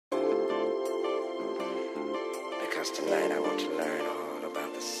'cause tonight I want to learn all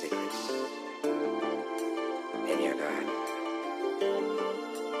about the secrets in your garden.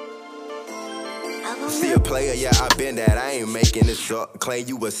 See a player, yeah, I been that. I ain't making this up. Claim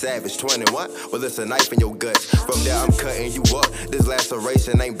you a savage, 21. Well, it's a knife in your guts. From there, I'm cutting you up. This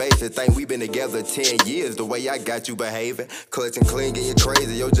laceration ain't basic. Think we been together 10 years. The way I got you behaving, clutch and clinging, you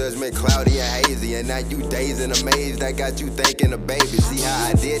crazy. Your judgment cloudy and hazy, and now you dazed and amazed. I got you thinking of baby. See how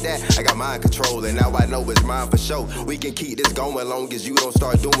I did that? I got mind control, and now I know it's mine for sure. We can keep this going long as you don't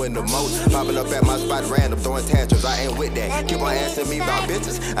start doing the most. Popping up at my spot random, throwing tantrums. I ain't with that. Keep on asking me about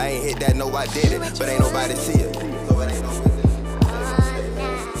bitches. I ain't hit that, no, I did it, but ain't nobody see it.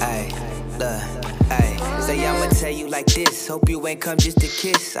 Ay, say I'ma tell you like this. Hope you ain't come just to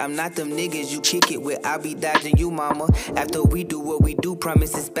kiss. I'm not them niggas you kick it with. I'll be dodging you, mama. After we do what we do,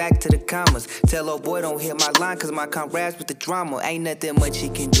 promise it's back to the commas. Tell old boy don't hit my line, cause my comrades with the drama. Ain't nothing much he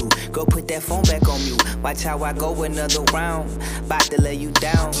can do. Go put that phone back on mute. Watch how I go another round. Bout to lay you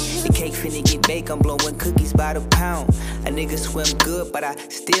down. The cake finna get baked. I'm blowing cookies by the pound. A nigga swim good, but I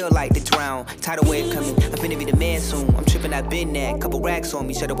still like to drown. Tidal wave coming. I'm finna be the man soon. I'm tripping, I been that. Couple racks on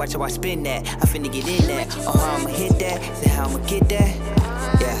me. Should've watched how I spin that. I finna get in that. Oh, how I'ma hit that? Say how I'ma get that?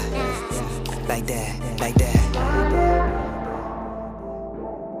 Yeah, like that, like that.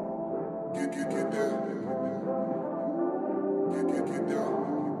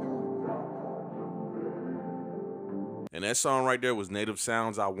 And that song right there was Native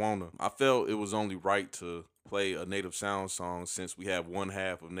Sounds I Wanna. I felt it was only right to play a Native Sounds song since we have one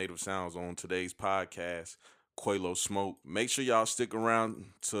half of Native Sounds on today's podcast, Quavo Smoke. Make sure y'all stick around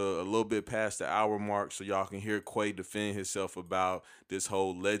to a little bit past the hour mark so y'all can hear Quay defend himself about this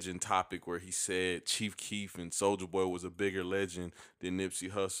whole legend topic where he said Chief Keef and Soulja Boy was a bigger legend than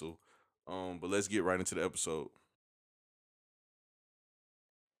Nipsey Hussle. But let's get right into the episode.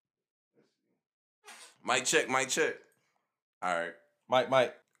 Mic check, mic check. All right.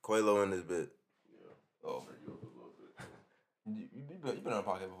 Mike. Quavo in this bit. Oh. You been on a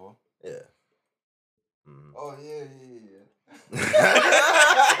podcast before? Yeah. Oh, yeah.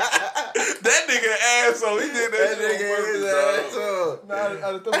 That nigga asshole. He did that shit on purpose, dog. Nah,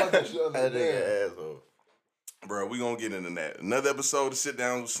 I thought about that shit. That nigga asshole. Bro, we gonna get into that. Another episode of Sit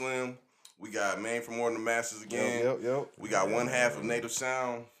Down with Slim. We got Man from More Than the Masters again. Yep. We got one half of Native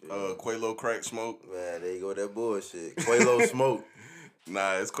Sound, Quavo Crack Smoke. Man, there you go, that bullshit. Quavo Smoke.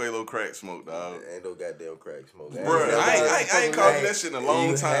 Nah, it's Quavo Crack Smoke, dog. Ain't no goddamn crack smoke. Bro, I ain't called you that shit in a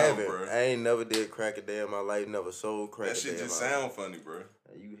long time, bro. I ain't never did crack a day in my life, never sold crack That a day shit in just my life. sound funny, bro.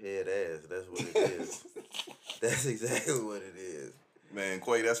 You head ass, that's what it is. That's exactly what it is. Man,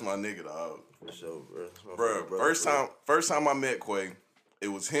 Quay, that's my nigga, dog. For sure, bro. Bro, first time I met Quay, it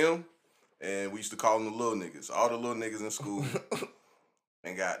was him, and we used to call him the little niggas. All the little niggas in school.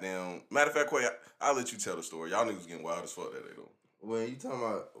 And goddamn, matter of fact, Quay, I'll let you tell the story. Y'all niggas getting wild as fuck that they don't. When you talking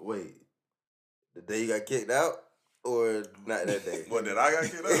about, the day you got kicked out, or not that day? What, that I got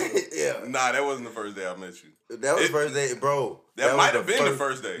kicked out? Yeah. Nah, that wasn't the first day I met you. That was the first day, bro. That might have been the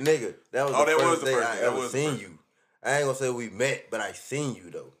first day. Nigga, that was the first day I ever seen you. I ain't gonna say we met, but I seen you,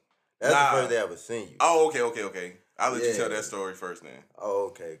 though. That's the first day I ever seen you. Oh, okay. I'll let you tell that story first, then. Oh,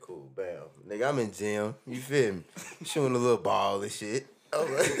 okay, cool. Bam. Nigga, I'm in gym. You feel me? Shooting a little ball and shit.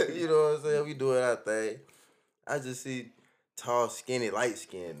 You know what I'm saying? We doing our thing. I just see tall, skinny,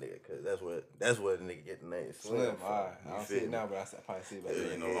 light-skinned nigga, cause that's what the nigga get the name Slim. Alright. I don't see it now, but I probably see it back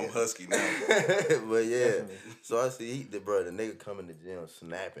then. You know, I'm husky now. But yeah, Definitely. so I see the nigga come in the gym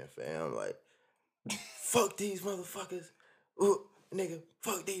snapping, fam, like, fuck these motherfuckers. Ooh, nigga,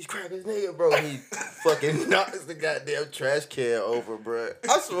 fuck these crackers, nigga, bro. He fucking knocks the goddamn trash can over, bro.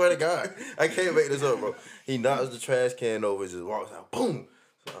 I swear to God, I can't make this up, bro. He knocks the trash can over, just walks out, boom.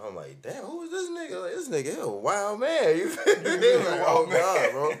 So I'm like, damn, who is this nigga? Like, this nigga is a wild man. You feel me? Like, oh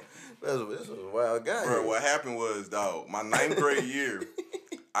God, bro. This was a wild guy. Bro, what happened was, dog, my 9th grade year,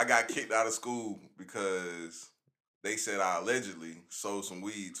 I got kicked out of school because they said I allegedly sold some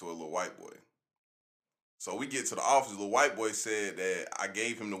weed to a little white boy. So we get to the office, the little white boy said that I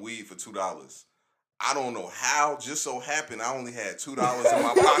gave him the weed for $2. I don't know how, just so happened I only had $2 in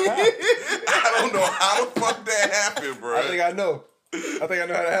my pocket. I don't know how the fuck that happened, bro. I think I know how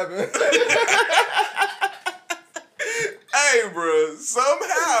that happened. Hey, bro,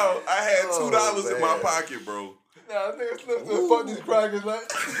 somehow I had $2 in my pocket, bro. Nah, I think it's slipped to fuck these crackers, like.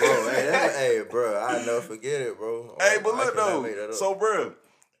 Bro, hey, bro, I'll never forget it, bro. Hey, but look, though, so, bro,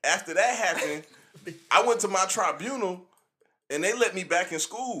 after that happened, I went to my tribunal, and they let me back in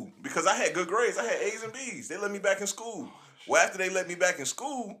school because I had good grades. I had A's and B's. They let me back in school. Well, after they let me back in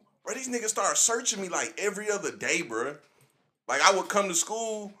school, bro, these niggas started searching me like every other day, bro. Like, I would come to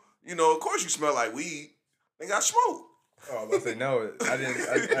school, you know, of course you smell like weed. Nigga, I smoke. Oh, I was about to say no. I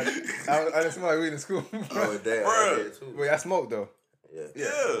didn't smoke like weed in school. Oh damn, Bruh. I did too. Wait, I smoked though. Yeah.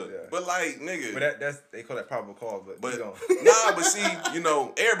 Yeah. But like, nigga. But that's they call that probable cause. But Nah, but see, you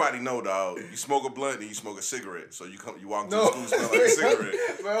know, everybody know, dog. You smoke a blunt and you smoke a cigarette, so you walk into school smell like a cigarette.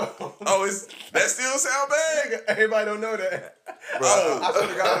 Bro. Oh, that still sound bad? Everybody don't know that. Bro, I swear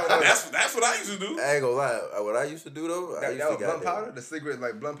to God, I don't know that. That's what I used to do. I ain't gonna lie. What I used to do though, I That used was to blunt powder. The cigarette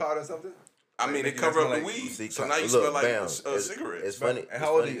like blunt powder or something. I mean, Make it it cover up smell the like- weed, See, so now you look, smell like bam, a it's- cigarette. It's funny. And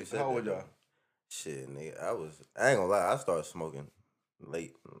how old are you? said How old that, y'all? though. Shit, nigga, I ain't gonna lie. I started smoking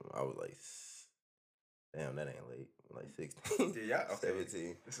late. I was like, damn, that ain't late. Like 16, Yeah, okay.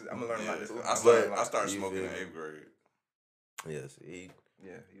 17. I'm gonna learn about this. I started You smoking in feel me? 8th grade. Yes, he.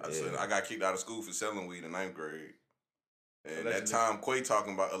 Yeah. I got kicked out of school for selling weed in 9th grade. And Allegedly. that time Quay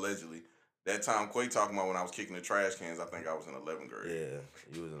talking about allegedly. That time Quay talking about when I was kicking the trash cans, I think I was in 11th grade.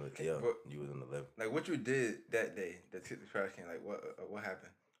 Yeah, you was in the you was in the 11. Like what you did that day that hit the trash can. Like what happened?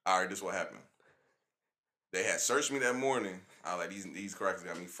 All right, this is what happened. They had searched me that morning. I was like, these crackers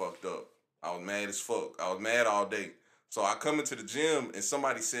got me fucked up. I was mad as fuck. I was mad all day. So I come into the gym and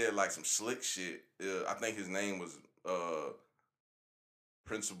somebody said like some slick shit. I think his name was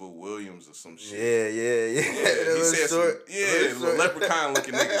Principal Williams or some shit. Yeah. He said short, little leprechaun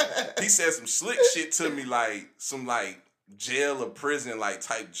looking nigga. He said some slick shit to me, like some like jail or prison like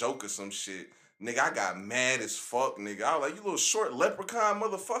type joke or some shit. Nigga, I got mad as fuck, nigga. I was like, you little short leprechaun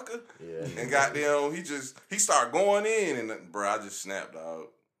motherfucker. Yeah. And goddamn, he started going in and bro, I just snapped, dog.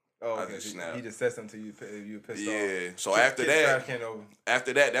 Oh, I okay. just He snapped. just said something to you. You were pissed off. Yeah. So Kick after the that, trash can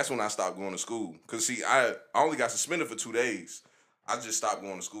over. that's when I stopped going to school. Cause see, I only got suspended for 2 days. I just stopped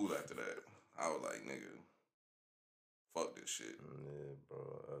going to school after that. I was like, nigga, fuck this shit. Yeah,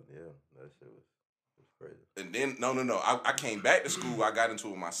 bro. Yeah, that shit was crazy. And then no. I came back to school. I got into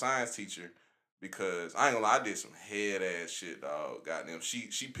it with my science teacher because I ain't gonna lie, I did some head ass shit, dog. Goddamn, she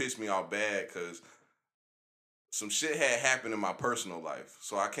pissed me off bad because some shit had happened in my personal life.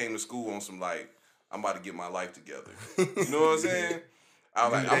 So I came to school on some like, I'm about to get my life together. You know what I'm saying? I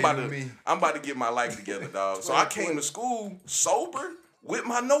was like, I'm about to get my life together, dog. So I came to school sober with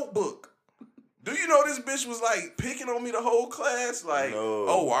my notebook. Do you know this bitch was like picking on me the whole class? Like, No.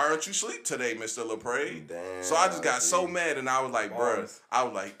 oh, why aren't you sleep today, Mr. LaPrade? Damn, So I just got so see. mad and I was like, bruh, Bars. I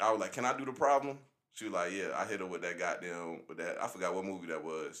was like, can I do the problem? She was like, yeah. I hit her with that I forgot what movie that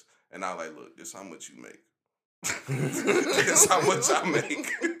was. And I was like, look, this how much you make. This how much I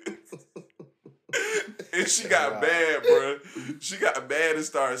make. And she got bad, bro. She got bad and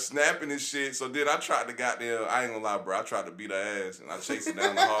started snapping and shit. So then I tried to I ain't gonna lie, bro. I tried to beat her ass and I chased her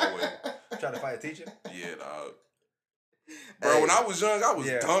down the hallway. Trying to fight a teacher? Yeah, dog. Bro, when I was young, I was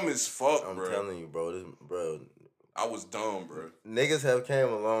dumb as fuck, I'm bro. telling you, bro. I was dumb, bro. Niggas have came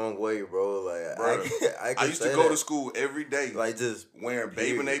a long way, bro. Like, Bro, I used to go to school every day, like just wearing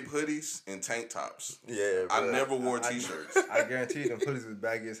Baby Nape hoodies and tank tops. yeah. Bro. I never wore t-shirts. I guarantee you them hoodies was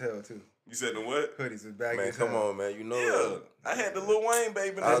baggy as hell too. You said the what? Hoodies was baggy Man, as hell. come on, man. You know. Yeah, I had the Lil Wayne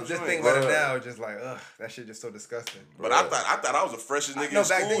Baby I Nape was Just joint. think about it Bruh. now, just like, ugh, that shit just so disgusting. But I thought I was the freshest nigga No, in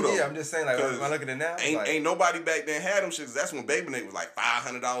back school then, though. yeah. I'm just saying, like, when 'Cause I look at it now, like, Ain't nobody back then had them shits. That's when Baby Nape was like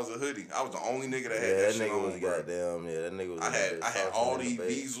 $500 a hoodie. I was the only nigga that had Yeah, that that shit nigga on, was bro. goddamn. Yeah, that nigga was. I had all these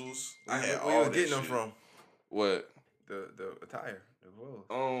Weasels. I had where you all was that getting them shit. from? What? The attire, the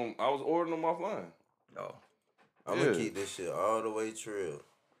clothes. I was ordering them offline. Oh, I'm Yeah. gonna keep this shit all the way true.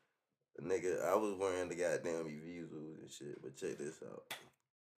 Nigga, I was wearing the goddamn Evisus and shit, but check this out.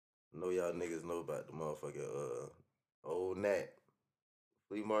 I know y'all niggas know about the motherfucking old Nat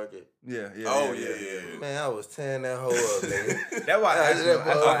flea market. yeah. Oh yeah. Man, I was tearing that hoe up, nigga. That's why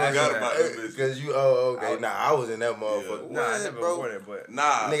I forgot about that bitch. Cause you, okay. Nah, I was in that motherfucker. Nah, I What, never bro? wore that, but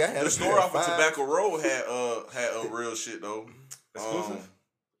Nah, Nigga, I had the a store pair of off of fives. Tobacco Road had real shit though. Exclusive?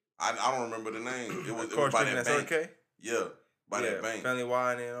 I don't remember the name. It was Course, by that that's bank. okay. Yeah, by that bank. Family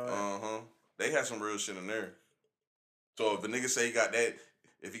wine and all that. They had some real shit in there. So if the nigga say he got that,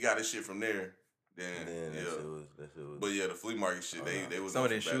 if he got his shit from there, then Then yeah. that shit was. But yeah, the flea market shit, they was Some on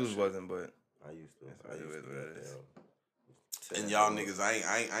of their some bad shoes shit. wasn't, but I used to. what it is. And y'all niggas,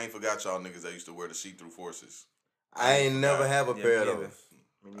 I ain't forgot y'all niggas that used to wear the see-through forces. I ain't never have a Yeah, pair of me those.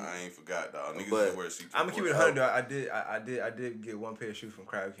 neither. I ain't forgot, dog. Niggas But used to wear see-through. I'm gonna keep it forces. 100 though. I did get one pair of shoes from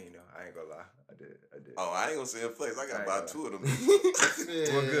Crab King though. I ain't gonna lie. I did. Oh, I ain't gonna say a flex. I gotta I buy ain't 2 of them.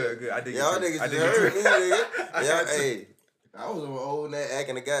 Well, good. I did. Y'all get two. niggas I just did get heard two. me, nigga. I Y'all, got two. hey, I was on old Nat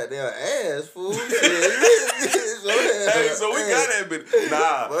acting a goddamn ass, fool. Hey, So we got that bitch.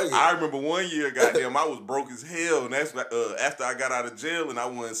 Nah, Fuck it. I remember one year, goddamn, I was broke as hell, and that's after I got out of jail and I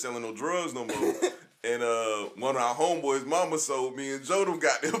wasn't selling no drugs no more. And one of our homeboys' mama sold me and Joe them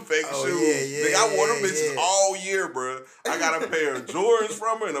got them fake Oh, shoes. yeah, Nigga, I wore them bitches yeah. all year, bro. I got a pair of Jordans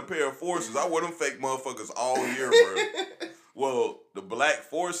from her and a pair of Forces. I wore them fake motherfuckers all year, bro. Well, the Black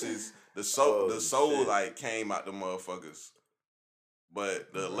Forces, the sole shit. like came out the motherfuckers.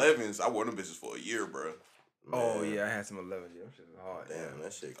 But the 11s, I wore them bitches for a year, bro. Oh yeah, I had some 11. Yeah, them shit was hard. Damn,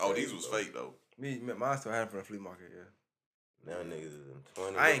 that shit. Oh, crazy, these was bro. fake though. Mine still had them from the flea market. Yeah. Now niggas is in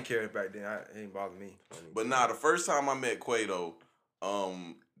 20. I ain't cared back then. It ain't bother me. But nah, the first time I met Quavo,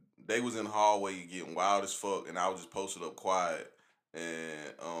 they was in the hallway getting wild as fuck, and I was just posted up quiet.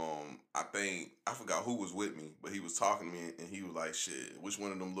 And I forgot who was with me, but he was talking to me, and he was like, "Shit, which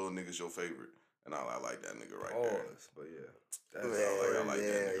one of them little niggas your favorite?" And I like that nigga right there. But yeah. I like that nigga right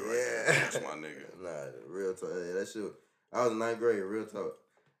there. That's my nigga. Nah, real talk. Yeah, that shit. I was in 9th grade. Real talk.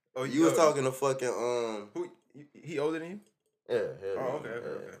 Oh, You was talking to fucking Who? He older than you? Yeah. Oh, okay.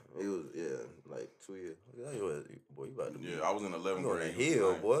 He was like 2 years. Boy, you about to be. Yeah, I was in 11th You on grade. that he was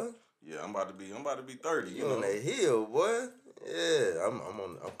hill, nine. boy. Yeah, I'm about to be 30. You on that hill, boy. Yeah, I'm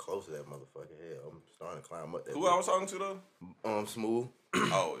close to that motherfucking hill. I'm starting to climb up that. Who I was talking to though? Smooth.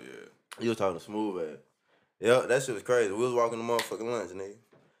 Oh yeah. You was talking to Smooth, man. Yeah, that shit was crazy. We was walking the motherfucking lunch, nigga.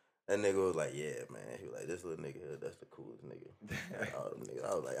 That nigga was like, yeah, man. He was like, this little nigga here, that's the coolest nigga. All them niggas.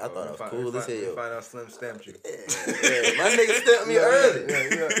 I was like, I thought I was cool as hell. Find out Slim stamped you. Yeah, my nigga stamped me early.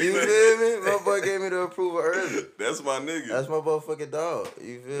 You feel me? My boy gave me the approval early. That's my nigga. That's my motherfucking dog.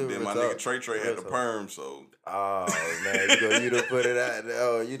 You feel me? Then my nigga Trey had the perm, so. Oh, man. You done put it out there.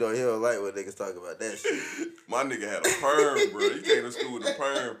 Oh, he don't like when niggas talk about that shit. My nigga had a perm, bro. He came to school with a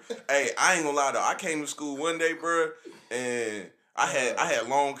perm. Hey, I ain't gonna lie though. I came to school one day, bro, and I had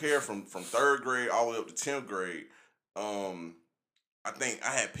long hair from 3rd grade all the way up to 10th grade. I think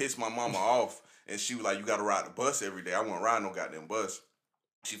I had pissed my mama off, and she was like, "You gotta ride the bus every day." I wasn't riding no goddamn bus.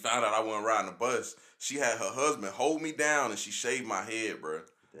 She found out I wasn't riding the bus. She had her husband hold me down, and she shaved my head, bro.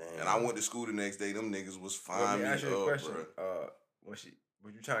 Damn. And I went to school the next day. Them niggas was Let fine me me ask you a up, question. bro. Was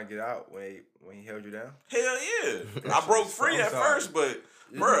you trying to get out when he held you down? Hell yeah. I broke free I'm at sorry. first, but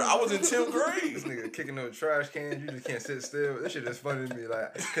bro, I was in 10th This grade. nigga kicking over trash cans. You just can't sit still. This shit is funny to me.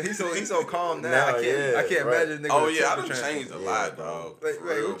 Like, cause he's so calm now. Nah, I can't yeah, right. imagine. Nigga Oh with yeah, I temper done changed a transfer. lot, dog. Like, For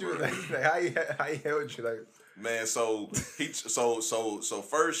wait, real, what you bro. like how he held you? Like, Man, so so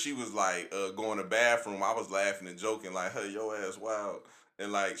first she was like going to the bathroom. I was laughing and joking like, "Hey, your ass wild."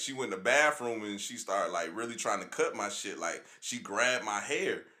 And like she went in the bathroom and she started like really trying to cut my shit. Like she grabbed my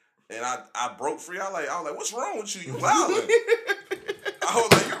hair and I broke free. I was like, "What's wrong with you? You wildin'?" I was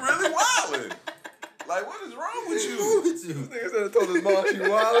like, "You really wildin'? Like what is wrong with you?" this nigga said I told his mom she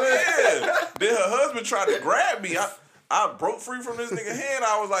wild. Yeah. Then her husband tried to grab me. I broke free from this nigga hand.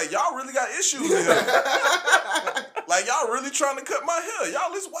 I was like, y'all really got issues in here. Like, y'all really trying to cut my hair.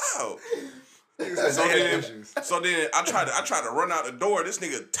 Y'all is wild. So then I tried to run out the door. This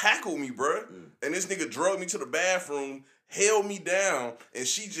nigga tackled me, bruh. And this nigga drug me to the bathroom, held me down, and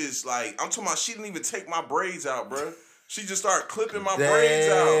she just like, I'm talking about she didn't even take my braids out, bruh. She just started clipping my braids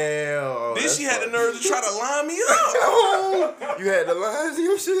out. Then she had the nerve to try to line me up. You had the lines in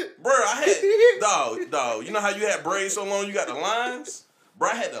your shit? Bro, I had dog. You know how you had braids so long you got the lines? Bro,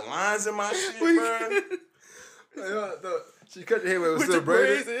 I had the lines in my shit, bro. She cut your hair with still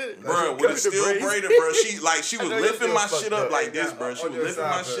braided. Bro, with it still braided, bro. She was know you lifting feel my fucked shit up up. like this, Yeah, bro. She on was your lifting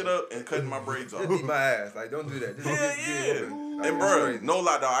side, my bro. shit up and cutting my braids off. Just beat my ass. Like, don't do that. Just Hell get yeah. a whooping. And bro, no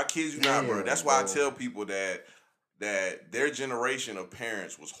lie, dog. I kid you not, bro. Damn, That's why I bro. tell people that their generation of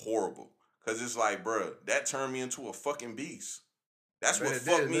parents was horrible. Cause it's like, bro, that turned me into a fucking beast. That's Man, what it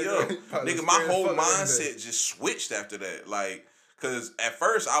fucked did, me nigga. up. Probably Nigga, my scared as whole fuck of mindset just switched after that. Like, cause at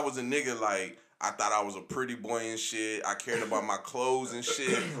first I was a nigga like, I thought I was a pretty boy and shit. I cared about my clothes and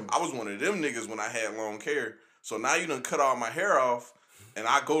shit. I was one of them niggas when I had long hair. So now you done cut all my hair off, and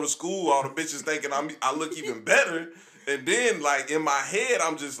I go to school, all the bitches thinking I look even better. And then, like, in my head,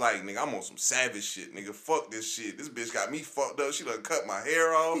 I'm just like, nigga, I'm on some savage shit. Nigga, fuck this shit. This bitch got me fucked up. She done cut my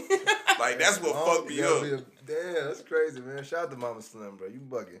hair off. Like, that's what fucked me up. Damn, that's crazy, man. Shout out to Mama Slim, bro. You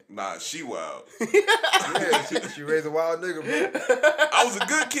bugging. Nah, she wild. Yeah, she raised a wild nigga, bro. I was a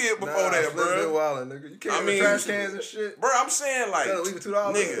good kid before that, Slim been bro. wildin', nigga. You can't I mean, trash cans and shit. Bro, I'm saying, like, Gotta leave it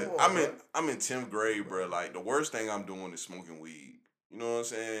 $2, nigga, come on, I'm in 10th grade, bro. Like, the worst thing I'm doing is smoking weed. You know what I'm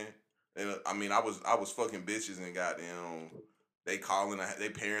saying? And I mean, I was fucking bitches and goddamn, they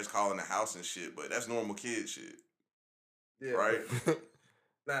parents calling the house and shit, but that's normal kid shit. Yeah, Right?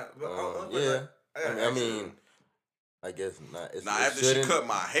 Nah, but Yeah. I mean, I guess not. Now, after she cut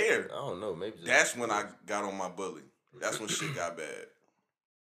my hair, I don't know. Maybe just, that's when I got on my bully. That's when shit got bad.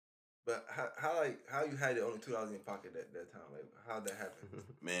 But how you had it only $2 in your pocket that time? Like, how'd that happen?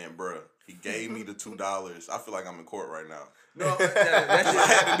 Man, bruh, he gave me the $2. I feel like I'm in court right now. No, that I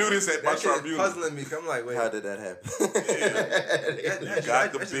had to do this at my that shit is tribunal. puzzling me. 'Cause I'm like, wait, How did that happen? You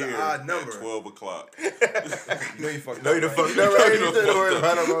got the that's just beer an odd at number. 12 o'clock. You know you fucked No, up. you done right? fucked up, right? You You done done worried fucked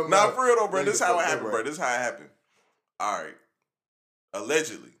about up. it, Nah, for real though, bro. No, This you how it fucked up, happened, right. bro. This how it happened. All right.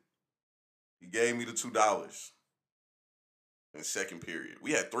 Allegedly, he gave me the $2 in second period.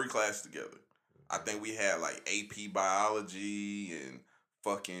 We had 3 classes together. I think we had like AP biology and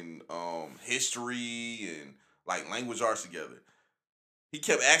fucking history and like language arts together. He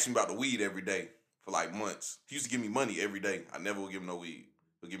kept asking me about the weed every day for like months. He used to give me money every day. I never would give him no weed.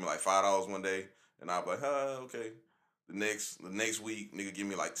 He'll give me like $5 one day, and I'll be like, okay. The next week, nigga give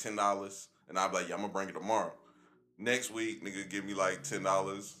me like $10, and I'll be like, yeah, I'm gonna bring it tomorrow. Next week, nigga give me like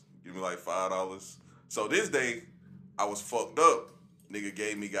 $10, give me like $5. So this day, I was fucked up. Nigga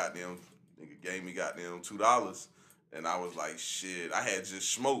gave me goddamn $2, and I was like, shit. I had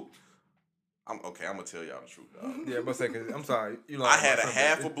just smoked. I'm gonna tell y'all the truth, dog. Yeah, but second, I'm sorry. You I had about a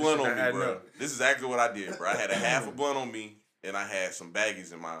half a something. blunt This on shit me, adding bro. up. This is exactly what I did, bro. I had a half a blunt on me, and I had some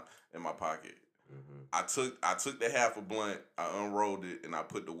baggies in my pocket. Mm-hmm. I took the half a blunt, I unrolled it, and I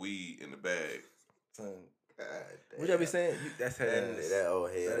put the weed in the bag. Son, God what y'all be saying? That's That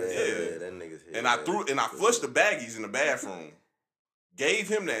old head. Yeah. That nigga's head. And I flushed the baggies in the bathroom. Gave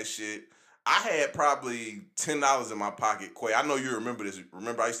him that shit. I had probably $10 in my pocket. Quay, I know you remember this.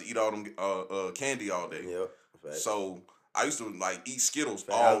 Remember I used to eat all them candy all day. Yep. Facts. So I used to like eat Skittles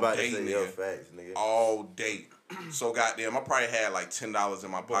Facts. I was all about day, to say, nigga. facts, nigga. All day. So goddamn, I probably had like $10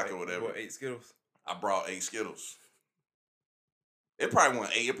 in my pocket or whatever. Boy, 8 Skittles. I brought 8 Skittles. It probably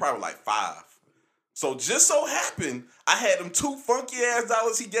wasn't 8. It probably like 5. So just so happened, I had them 2 funky ass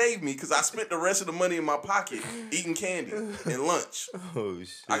dollars he gave me because I spent the rest of the money in my pocket eating candy and lunch. Oh shit.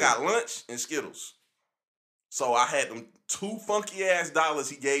 I got lunch and Skittles. So I had them 2 funky ass dollars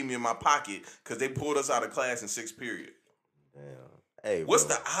he gave me in my pocket because they pulled us out of class in 6th period. Damn. Hey, What's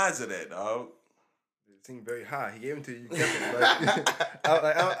bro. the odds of that, dog? It seemed very high. He gave them to you. You kept it.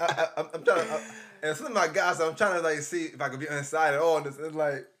 I'm trying to, and some of my guys, I'm trying to like see if I could be inside at all. And it's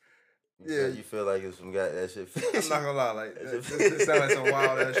like, yeah, You feel like it's some guy that shit. I'm not gonna lie, like this sounds like some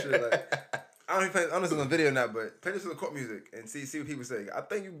wild ass shit. Like, I don't even play. I don't listen to the video now, but play this to the court music and see what people say. I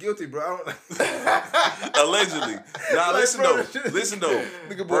think you guilty, bro. I don't. Allegedly. Nah, Like, listen bro, though. shit. Listen though.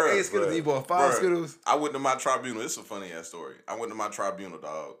 Nigga bought Bruh, 8 Skittles, and he bought 5 Bruh, Skittles. I went to my tribunal. It's a funny ass story. I went to my tribunal,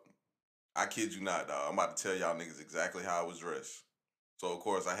 dog. I kid you not, dog. I'm about to tell y'all niggas exactly how I was dressed. So of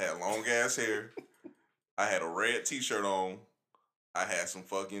course I had long ass hair. I had a red t-shirt on. I had some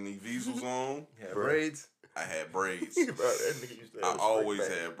fucking Evisos on. Yeah, Bro. braids. I had braids. Bro, that nigga used to have I a straight always back.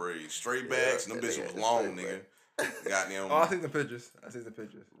 had braids. Straight Yeah, backs. Them that bitches nigga was had long, straight nigga. Goddamn. Oh, I see the pictures.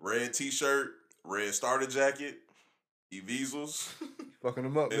 Red t-shirt, red starter jacket, Evisos, Fucking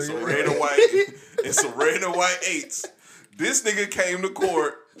them up. and nigga. some red and white and some red and white 8s. This nigga came to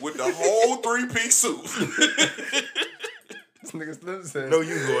court with the whole 3-piece suit. This nigga Slim said, No,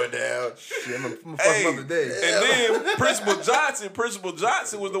 you going down. shit, I'm gonna fuck Hey, him up today. and then Principal Johnson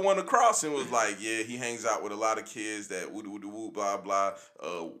was the one across and was like, yeah, he hangs out with a lot of kids that woo blah blah.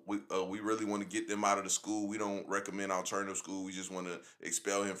 We really want to get them out of the school. We don't recommend alternative school. We just want to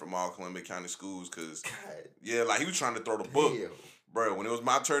expel him from all Columbia County schools because yeah, like he was trying to throw the book, Damn. bro. When it was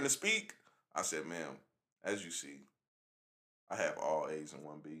my turn to speak, I said, ma'am, as you see, I have all A's and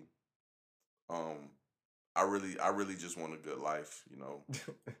 1 B. I really just want a good life, you know.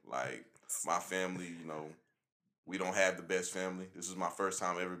 Like my family, you know, we don't have the best family. This is my first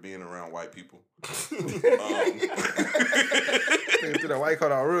time ever being around white people. Nigga threw that white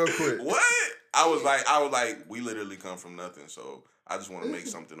card out real quick. What? I was like, we literally come from nothing, so I just want to make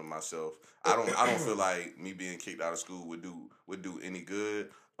something of myself. I don't feel like me being kicked out of school would do any good.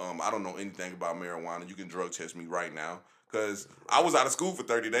 I don't know anything about marijuana. You can drug test me right now because I was out of school for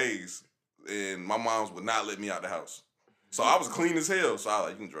 30 days. And my moms would not let me out the house. So I was clean as hell. So I was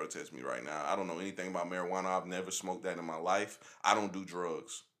like, you can drug test me right now. I don't know anything about marijuana. I've never smoked that in my life. I don't do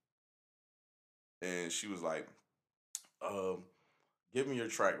drugs. And she was like, give me your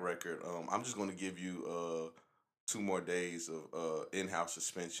track record. I'm just going to give you 2 more days of in-house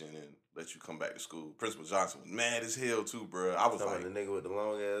suspension and let you come back to school. Principal Johnson was mad as hell too, bro. I was Talking like, the nigga with the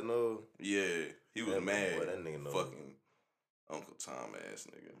long ass nose. yeah, he was That mad. boy, that nigga know. Fucking Uncle Tom ass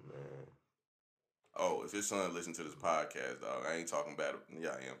nigga. Man. Oh, if his son listen to this podcast, dog, I ain't talking bad. Yeah,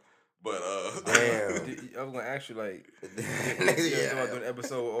 I am. But Damn. I was gonna ask you like, Nigga, you yeah. about doing an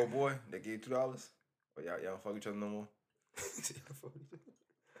episode with old boy that gave $2? Or y'all don't fuck each other no more?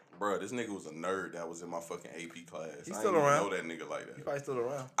 bro, this nigga was a nerd that was in my fucking AP class. He's I still didn't even around. know that nigga like He that. probably still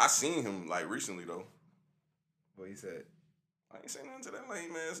around. I seen him like recently though. What he said. I ain't saying nothing to that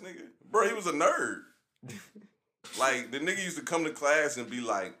lame ass nigga. Bro, he was a nerd. Like, the nigga used to come to class and be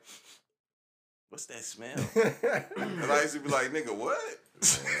like, what's that smell? And I used to be like, nigga, what?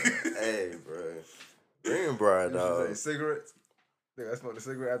 Hey, bro. Greenbrier, dog. Cigarettes. Nigga, I smoked a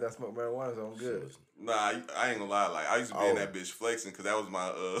cigarette after I smoked marijuana, so I'm good. Nah, I ain't gonna lie. Like, I used to be in that bitch flexing because that was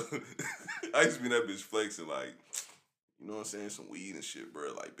my, I used to be in that bitch flexing, like, you know what I'm saying? Some weed and shit,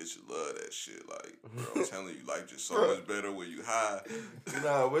 bro. Like, bitches love that shit. Like, bro, I'm telling you, life just so much better when you high.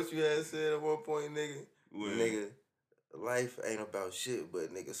 Nah, what you had said at one point, nigga? When, Nigga, life ain't about shit,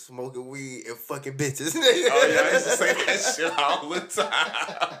 but nigga smoking weed and fucking bitches. Oh, yeah, I used to say that shit all the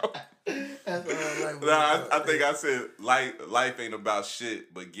time. That's all I like. Nah, I think I said life ain't about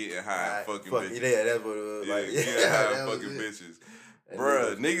shit, but getting high and fucking bitches. Yeah, that's what it was. Yeah, Like, getting high and that was fucking it. bitches. That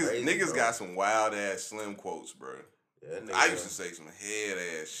Bruh, nigga was crazy, niggas bro. got some wild ass slim quotes, bruh. Yeah, that nigga I used to say some head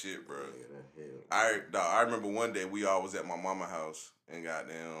ass shit, bruh. I remember one day we all was at my mama house and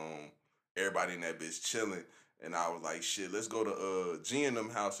goddamn everybody in that bitch chilling, and I was like, shit, let's go to G and them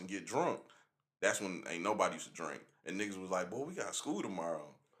house and get drunk. That's when ain't nobody used to drink, and niggas was like, boy, we got school tomorrow.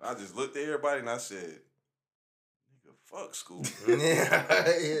 I just looked at everybody and I said, nigga, fuck school. Yeah,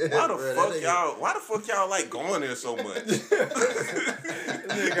 Why the fuck y'all like going there so much? This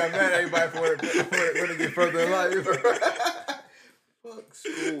nigga got mad at everybody for when they get further in life. Fuck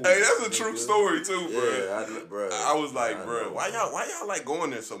school. Hey, that's a true story too, bro. Yeah, bro. I was like, I bro, know. why y'all like going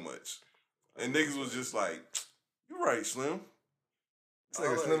there so much? And niggas was just like, you right, Slim. This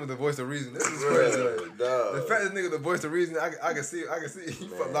nigga Slim is the voice of reason. This is Bruh, crazy. Like, dog. the fact that nigga the voice of reason, I can see. You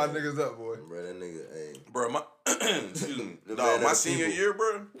fuck a lot of niggas up, boy. Bro, that nigga, hey. Bro, my excuse me. The Dog, man my of the senior people. year,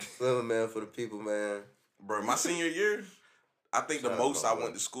 bro. Slim man for the people, man. Bro, my senior year, I think the Shout out, most my I boy.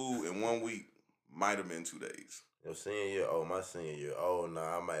 went to school in 1 week might have been 2 days. Your senior year? Oh, my senior year. Oh,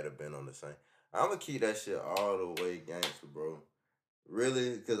 nah, I might have been on the same. I'm going to keep that shit all the way gangster, bro.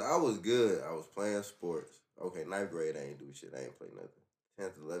 Really? Because I was good. I was playing sports. Okay, 9th grade, I ain't do shit. I ain't play nothing.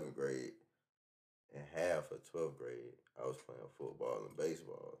 10th, 11th grade, and half of 12th grade, I was playing football and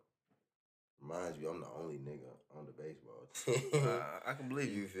baseball. Mind you, I'm the only nigga on the baseball team. I can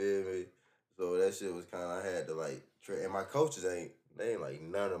believe you. You feel me? So that shit was kind of, I had to like, and my coaches they ain't like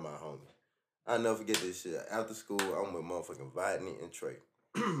none of my homies. I'll never forget this shit. After school, I'm with motherfucking Vitney and Trey.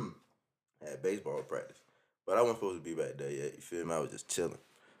 Had baseball practice. But I wasn't supposed to be back there yet. You feel me? I was just chilling.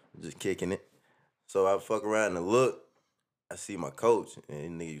 Just kicking it. So I fuck around and look. I see my coach,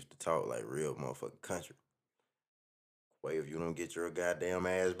 and nigga used to talk like real motherfucking country. Wait, if you don't get your goddamn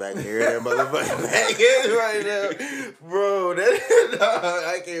ass back here, that motherfucking back is right now. Bro,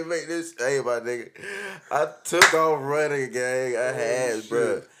 I can't make this. Hey, my nigga. I took off running, gang. I had,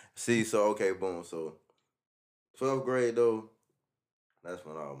 bro. See, so, okay, boom. So, 12th grade, though, that's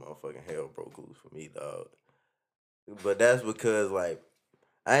when all motherfucking hell broke loose for me, dog. But that's because, like,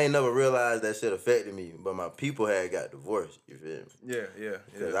 I ain't never realized that shit affected me, but my people had got divorced, you feel me? Yeah.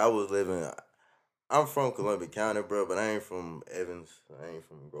 Because I was living, I'm from Columbia County, bro, but I ain't from Evans, I ain't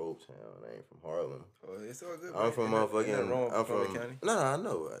from Grovetown, I ain't from Harlem. Oh, it's all good. I'm from Ain't nothing motherfucking, wrong with I'm Columbia from, County. no, I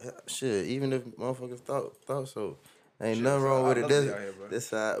know. Shit, even if motherfuckers thought so. Ain't Shit, nothing so wrong I with it. love it out here, bro. This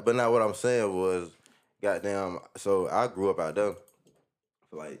side, but now what I'm saying was, goddamn, so I grew up out there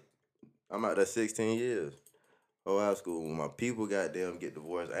for like, I'm out there 16 years. Whole high school, when my people goddamn get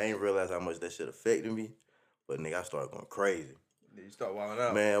divorced, I ain't realize how much that shit affected me. But nigga, I started going crazy. Yeah, you start wilding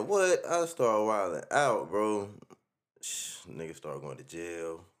out. Man, what? I started wilding out, bro. Nigga started going to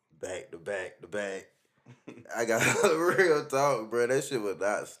jail, back to back to back. I got real talk, bro. That shit would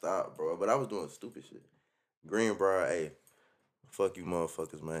not stop, bro. But I was doing stupid shit. Greenbrier, hey, fuck you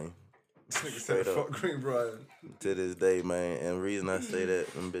motherfuckers, man. Nigga said Straight up. fuck Greenbrier. To this day, man. And the reason I say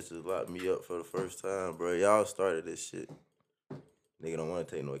that, them bitches locked me up for the first time, bro. Y'all started this shit. Nigga don't want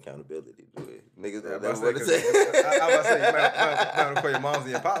to take no accountability, do it. Niggas Yeah, don't I want to say. I was about to say, you might call your moms and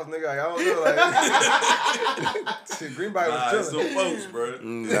your pops, nigga. Like, I don't know, like, shit, Greenbrier Nah, was it's chilling. some folks, bro.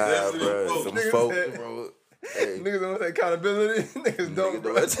 Nah, Definitely bro. folks. Some Niggas folks, said- bro. Hey, Niggas don't take accountability. Niggas don't, niggas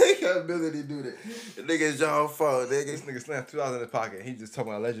bro. don't take accountability, do that. Nigga, it's y'all fault, This nigga. nigga slammed $2 in his pocket. He just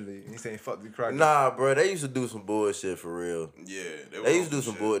talking allegedly. He saying fuck the crack. Nah, bro. They used to do some bullshit for real. Yeah, They used to do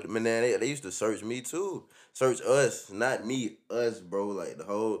some shit. bullshit. Man, they used to search me too. Search us, not me, us, bro. Like the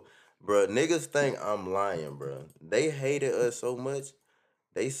whole, bro. Niggas think I'm lying, bro. They hated us so much.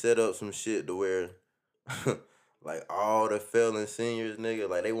 They set up some shit to where, like all the failing seniors, nigga,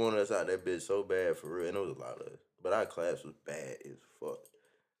 like they wanted us out that bitch so bad for real. And it was a lot of us, but our class was bad as fuck.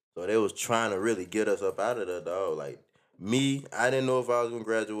 So they was trying to really get us up out of there, dog. Like Me, I didn't know if I was gonna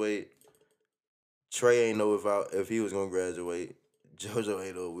graduate. Trey ain't know if he was gonna graduate. JoJo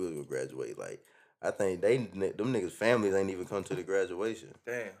ain't know if we was gonna graduate. Like, I think them niggas' families ain't even come to the graduation.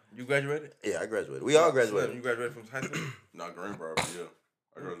 Damn, you graduated? Yeah, I graduated. We all Slim, graduated. you graduated from high school? Not Greenbrier, yeah.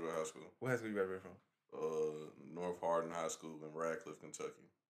 I graduated high school. What high school you graduated from? North Hardin High School in Radcliffe, Kentucky.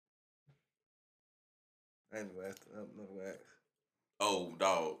 I ain't never asked. I'm never gonna ask. Oh,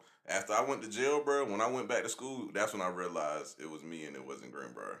 dog. After I went to jail, bro, when I went back to school, that's when I realized it was me and it wasn't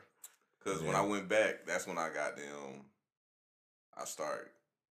Greenbrier. Because when I went back, that's when I got them. I started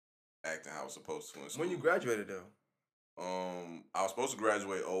acting how I was supposed to in school. When you graduated, though? I was supposed to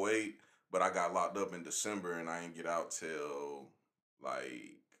graduate 08, but I got locked up in December and I didn't get out till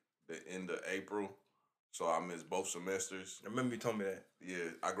like the end of April. So I missed both semesters. I remember you told me that. Yeah,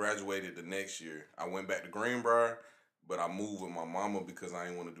 I graduated the next year. I went back to Greenbrier, but I moved with my mama because I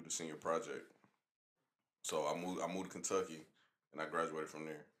didn't want to do the senior project. So I moved to Kentucky and I graduated from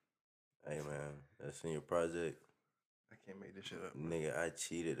there. Hey man, that senior project. I can't make this shit up. Nigga, I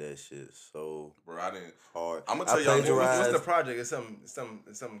cheated that shit so Bro, I didn't hard. I'm gonna tell y'all What's the project? It's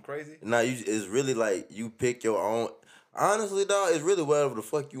something crazy? Nah, it's really like you pick your own. Honestly, dog, it's really whatever the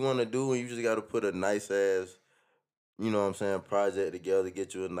fuck you want to do, and you just got to put a nice ass, you know what I'm saying, project together.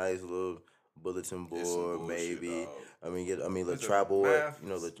 Get you a nice little bulletin board, maybe. Bullshit, I mean, the Is it tripod. math, You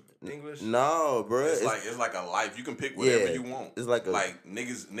know, the English? No, bro. It's like a life. You can pick whatever Yeah, you want. it's like a-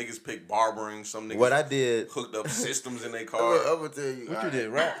 niggas pick barbering. Some niggas What I did. hooked up systems in their I'm car. gonna tell you. What you did,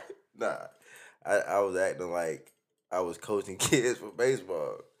 rap? Nah, I was acting like I was coaching kids for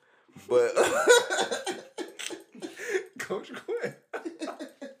baseball, but Coach Quinn.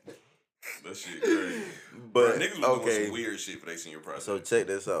 That shit crazy. but Bro, niggas was doing okay. some weird shit for their senior project. So check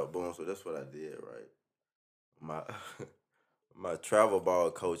this out, boom. So that's what I did, right? My travel ball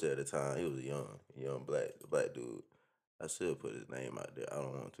coach at the time, he was a young black dude. I should put his name out there. I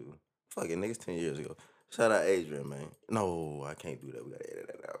don't want to. Fucking niggas 10 years ago. Shout out Adrian, man. No, I can't do that. We gotta edit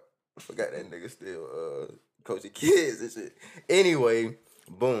that out. I forgot that nigga still coaching kids and shit. Anyway,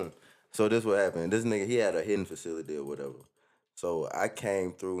 boom. So this what happened. This nigga, he had a hidden facility or whatever. So I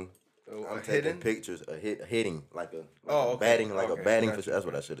came through. I'm taking hidden? pictures, hitting like a Oh, okay. batting, like Okay, a batting got you. facility. That's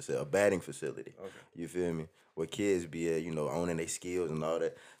what I should have said. A batting facility. Okay. You feel me? Where kids be at, owning their skills and all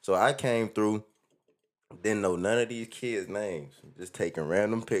that. So I came through, didn't know none of these kids' names. Just taking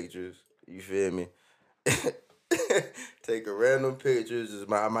random pictures. You feel me? Taking random pictures.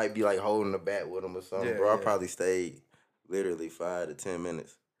 I might be like holding the bat with them or something. Yeah, Bro, I yeah. probably stayed literally 5 to 10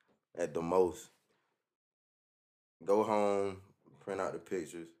 minutes at the most. Go home, print out the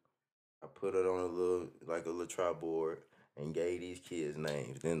pictures. I put it on a little tripod and gave these kids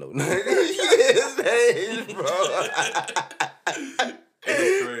names. Didn't know none of these kids' names, bro.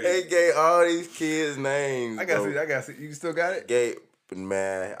 They gave all these kids names. I gotta see. You still got it?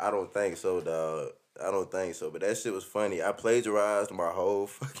 Man, I don't think so, dog. I don't think so. But that shit was funny. I plagiarized my whole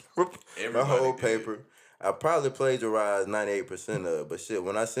Everybody did. paper. I probably plagiarized 98% of it. But shit,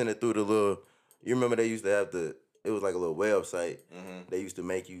 when I sent it through the little, you remember they used to have it was like a little website. Mm-hmm. They used to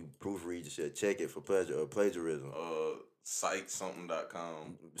make you proofread your shit, check it for plagiarism.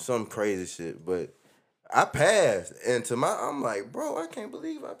 Sitesomething.com. Some crazy shit. But I passed. And I'm like, bro, I can't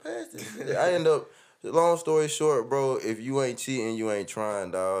believe I passed this shit. I end up, long story short, bro, if you ain't cheating, you ain't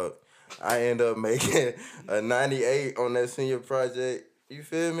trying, dog. I end up making a 98 on that senior project. You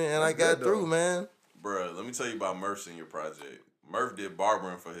feel me? And I got good, through, though. man. Bruh, let me tell you about Murph's senior project. Murph did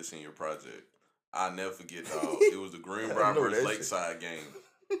barbering for his senior project. I'll never forget, dog. It was the Greenbrier I know versus that Lakeside game.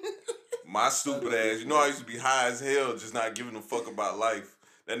 My stupid ass, I used to be high as hell, just not giving a fuck about life.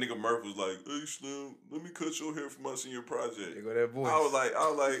 That nigga Murph was like, "Hey Slim, let me cut your hair for my senior project." There go that voice.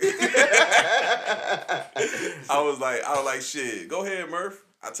 I was like, shit, go ahead, Murph.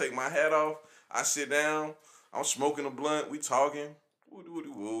 I take my hat off. I sit down. I'm smoking a blunt. We talking.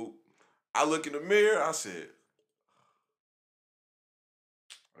 Woo. I look in the mirror. I said,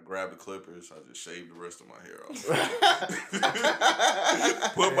 I grabbed the clippers. I just shaved the rest of my hair off.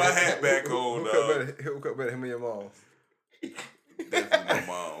 Put my hat back on, dog. Who cut better, him or your mom?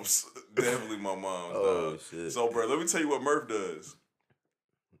 Definitely my mom's, Oh, dog. shit. So, bro, let me tell you what Murph does.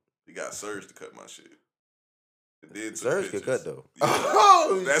 He got Serge to cut my shit. And then took Serge could pictures. cut, though. Yeah.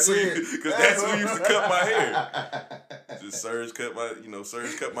 Oh, That's shit. because that's who used to cut my hair. Just Serge cut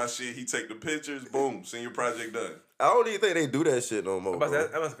my shit. He take the pictures. Boom, senior project done. I don't even think they do that shit no more,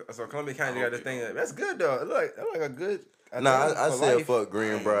 bro. So Columbia County got this thing. That's good though. It look like a good. Nah, I for said life. fuck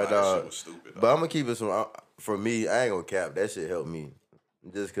Greenbrier, That shit dog. was stupid, But I'm gonna keep it for me. I ain't gonna cap. That shit helped me,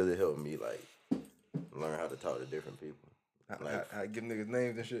 just cause it helped me like learn how to talk to different people. I give niggas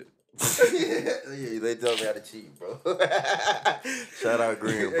names and shit. Yeah, they tell me how to cheat, bro. Shout out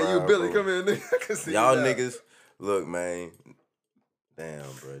Greenbrier. Hey, you Billy, bro. come here, nigga. I can see Y'all you now. niggas, look, man. Damn,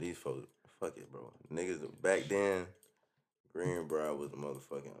 bro. These folks, fuck it, bro. Niggas, back then, Greenbrier was the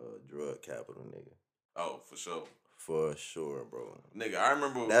motherfucking drug capital, nigga. Oh, for sure. For sure, bro. Nigga, I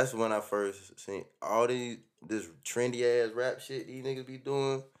remember. That's when I first seen all this trendy ass rap shit these niggas be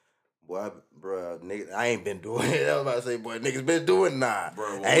doing. Boy, bro, niggas, I ain't been doing it. I was about to say, boy, niggas been doing nah.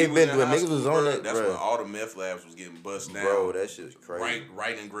 Bro, when I ain't we been in doing. high Niggas school, was on bro, that, that's bro. when all the meth labs was getting bust down. Bro, that shit's crazy.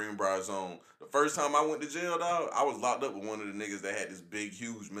 Right in Greenbrier zone. The first time I went to jail, dog, I was locked up with one of the niggas that had this big,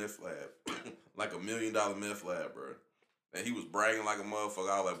 huge meth lab, like $1 million meth lab, bro. And he was bragging like a motherfucker.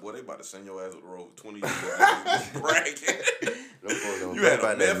 I was like, boy, they about to send your ass with the road for 20 years. bragging. Them folks don't You play had a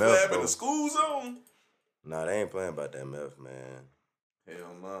about meth that lab bro. in the school zone? Nah, they ain't playing about that meth, man.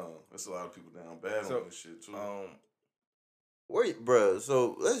 Hell no. There's a lot of people down bad So, on this shit, too. Where, bro?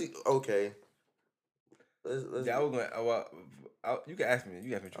 So let's okay. Let's Yeah, I was going. You can ask me. You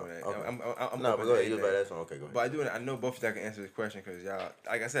can ask me what you want to ask. I'm no, open but to go ahead. You anything. was about to ask something. Okay, go ahead. But I know both of y'all can answer this question because y'all,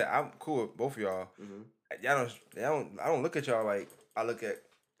 like I said, I'm cool with both of y'all. I don't look at y'all like I look at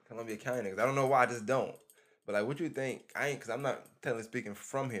Columbia County niggas. I don't know why, I just don't. But like, what you think? Because I'm not technically speaking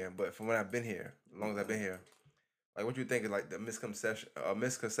from here, but from when I've been here, as long as I've been here, like, what you think is like the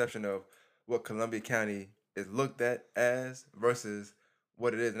misconception of what Columbia County is looked at as versus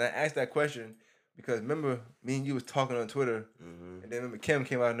what it is. And I asked that question because remember me and you was talking on Twitter, and then remember Kim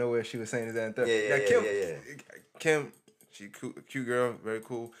came out of nowhere. She was saying this, that, and third. Kim, she cute girl, very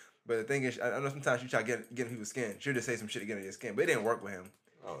cool. But the thing is, I know sometimes she try to get in people's skin. She'll just say some shit to get in your skin, but it didn't work with him.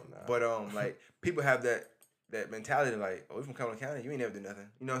 Oh no. But like people have that mentality like, oh, you from Columbia County, you ain't never did nothing.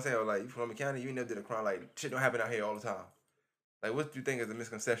 You know what I'm saying? Or like, you from Columbia County, you ain't never did a crime. Like, shit don't happen out here all the time. Like, what do you think is the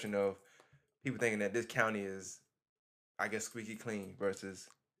misconception of people thinking that this county is, I guess, squeaky clean versus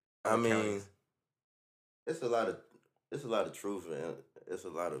I other mean, counties? it's a lot of truth, and it's a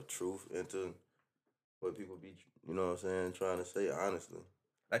lot of truth into what people be, you know what I'm saying, trying to say. Honestly,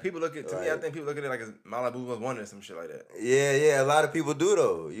 Like, people look at, to me, I think people look at it like it's Malibu was one or some shit like that. yeah, a lot of people do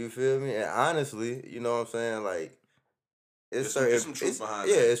though. You feel me? And honestly, you know what I'm saying, like. It's some truth behind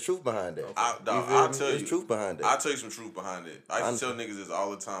that. that. Yeah, it's truth behind that. I'll tell you. It's truth behind that. I'll tell you some truth behind it. I used to tell niggas this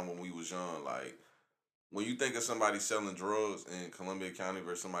all the time when we was young. Like, when you think of somebody selling drugs in Columbia County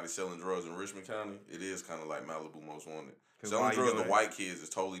versus somebody selling drugs in Richmond County, it is kind of like Malibu Most Wanted. Selling drugs to white kids is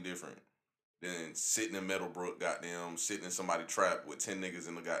totally different than sitting in Meadowbrook, goddamn, sitting in somebody's trap with 10 niggas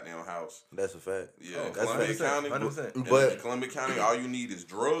in the goddamn house. That's a fact. Yeah, in that's Columbia County, 100%. But in Columbia County, all you need is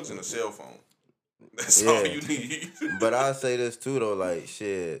drugs and a cell phone. That's all you need. But I'll say this too though, like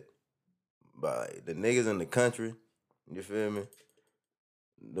shit, but the niggas in the country, you feel me?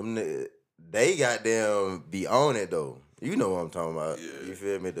 Them niggas, they goddamn be on it though. You know what I'm talking about. Yeah. You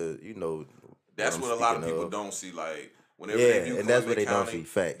feel me? That's I'm what a lot of speaking people of. don't see. Like, whenever they view and that's what Columbia they don't County, see.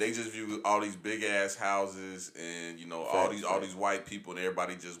 Facts. they just view all these big ass houses and all these white people and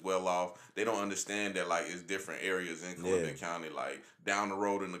everybody just well off. They don't understand that like it's different areas in Columbia County. Like down the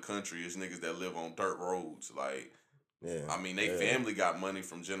road in the country, it's niggas that live on dirt roads. Like, I mean, they family got money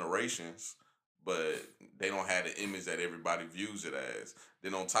from generations, but they don't have the image that everybody views it as.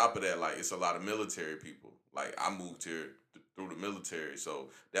 Then on top of that, like it's a lot of military people. Like I moved here through the military, so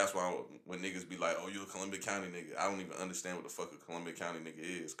that's why when niggas be like, "Oh, you a Columbia County nigga," I don't even understand what the fuck a Columbia County nigga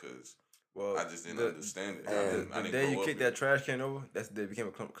is, cause I just didn't understand it. I didn't the day you grow kicked up that trash can over, that's the day you became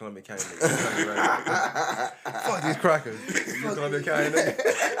a Columbia County nigga. Fuck these crackers. You Columbia County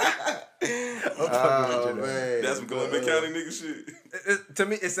nigga. I'm fucking with you, man. That's some Columbia County nigga shit. To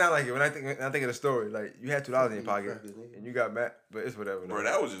me, it sounds like it when I think of the story. Like you had $2 in your pocket and you got mad, but it's whatever. Bro,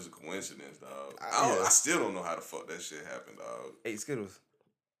 that was just a coincidence, dog. I still don't know how the fuck that shit happened, dog. 8 Skittles.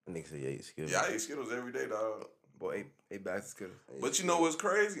 Niggas say 8 Skittles. Yeah, I ate Skittles every day, dog. Boy, 8 bags of Skittles. But you know what's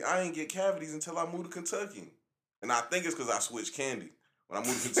crazy? I ain't get cavities until I moved to Kentucky, and I think it's because I switched candy. When I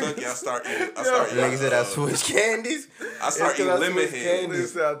moved to Kentucky, I start eating. Niggas said I switched candies. I start eating lemon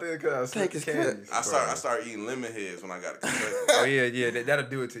heads. I think because I switched candies. I start eating lemon heads when I got to Kentucky. Oh yeah, that'll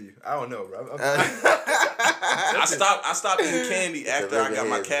do it to you. I don't know, bro. I stopped eating candy after I got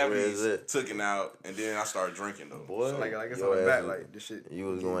my Where cavities is it? taken out, and then I started drinking though. Boy, So like it's your on the ass back, was- like this shit. You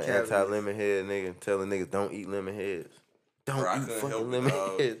was eating going cavities. anti-lemon head, nigga, telling niggas don't eat lemon heads. Don't Bro, I eat couldn't fucking help it, lemon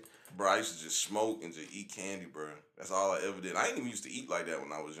dog. heads. Bro, I used to just smoke and just eat candy, bro. That's all I ever did. I ain't even used to eat like that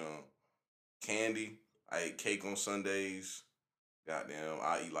when I was young. Candy. I ate cake on Sundays. Goddamn,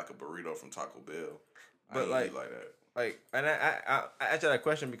 I eat like a burrito from Taco Bell. But I ain't eat like that. Like, and I asked you that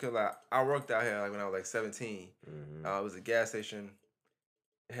question because like I worked out here like when I was like 17. It was a gas station.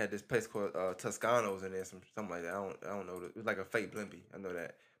 It had this place called Toscano's in there, something like that. I don't know. It was like a fake Blimpie. I know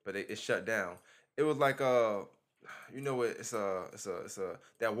that. but it shut down. It was like you know what? It's a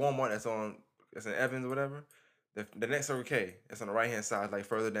that Walmart that's in Evans or whatever. The next Circle K, it's on the right hand side, like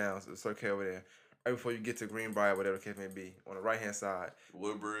further down, so the Circle K over there. Right before you get to Greenbrier, whatever the case may be, on the right hand side.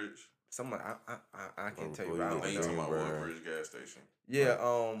 Woodbridge. Something I can't tell you. before But I you don't Ain't get know. talking about Greenbrier. Woodbridge gas station. Yeah.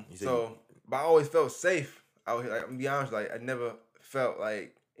 You said So, but I always felt safe. I was like, I'm gonna be honest, like I never felt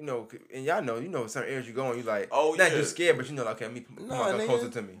like and y'all know, certain areas you go and you like, Oh, not yeah. just scared, but like, okay, let me put Nah, my gun nigga. closer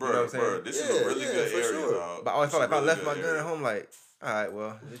to me. Bro, you know what I'm saying? bro, this is Yeah, a really yeah, good for area, sure. dog. But I always This felt a like if I really left good my gun area. at home, like, all right,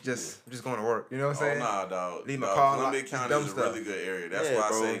 well, I'm just going to work. You know what I'm Oh saying? nah, dog. Leave my Dog, car Columbia unlocked, County dumb is a stuff. really good area. That's Yeah, why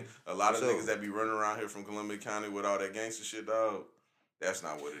bro. I say a lot of For sure. niggas that be running around here from Columbia County with all that gangster shit, dog. That's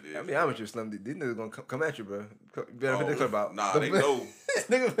not what it is. I mean, I'm with you, Slim. These niggas gonna come at you, bro. You better put Oh, this clip out. nah, they know.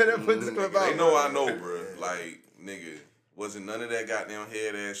 Niggas better put this clip out. They know bro. I know, bro. Like, nigga, wasn't none of that goddamn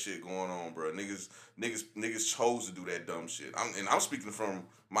head ass shit going on, bro. Niggas chose to do that dumb shit. I'm speaking from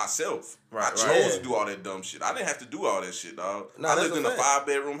myself. Right, I right. chose Yeah. to do all that dumb shit. I didn't have to do all that shit, dog. Nah, I that's lived a in a fact.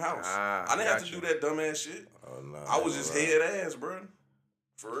 5-bedroom house. Ah, I didn't have to gotcha. do that dumb ass shit. Oh, no, I was just head ass, bro.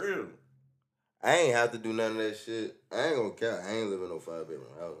 For real. I ain't have to do none of that shit. I ain't gonna count. I ain't live in no 5-bedroom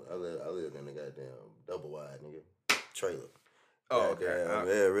house. I live in a goddamn double wide nigga trailer. Oh, okay. Goddamn,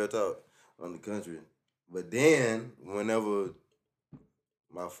 yeah, real talk on the country. But then whenever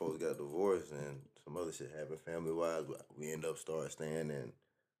my folks got divorced and some other shit happened family wise, we end up start staying in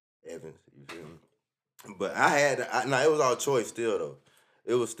Evans. You feel me? But I had it was all choice still though.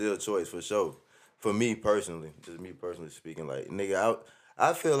 It was still choice for sure. For me personally, just me personally speaking, like nigga,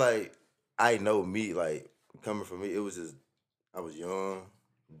 I feel like I know me, like coming from me, it was just I was young,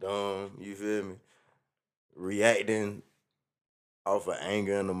 dumb, you feel me? Reacting off of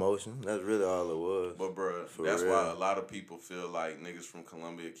anger and emotion. That's really all it was. But bruh, For that's real. why a lot of people feel like niggas from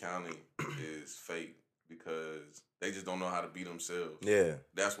Columbia County is fake because they just don't know how to be themselves. Yeah.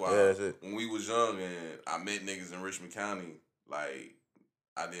 That's why Yeah, that's it. when we was young and I met niggas in Richmond County, like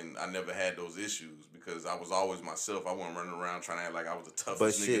I never had those issues because I was always myself. I wasn't running around trying to act like I was the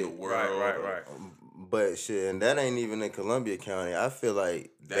toughest nigga in the world. Right. But shit, and that ain't even in Columbia County. I feel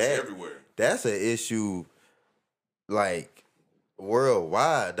like That's everywhere. That's an issue, like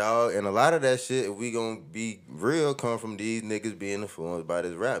worldwide, dog. And a lot of that shit, if we gonna be real, come from these niggas being influenced by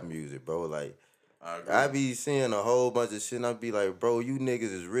this rap music, bro. Like, I agree. I be seeing a whole bunch of shit, and I be like, bro, you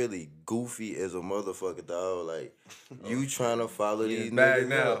niggas is really goofy as a motherfucker, dog. Like, you trying to follow He in these his bag niggas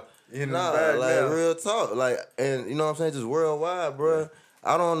now. up. He in his Nah, bag like now. real talk, like, and you know what I'm saying, just worldwide, bro.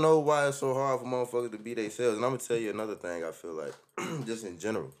 I don't know why it's so hard for motherfuckers to be themselves. And I'm gonna tell you another thing. I feel like, just in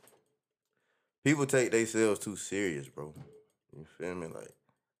general, people take themselves too serious, bro. You feel me? Like,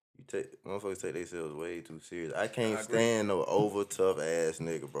 motherfuckers take themselves way too serious. I can't stand no over tough ass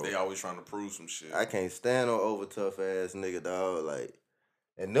nigga, bro. They always trying to prove some shit. I can't stand no over tough ass nigga, dog. Like,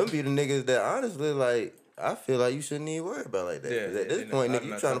 and them be the niggas that honestly, like, I feel like you shouldn't even worry about like that. Yeah, 'Cause at yeah, this point, not nigga,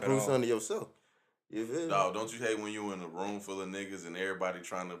 you tough trying to at prove all. something to yourself. You feel me? Dog, don't you hate when you in a room full of niggas and everybody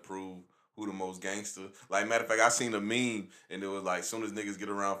trying to prove who the most gangster? Like, matter of fact, I seen a meme and it was like, soon as niggas get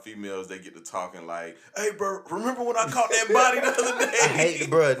around females, they get to talking like, hey, bro, remember when I caught that body the other day? I hate,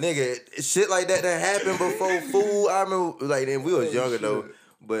 bro, nigga, shit like that happened before, fool. I remember, like, and we was younger though,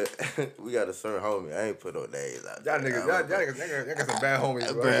 but we got a certain homie. I ain't put no names out. Y'all there. niggas, y'all got some bad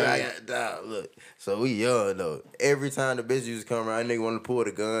homies, bro. Bro, I got dog. Look, so we young though. Every time the bitch used to come around, nigga want to pull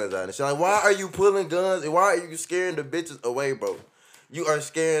the guns out. And she like, why are you pulling guns? And why are you scaring the bitches away, bro? You are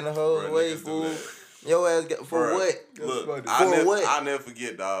scaring the hoes Bruh, away, niggas do fool. that. Your ass got for Bruh, what? Look, funny. For what? I'll never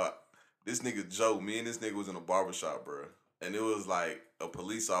forget, dog. This nigga Joe, me and this nigga was in a barbershop, bro. And it was like a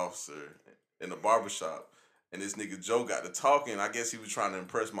police officer in the barbershop. And this nigga Joe got to talking. I guess he was trying to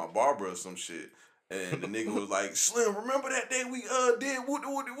impress my barber or some shit. And the nigga was like, Slim, remember that day we did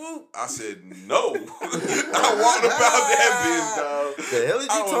whoop. I said, no. I walked about that bitch, dog. The hell is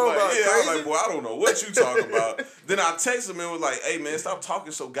you I was talking like, about? yeah, I was Crazy? like, boy, I don't know what you talking about. Then I texted him and was like, hey, man, stop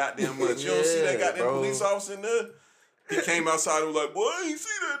talking so goddamn much. You don't see that Yeah, goddamn bro. police officer in there? He came outside and was like, boy, I ain't see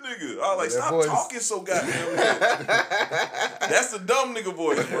that nigga. I was like, that stop voice. talking so goddamn much. That's the dumb nigga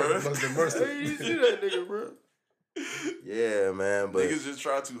voice, bro. Must have mercy. You see that nigga, bro? Yeah, man, but Niggas just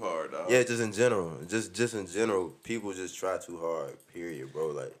try too hard, dog. yeah, just in general, just in general, people just try too hard. Period, bro.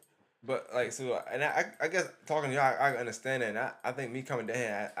 Like, But like, so, and I guess talking to y'all, I understand that. And I think me coming down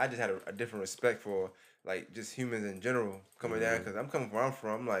here, I just had a different respect for like just humans in general coming down, because I'm coming from where I'm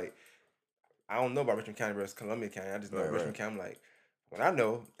from. Like, I don't know about Richmond County versus Columbia County. I just know Right, Richmond County. I'm like, when I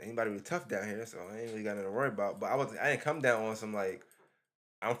know anybody really tough down here, so I ain't really got nothing to worry about. But I didn't come down on some like,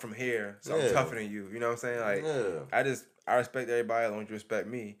 I'm from here, so Yeah. I'm tougher than you. You know what I'm saying? Like, yeah. I respect everybody as long as you respect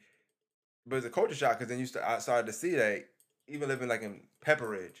me. But it's a culture shock because then I started to see that even living like in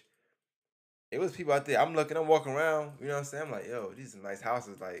Pepperidge, it was people out there. I'm walking around. You know what I'm saying? I'm like, yo, these are nice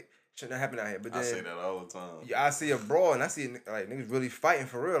houses. Like, shouldn't happen out here. But then I say that all the time. I see a brawl and I see like niggas really fighting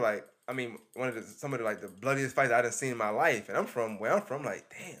for real. Like, I mean, some of the like the bloodiest fights I done seen in my life. And I'm from where I'm from. Like,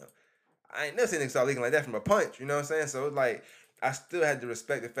 damn, I ain't never seen niggas start leaking like that from a punch. You know what I'm saying? So it's like I still had to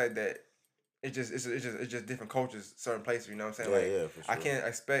respect the fact that it's just different cultures, certain places. You know what I'm saying? Yeah, Like, for sure. I can't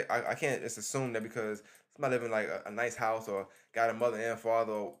expect. I can't just assume that because somebody living like a nice house or got a mother and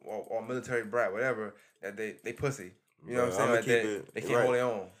father or military brat, whatever, that they pussy. You know what I'm saying? I'ma Like keep they it can't right. hold their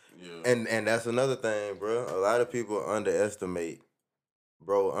own. Yeah. And that's another thing, bro. A lot of people underestimate,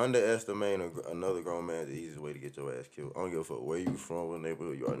 underestimating another grown man is the easiest way to get your ass killed. I don't give a fuck where you from, what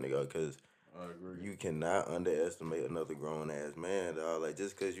neighborhood you are, nigga, because I agree. you cannot underestimate another grown ass man, dog. Like,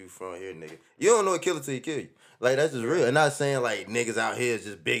 just because you from here, nigga, you don't know a killer till he kill you. Like, that's just real. And not saying like niggas out here is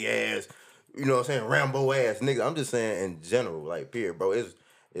just big ass, you know what I'm saying, Rambo ass niggas. I'm just saying in general, like, period, bro.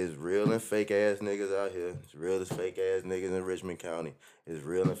 It's real and fake ass niggas out here. It's real as fake ass niggas in Richmond County. It's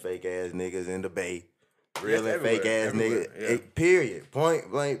real and fake ass niggas in the Bay. Real Yes, and fake ass everywhere, niggas. yeah. Period. Point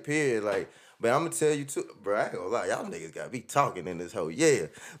blank. Period. Like, but I'm gonna tell you too, bro. I ain't gonna lie, y'all niggas got me talking in this hole. Yeah.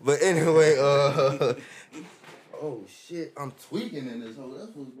 But anyway, oh shit, I'm tweaking in this hole.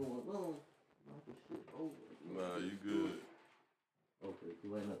 That's what's going on. Knock this shit over. Nah, you good. Okay,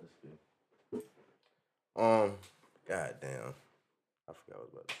 cool. Ain't nothing still. Goddamn. I forgot what I was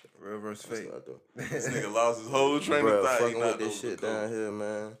about to say. Real versus That's fake. what I thought. This nigga lost his whole train Bruh, of thought. He fucking with knocked this over shit the down coat. here,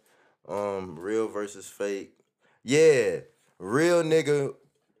 man. Real versus fake. Yeah, real nigga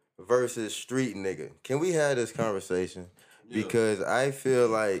versus street nigga. Can we have this conversation? Yeah. Because I feel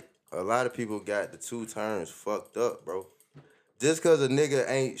like a lot of people got the two terms fucked up, bro. Just because a nigga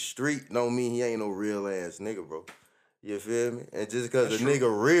ain't street don't mean he ain't no real ass nigga, bro. You feel me? And just because a nigga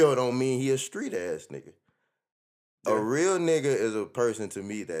real don't mean he a street ass nigga. A real nigga is a person to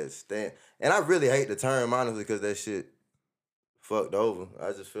me that stand. And I really hate the term, honestly, because that shit fucked over.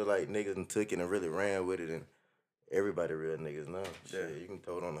 I just feel like niggas done took it and really ran with it, and everybody real niggas now. Shit, you can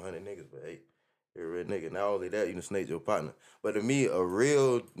throw it on 100 niggas, but hey, you're a real nigga. Not only that, you done snaked your partner. But to me, a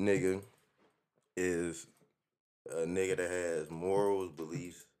real nigga is a nigga that has morals,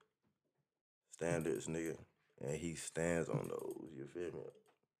 beliefs, standards, nigga, and he stands on those. You feel me?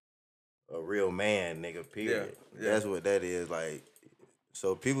 A real man, nigga, period. Yeah. That's what that is, like.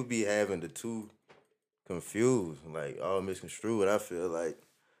 So people be having the two confused, like, all misconstrued, and I feel like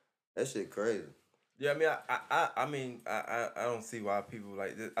that shit crazy. Yeah, I mean, I don't see why people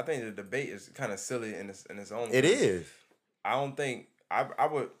like this. I think the debate is kind of silly in its own. It is. I don't think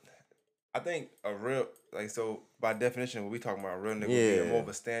I think a real, like, so by definition, what we talking about, a real nigga would be more of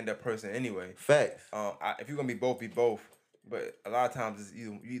a stand up person anyway. Facts. If you're gonna be both. But a lot of times it's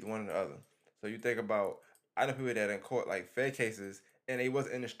either one or the other. So you think about, I know people that in court like fair cases and they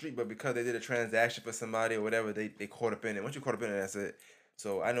wasn't in the street, but because they did a transaction for somebody or whatever, they caught up in it. Once you caught up in it, that's it.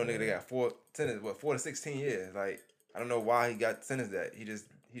 So I know nigga they got 4 to 16 years. Like, I don't know why he got sentenced that. He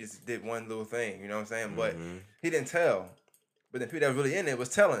just did one little thing, you know what I'm saying? But he didn't tell. But then people that were really in it was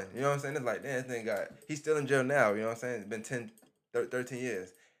telling, you know what I'm saying? It's like, damn, this nigga he's still in jail now, you know what I'm saying? It's been 10, 13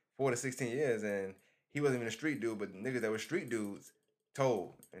 years, 4 to 16 years, and he wasn't even a street dude, but the niggas that were street dudes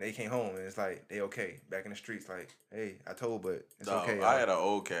told, and they came home, and it's like, they okay. Back in the streets, like, hey, I told, but it's okay. I had an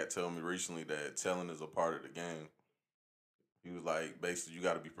old cat tell me recently that telling is a part of the game. He was like, basically, you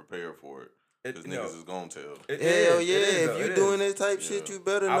got to be prepared for it. Because niggas is going to tell. Hell yeah, if you doing this type shit, you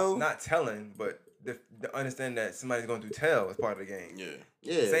better know. I'm not telling, but the understand that somebody's going to tell is part of the game.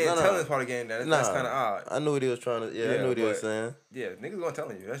 Yeah. Saying telling is part of the game, that's kind of odd. I knew what he was trying to, I knew what he was saying. Yeah, niggas going to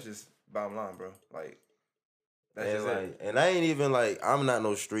telling you. That's just bottom line, bro. Like, that's and just it. And I ain't even like, I'm not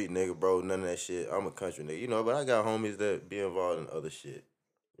no street nigga, bro. None of that shit. I'm a country nigga, you know. But I got homies that be involved in other shit,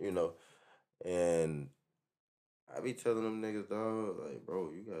 you know. And I be telling them niggas, dog, like,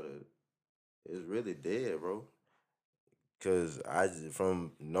 bro, you gotta. It's really dead, bro. Cause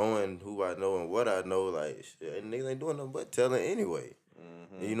from knowing who I know and what I know, like, shit, niggas ain't doing nothing but telling anyway.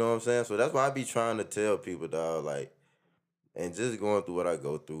 You know what I'm saying? So that's why I be trying to tell people, dog, like, and just going through what I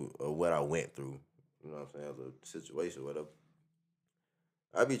go through or what I went through. You know what I'm saying? The situation, whatever.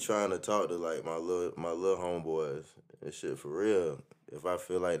 I be trying to talk to like my little homeboys and shit for real. If I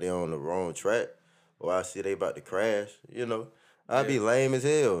feel like they on the wrong track or I see they about to crash, you know, I be lame as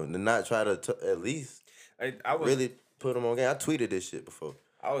hell and not try to at least really put them on game. I tweeted this shit before.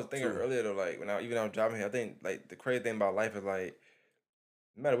 I was thinking earlier though, like when I was driving here, I think like the crazy thing about life is like,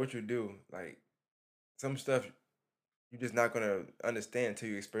 no matter what you do, like some stuff you're just not gonna understand until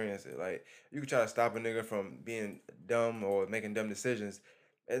you experience it. Like, you can try to stop a nigga from being dumb or making dumb decisions.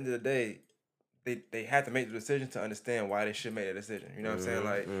 At the end of the day, they had to make the decision to understand why they should make a decision. You know what I'm saying?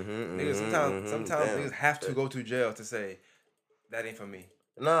 Like niggas, sometimes Damn. niggas have to go to jail to say that ain't for me.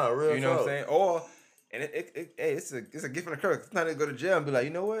 Nah, real You know what I'm talk. saying? Or and hey, it's a gift and a curse. Sometimes they go to jail and be like,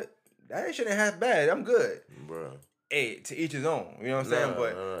 you know what? That shit ain't half bad. I'm good. Bro. Hey, to each his own. You know what I'm saying?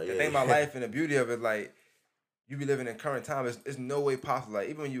 But the thing about life and the beauty of it, like, you be living in current time, it's no way possible. Like,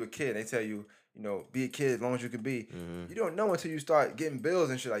 even when you a kid, they tell you, you know, be a kid as long as you can be. You don't know until you start getting bills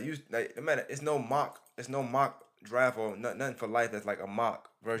and shit. Like no matter, it's no mock draft or nothing for life that's like a mock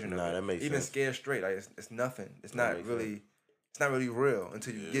version of it. That makes even sense. Scared Straight, like it's nothing. It's not really. It's not really real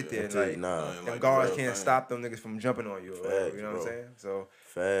until you get there. Until Like, them like guards the real can't thing. stop them niggas from jumping on you. Or whatever, Facts, you know what I'm bro. saying? So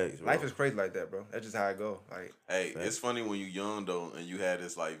Facts, bro. life is crazy like that, bro. That's just how it go. Like, Hey, it's funny when you young though, and you had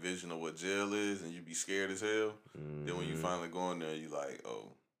this like vision of what jail is, and you be scared as hell. Then when you finally go in there, you like,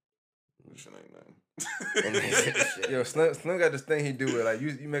 oh, this shit ain't nothing. yo, Slim got this thing he do with like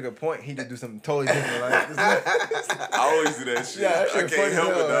you make a point, he just do something totally different. Like, I always do that shit. Yeah, that I shit can't funny help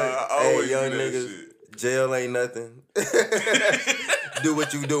as it, hell, dog. I always Hey, young do that niggas, shit. jail ain't nothing. Do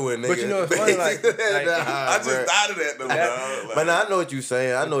what you doing, nigga. But you know what's funny, like I just bruh. thought of that though, dog. Like, But nah, I know what you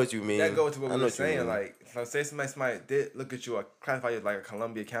saying. I know what you mean. that goes to what I we know were what you saying. mean. Like, if say somebody did look at you or classify you as like a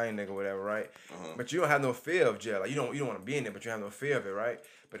Columbia County nigga or whatever, right? But you don't have no fear of jail. Like, you don't want to be in there, but you have no fear of it, right?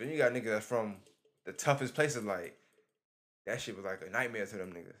 But then you got niggas that's from the toughest places. Like, that shit was like a nightmare to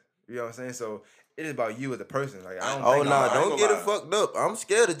them niggas. You know what I'm saying? So it is about you as a person. Like, I don't. Oh think nah, I ain't don't gonna get it lie. fucked up. I'm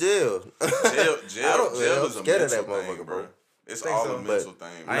scared of jail. jail I'm is a scared of that mental thing, motherfucker, bro. bro. It's Think all so? a mental thing.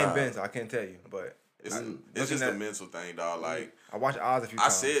 I Bro. ain't been, so I can't tell you. But It's looking just a at- mental thing, dog. Like, I watched Oz a few I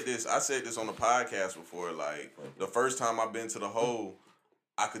times. said this on the podcast before. Like, the first time I've been to the hole,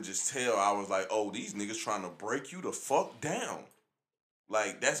 I could just tell. I was like, oh, these niggas trying to break you the fuck down.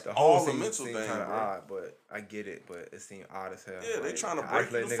 Like, that's The whole all a scene mental seemed thing, kind of bro. odd, but I get it. But it seemed odd as hell. Yeah, they Like, trying to to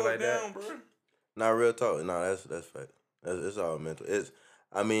break you isolate the nigga fuck like that. down, bro. Nah, real talk. Nah, that's fact. It's all mental.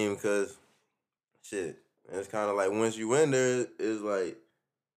 I mean, because shit, it's kind of like once you in there, it's like,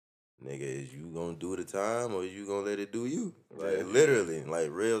 nigga, is you gonna do the time or you gonna let it do you? Like literally, like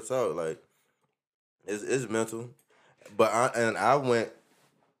real talk. Like it's mental. But I went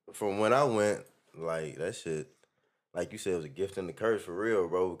from when I went, like that shit, like you said, it was a gift and a curse for real,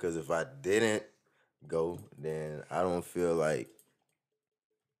 bro. Because if I didn't go, then I don't feel like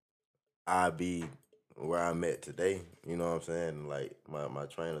I'd be where I'm at today. You know what I'm saying? Like my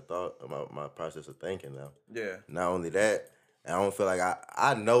train of thought, my process of thinking now. Yeah. Not only that, I don't feel like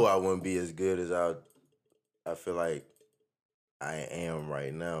I know I wouldn't be as good as I feel like I am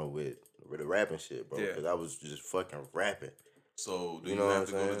right now with the rapping shit, bro. Yeah. Because I was just fucking rapping. So, do You you, know have what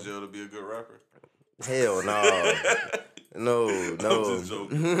to I'm go to saying? jail to be a good rapper? Hell no. No. just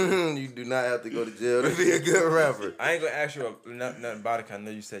joking. You do not have to go to jail to be a good rapper. I ain't gonna ask you nothing about it. 'Cause I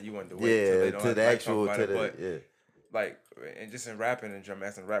know you said you wanted to wait till Yeah, they don't to have the to, like, actual, talk to about the, it. But yeah. like, and just in rapping and drum,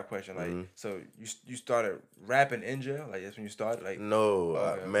 asking a rap question. Like, so you started rapping in jail? Like, that's when you started? Like, No,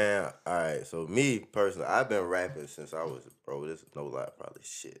 okay. man. All right. So me personally, I've been rapping since I was, bro. This is no lie, probably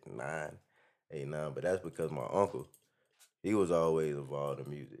 9, 8, 9. But that's because my uncle, he was always involved in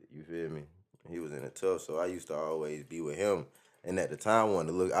music. You feel me? He was in it tough, so I used to always be with him. And at the time,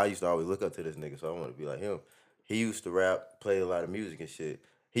 I used to always look up to this nigga, so I wanted to be like him. He used to rap, play a lot of music and shit.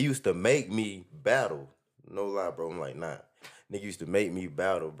 He used to make me battle. No lie, bro. I'm like, nah. Nigga used to make me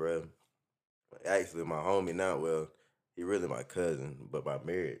battle, bro. Actually, my homie now, well, he really my cousin, but by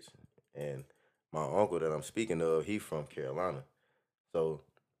marriage. And my uncle that I'm speaking of, he from Carolina. So,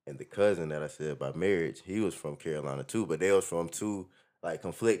 and the cousin that I said by marriage, he was from Carolina too, but they was from two, like,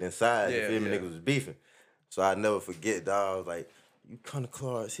 conflicting sides. You Yeah, feel me? yeah. Niggas was beefing. So I never forget, dog. I was like, you come to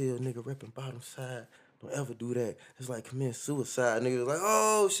Clarks Hill, nigga, repping bottom side. Don't ever do that. It's like commit suicide. Nigga was like,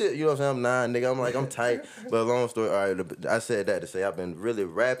 oh, shit. You know what I'm saying? I'm 9, nigga. I'm like, I'm tight. But long story, all right, I said that to say I've been really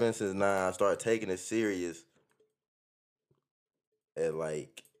rapping since 9. I started taking it serious at,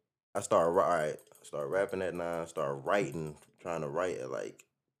 like, I started rapping at 9, started writing, trying to write at, like,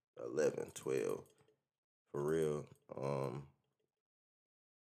 11, 12, for real.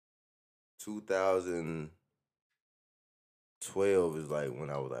 2012 is like when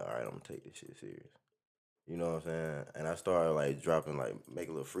I was like, all right, I'm gonna take this shit serious. You know what I'm saying? And I started like dropping, like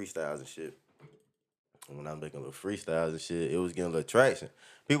making little freestyles and shit. And when I was making little freestyles and shit, it was getting a little traction.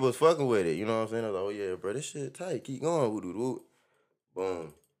 People was fucking with it. You know what I'm saying? I was like, oh yeah, bro, this shit tight. Keep going. Woo doo doo.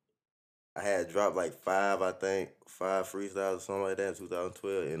 Boom. I had dropped like 5 freestyles or something like that in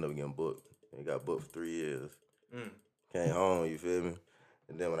 2012. Ended up getting booked. And got booked for 3 years. Came home, you feel me?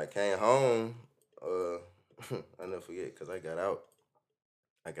 And then when I came home, I never forget, because I got out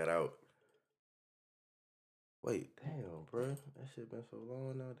Wait, damn, bro. That shit been so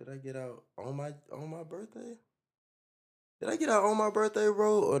long now. Did I get out on my birthday? Did I get out on my birthday,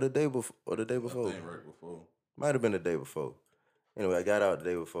 bro, or the day before? Or the day before? I think right before. Might have been the day before. Anyway, I got out the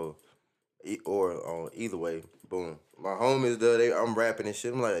day before. Either way, boom. My homies, I'm rapping and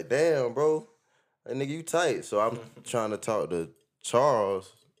shit. I'm like, damn, bro. That nigga, you tight. So I'm trying to talk to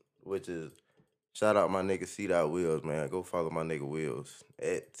Charles, which is, shout out my nigga C.Wills, man. Go follow my nigga Wills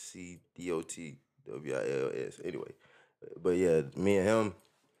at CDOTWILS. Anyway. But yeah, me and him,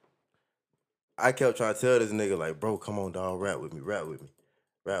 I kept trying to tell this nigga, like, bro, come on, dog, rap with me.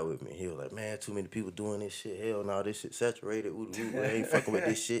 He was like, man, too many people doing this shit. Hell no, this shit saturated. I ain't fucking with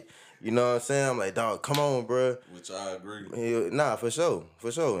this shit. You know what I'm saying? I'm like, dog, come on, bro. Which I agree. Nah, for sure.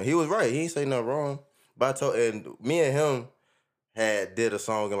 And he was right. He ain't say nothing wrong. But and me and him did a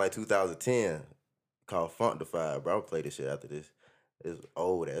song in like 2010 called Funkdafied, bro. I'll play this shit after this. It's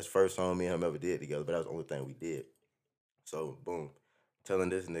old. That's the first song me and him ever did together, but that was the only thing we did. So, boom. Telling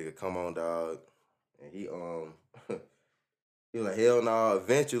this nigga, come on, dog. And he he was like, hell no.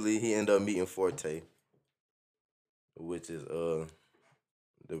 Eventually, he ended up meeting Forte, which is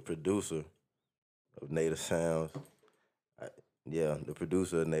the producer of Native Sounds. The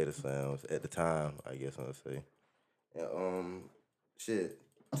producer of Native Sounds at the time, I guess I'll say. And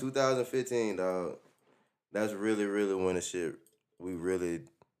 2015, dog. That's really, really when the shit we really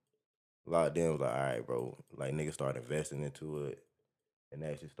locked in. Was like, all right, bro. Like niggas started investing into it, and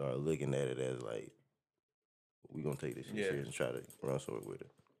actually started looking at it as like, we gonna take this shit serious and try to run somewhere with it.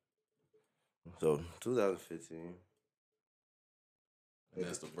 So 2015. And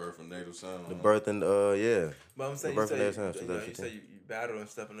that's the birth of Native Sound. The birth and yeah. But I'm saying, the birth you of Native Sound. you say you battle and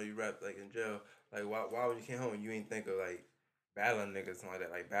stuff. I know you rap like in jail. Like why would you came home and you ain't think of like battling niggas, something like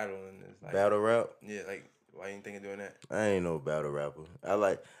that, like battling is like battle rap? Yeah, like why you ain't think of doing that? I ain't no battle rapper.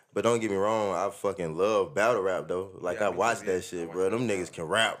 But don't get me wrong, I fucking love battle rap though. Like I watch that shit, bro. Them niggas can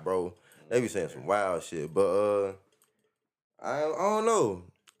rap, bro. They be saying some wild shit. But I don't know.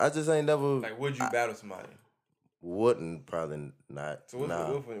 I just ain't never like. Would you battle somebody? Wouldn't, probably not. So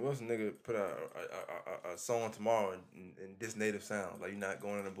what's a nigga put out a song tomorrow and this Native Sound? Like you not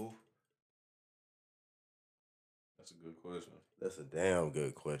going in the booth? That's a good question. That's a damn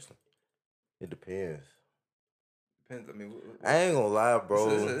good question. It depends. Depends. I mean, I ain't gonna lie,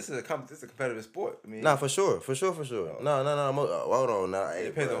 bro. This is a competitive sport. I mean, nah, for sure. No. Hold on, now. It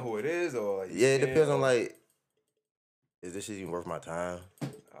depends on who it is, or like, yeah, it depends on like, is this shit even worth my time?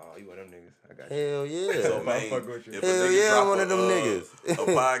 Oh, you one of them niggas. I got you. Hell yeah. So, man, fuck with you. Hell yeah, I'm one of them niggas. A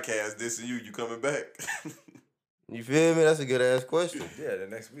podcast dissing you coming back? You feel me? That's a good ass question. Yeah, the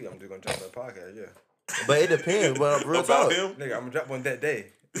next week I'm just gonna drop that podcast. Yeah, but it depends. But real about talk, him, nigga, I'm gonna drop one that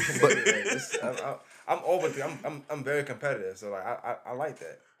day. I'm over. I'm very competitive, so like I like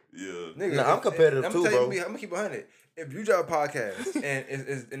that. Yeah, Nigga, nah, I'm competitive too, bro. I'm gonna keep 100. If you drop a podcast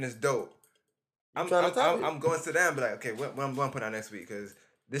and it's dope, I'm going to sit down and be like, okay, what I'm going to put out next week because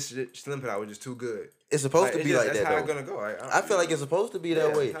this shit Slim put out was just too good. It's supposed to be like that, That's how though. it's gonna go. I feel like it's supposed to be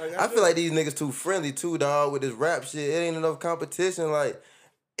that way. I feel like these niggas too friendly too, dog, with this rap shit. It ain't enough competition. Like,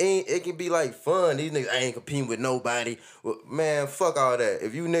 it can be like fun. These niggas, I ain't competing with nobody. Well, man, fuck all that.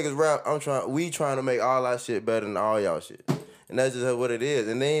 If you niggas rap, we trying to make all our shit better than all y'all shit. And that's just what it is.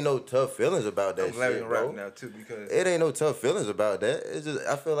 And there ain't no tough feelings about that shit, bro. I'm glad we're rapping now too because it ain't no tough feelings about that. It's just,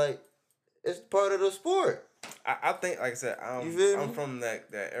 I feel like it's part of the sport. I think, like I said, I'm from that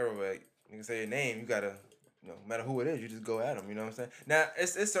era where you can say your name, you gotta, no matter who it is, you just go at them. You know what I'm saying? Now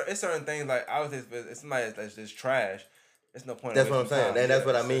it's certain things like I was if somebody that's just trash, it's no point. That's what I'm saying, and that's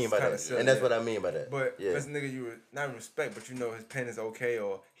what I mean by that. Silly, and that's what I mean by that. But if it's a nigga you not even respect, but you know his pen is okay,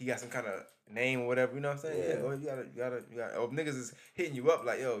 or he got some kind of name or whatever. You know what I'm saying? Yeah. Well, you gotta. Or if niggas is hitting you up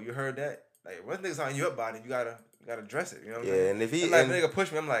like, yo, you heard that? Like once niggas on you up about it, you gotta address it. You know what I'm saying? And if he like nigga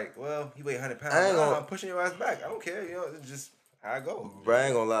push me, I'm like, well, he weigh 100 pounds. I'm pushing your ass back. I don't care. You know, it's just how I go. Bro, I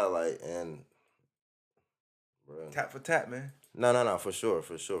ain't gonna lie, like, and bro, tap for tap, man. No, for sure.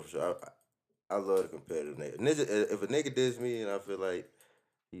 I love the competitive nigga. If a nigga diss me and I feel like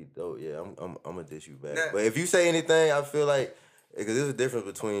he dope, yeah, I'm gonna diss you back. But if you say anything, I feel like because there's a difference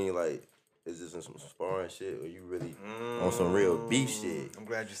between like, is this in some sparring shit or you really on some real beef shit? I'm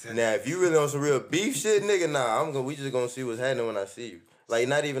glad you said now, that. if you really on some real beef shit, nigga, nah, we just gonna see what's happening when I see you. Like,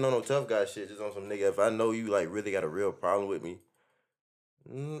 not even on no tough guy shit, just on some nigga. If I know you like really got a real problem with me,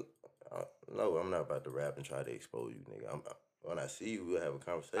 no, I'm not about to rap and try to expose you, nigga. When I see you, we'll have a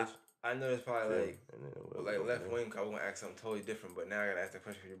conversation. I know it's probably like left wing. I was gonna ask something totally different, but now I gotta ask the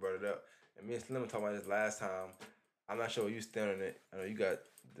question because you brought it up. And me and Slim talked about this last time. I'm not sure where you stand on it. I know you got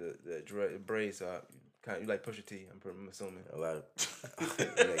the braids, so you like Pusha T. I'm assuming a lot of.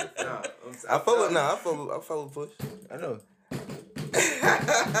 I'm I fuck with Push. I know.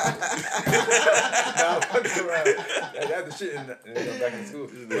 Nah, fucking around. That's the shit. And go back in school.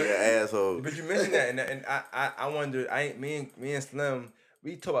 Asshole. But you mentioned that, and I wondered. Me and Slim,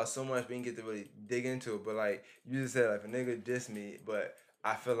 we talk about so much, we didn't get to really dig into it. But like you just said, like if a nigga diss me, but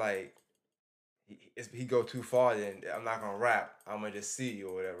I feel like he go too far, then I'm not gonna rap. I'm gonna just see you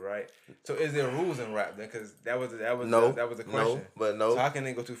or whatever, right? So is there rules in rap then? Because that was the question. No, but no. So how can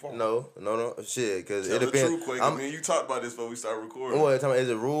they go too far? No, shit. Because it Tell the depends. truth, Quake. Man, you talked about this before we started recording. What? Is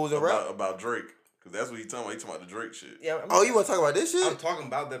it rules in rap? About Drake. Because that's what he talking about. He talking about the Drake shit. Yeah. You want to talk about this shit? I'm talking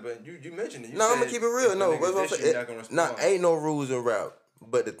about that, but you mentioned it. No, I'm gonna keep it real. No, what's what I'm saying? Ain't no rules in rap.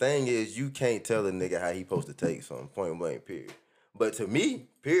 But the thing is, you can't tell a nigga how he supposed to take something. Point blank. Period. But to me,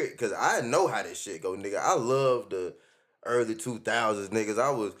 period, because I know how this shit go, nigga. I love the early 2000s,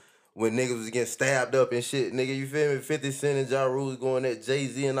 niggas. When niggas was getting stabbed up and shit, nigga, you feel me? 50 Cent and Ja Rule going at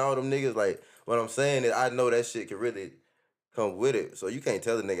Jay-Z and all them niggas. Like, what I'm saying is I know that shit can really come with it. So you can't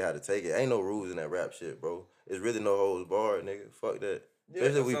tell a nigga how to take it. Ain't no rules in that rap shit, bro. It's really no holds barred, nigga. Fuck that. Yeah,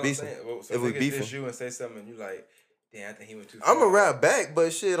 especially if we beefing. If we beefing. You and say something and you like, damn, I think he went too far. I'm gonna rap back,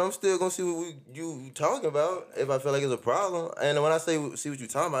 but shit, I'm still gonna see what you talking about if I feel like it's a problem. And when I say see what you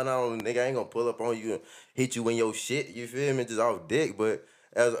talking about, now nigga, I ain't gonna pull up on you and hit you in your shit. You feel me? Just off dick. But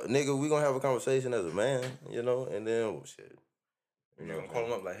as a nigga, we gonna have a conversation as a man, you know. And then shit. You gonna call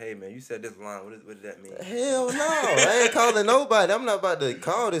him up like, hey man, you said this line. What did that mean? Hell no, I ain't calling nobody. I'm not about to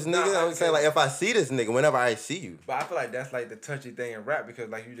call this nigga. I'm saying like if I see this nigga, whenever I see you. But I feel like that's like the touchy thing in rap because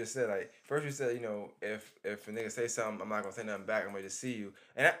like you just said, like first you said, you know, if a nigga say something, I'm not gonna say nothing back. I'm gonna just see you,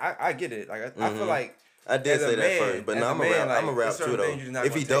 and I get it. Like I feel like I did say that first, but no, I'm a rap too though.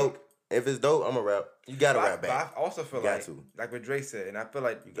 If he dope, if it's dope, I'm a rap. You gotta rap back. But I also feel like what Drake said, and I feel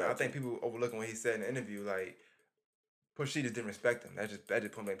like I think people overlooking what he said in the interview, like. Push T just didn't respect him. That just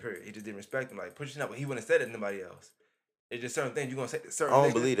point blank period. He just didn't respect him. Like Push T, not, he wouldn't have said it to nobody else. It's just certain things you gonna say. Certain. I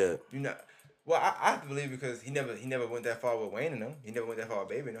don't believe that. You not. Well, I have to believe because he never went that far with Wayne and them. He never went that far with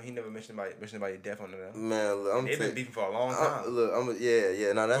Baby and them. He never mentioned anybody death on them. Man, they've been beefing for a long time.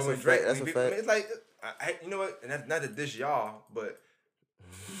 No, that's a fact. That's a fact. It's like, you know what? And that's not to dish y'all, but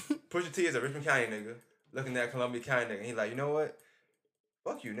Pusha T is a Richmond County nigga looking at Columbia County nigga. And he's like, you know what?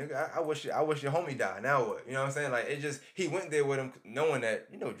 Fuck you, nigga. I wish your homie died. Now what? You know what I'm saying? Like it just he went there with him knowing that,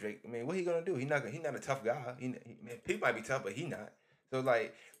 you know, Drake, I mean, what he gonna do? He not a tough guy. People might be tough, but he not. So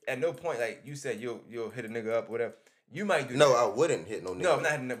like at no point, like you said you'll hit a nigga up or whatever. You might do No, that. I wouldn't hit no nigga. No, I'm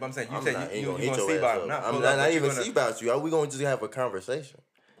not hitting up. I'm saying you said you gonna see about him. I'm not even see about you. We gonna just have a conversation.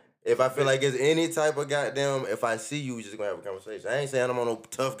 If I feel like it's any type of goddamn, if I see you, we just gonna have a conversation. I ain't saying I'm on no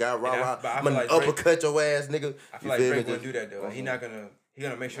tough guy, rah. I'm gonna uppercut your ass, nigga. I feel like Drake wouldn't do that though. Like, He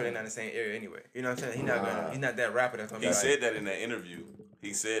gonna make sure they're not in the same area anyway. You know what I'm saying? He's not that rapper that's gonna be. He said that in that interview.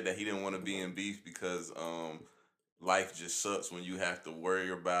 He said that he didn't want to be in beef because life just sucks when you have to worry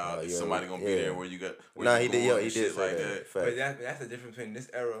about somebody gonna be there where you got. He did say like that. But that's the difference between this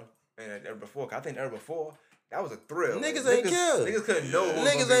era and the era before. Cause I think the era before that was a thrill. Niggas ain't care. Niggas couldn't know.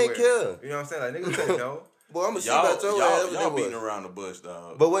 Niggas ain't care. You know what I'm saying? Like niggas couldn't know. Boy, I'm gonna see about your ass. Y'all beating around the bush,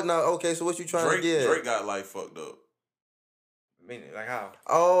 dog. But what now? Okay, so what you trying to get? Drake got life fucked up. Meaning, like how?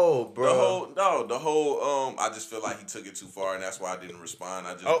 Oh, bro. The whole I just feel like he took it too far, and that's why I didn't respond.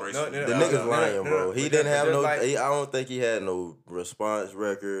 I just the nigga's lying, bro. He didn't have no. I don't think he had no response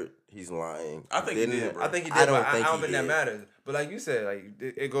record. He's lying. I think he did, bro. I think he did. I don't think that matters. But like you said, like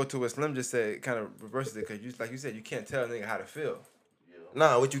it go to what Slim just said. It kind of reverses it because like you said, you can't tell a nigga how to feel.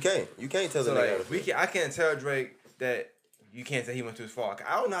 Nah, what you can't. You can't tell the nigga how to feel. I can't tell Drake that you can't say he went too far.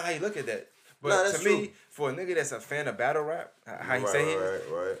 I don't know how you look at that. But that's to me, for a nigga that's a fan of battle rap, how he say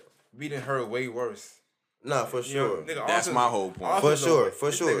it, we done heard way worse. Nah, for sure. You know, nigga, that's my whole point. For sure.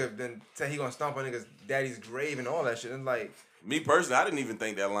 Nigga then say he gonna stomp on nigga's daddy's grave and all that shit. And like me personally, I didn't even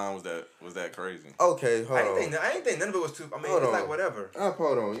think that line was that crazy. Okay, hold on. I ain't think none of it was too. I mean, it's like whatever.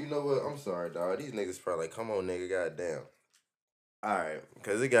 Hold on. You know what? I'm sorry, dog. These niggas probably like, come on, nigga, goddamn. All right,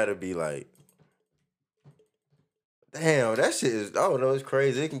 because it gotta be like. Damn, that shit is, I don't know, it's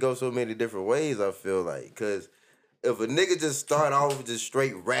crazy. It can go so many different ways, I feel like. Because if a nigga just start off just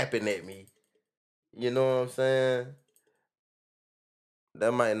straight rapping at me, you know what I'm saying?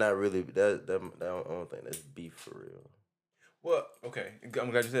 That might not really, I don't think that's beef for real. Well, okay,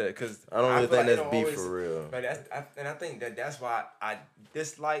 I'm glad you said it, because I don't really think that's beef for real. But I think that's why I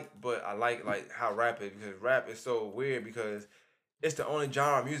dislike, but I like how rap is, because rap is so weird, because it's the only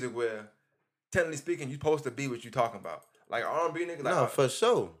genre of music where technically speaking, you supposed to be what you talking about. Like R&B niggas, like for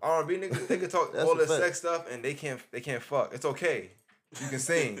sure. R&B niggas, they can talk all this sex stuff and they can't fuck. It's okay. You can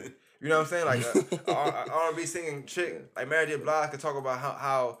sing. You know what I'm saying? Like a R&B singing chick like Mary J. Blige could talk about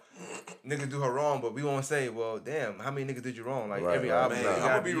how niggas do her wrong, but we won't say, well, damn, how many niggas did you wrong? Like every album. Man, I'm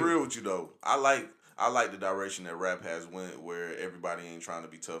gonna be real with you though. I like the direction that rap has went, where everybody ain't trying to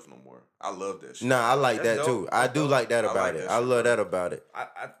be tough no more. I love that shit. Nah, I like That's that dope. too. I do like that I about like it. that I shit, love bro. that about it.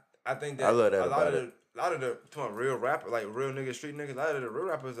 I think that I love that a about lot of the real rapper, like real niggas, street niggas, a lot of the real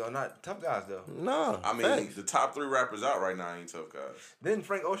rappers are not tough guys though. No, I mean, facts. the top 3 rappers out right now ain't tough guys. Didn't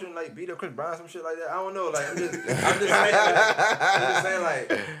Frank Ocean like beat up Chris Brown, some shit like that? I don't know. Like I'm just saying, like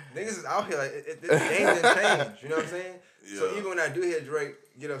niggas is out here like this game didn't change. You know what I'm saying? Yeah. So even when I do hear Drake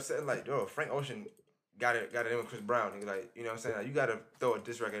get upset, like, yo, Frank Ocean got it in with Chris Brown. Nigga, like, you know what I'm saying? Like, you gotta throw a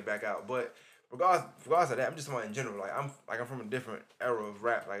diss record back out. But regardless of that, I'm just talking in general. Like I'm from a different era of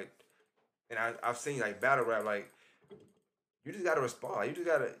rap. Like, and I've seen like battle rap. Like, you just gotta respond. Like, you just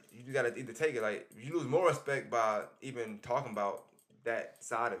gotta either take it. Like, you lose more respect by even talking about that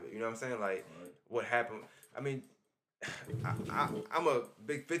side of it. You know what I'm saying? Like, what happened. I mean, I'm a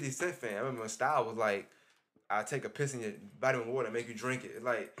big 50 Cent fan. I remember when Style was like, I take a piss in your vitamin water and make you drink it.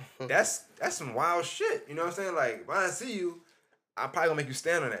 Like, that's some wild shit. You know what I'm saying? Like, when I see you, I'm probably gonna make you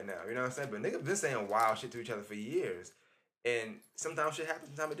stand on that now. You know what I'm saying? But niggas been saying wild shit to each other for years. And sometimes shit happens,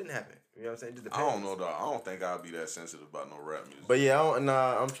 sometimes it didn't happen. You know what I'm saying? It just I depends. don't know, dog. I don't think I'll be that sensitive about no rap music. But yeah,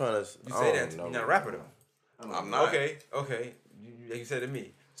 I'm trying to. You say that, you're not a rapper though. I'm not. Okay. Like you said to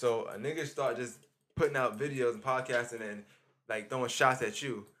me. So a nigga start just putting out videos and podcasting and like throwing shots at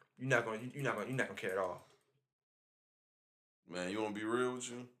you. You're not gonna care at all. Man, you want to be real with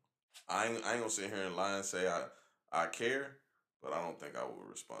you? I ain't gonna sit here and lie and say I care, but I don't think I will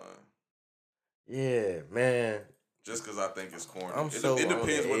respond. Yeah, man. Just because I think it's corny. I'm It so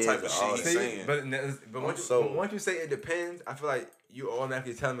depends on what the type of edge shit of he's all saying. But once you say it depends, I feel like you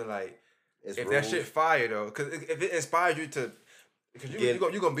automatically tell me like It's if rules. that shit fire though, because if it inspires you to, because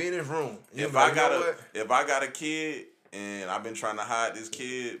you gonna be in this room. You If gonna I be like, if I got a kid and I've been trying to hide this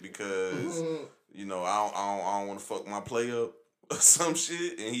kid because you know I don't want to fuck my play up or some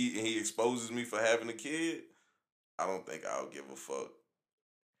shit, and he exposes me for having a kid, I don't think I'll give a fuck.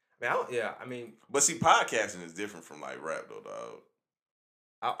 Man, I mean, But see, podcasting is different from like rap though, dog.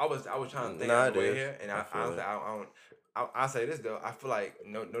 I was trying to think Nah, of the way it is. here, and I feel honestly, it. I'll say this though. I feel like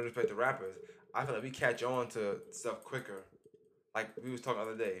no respect to rappers. I feel like we catch on to stuff quicker. Like we was talking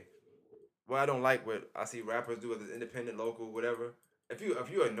the other day. What I don't like what I see rappers do, whether it's independent, local, whatever. If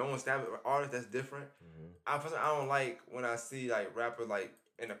you're a known established artist, that's different. I don't like when I see like rappers like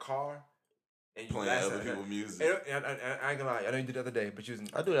in a car and you Playing blasting other that. people's music. And I ain't gonna lie, I know you did the other day, but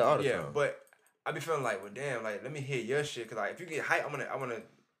I do that all the time. but I be feeling like, well, damn, like let me hear your shit, cause like if you get hype, I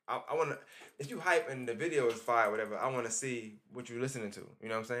wanna. If you hype and the video is fire, whatever, I wanna see what you listening to. You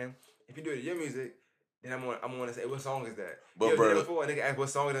know what I'm saying? If you do it to your music, then I'm gonna say, what song is that? But you ever did bro, it before? A nigga ask what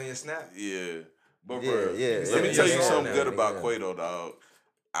song is on your snap. Yeah. But Yeah, bro, yeah, let me yeah, tell you yeah, something yeah, good about yeah. Quavo, dog.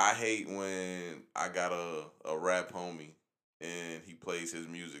 I hate when I got a rap homie and he plays his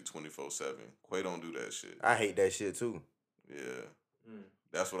music 24/7. Quavo don't do that shit. I hate that shit too. Yeah.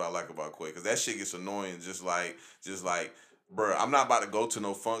 That's what I like about Quavo, cause that shit gets annoying. Just like, bro, I'm not about to go to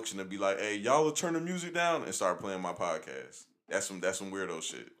no function and be like, hey, y'all will turn the music down and start playing my podcast. That's some weirdo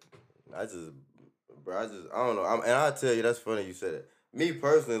shit. I don't know. And I'll tell you, that's funny you said it. Me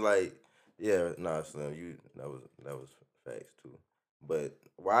personally, like, yeah, nah, Slim, that was facts too. But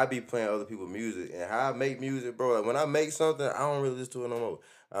why I be playing other people's music and how I make music, bro? Like when I make something, I don't really listen to it no more.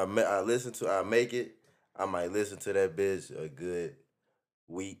 I make it. I might listen to that bitch a good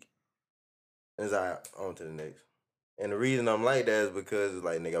week. And it's like, on to the next. And the reason I'm like that is because it's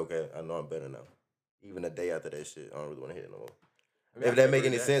like, nigga, okay, I know I'm better now. Even a day after that shit, I don't really want to hear it no more. I mean, If that make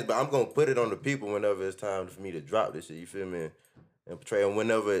any sense, but I'm gonna put it on the people whenever it's time for me to drop this shit. You feel me? And portray. And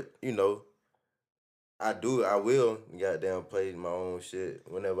whenever I do, I will goddamn play my own shit.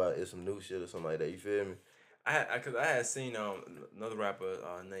 Whenever it's some new shit or something like that. You feel me? I had seen another rapper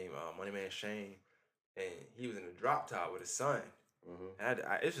named Money Man Shane, and he was in a drop top with his son. And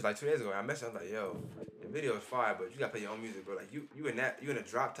it was just like 2 days ago. I messaged him, I was like, yo, the video is fire, but you gotta play your own music, bro. Like you in a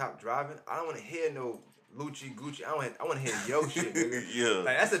drop top driving. I don't want to hear no Lucci Gucci. I want to hear yo shit, nigga. Yeah.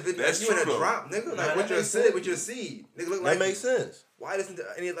 Like that's a video. That's You in a true, though. drop, nigga. Like Nah, with that your makes seed, sense. with your seed, nigga. Look That like makes you. sense. Why listen to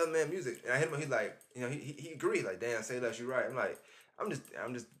any other man music? And I hit him. He's like, he agreed. Like, damn, say less, you right. I'm like, I'm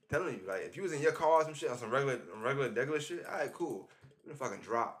just telling you. Like, if you was in your car or some shit on some regular shit, all right, cool. You fucking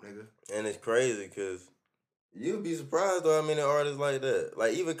drop, nigga. And it's crazy because you'd be surprised though how many artists like that.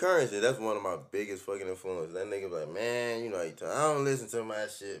 Like even Currency, that's one of my biggest fucking influences. That nigga be like, man, I don't listen to my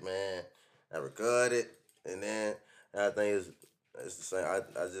shit, man. I record it, and then I think it's the same.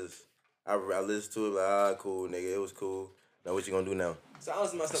 I listen to it like, cool, nigga, it was cool. Now what you gonna do now? So I don't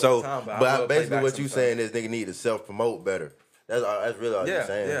see myself So, all the time, but I will play basically back what some you stuff. saying is nigga need to self-promote better. That's really all you're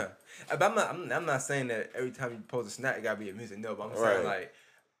saying. Yeah. But I'm not saying that every time you post a snap, it gotta be a music. No, but I'm saying Right. like,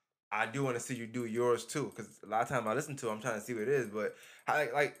 I do want to see you do yours too, because a lot of times I listen to it, I'm trying to see what it is. But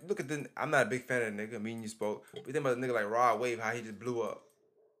like look at the, I'm not a big fan of the nigga. Me and you spoke. But think about the nigga like Rod Wave, how he just blew up.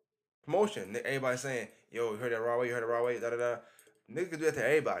 Promotion. Everybody saying, yo, you heard that Rod Wave, you heard that Rod Wave, da da da. Nigga can do that to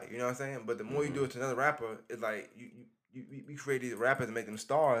everybody. You know what I'm saying? But the more you do it to another rapper, it's like we create these rappers and make them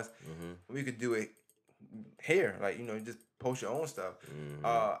stars. We could do it here, like, you know, just post your own stuff.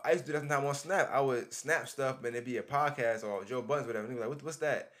 I used to do that sometimes on Snap. I would snap stuff and it'd be a podcast or Joe Budden's, whatever. And he was like, what's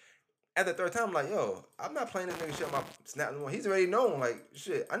that? At the third time, I'm like, yo, I'm not playing this nigga shit on my Snap anymore. He's already known, like,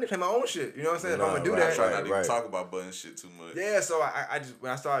 shit, I need to play my own shit. You know what I'm saying? If I'm gonna do right, that. I try not to even right. talk about Button shit too much. Yeah, so I just,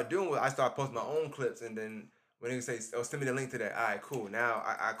 when I started doing it, I started posting my own clips, and then when niggas say, oh, send me the link to that, all right, cool. Now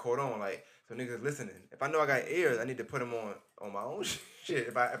I caught on, like, so niggas listening. If I know I got ears, I need to put them on my own shit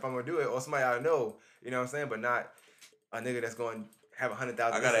if I'm gonna do it, or somebody I know, you know what I'm saying? But not a nigga that's going to have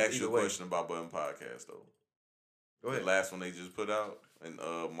 100,000. I gotta ask you a question about Button Podcast though. Go ahead. The last one they just put out, and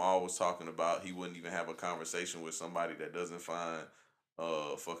Maul was talking about he wouldn't even have a conversation with somebody that doesn't find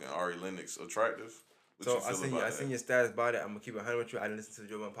fucking Ari Lennox attractive. What So you feel I about seen that? your status about it. I'm gonna keep it 100 with you. I didn't listen to the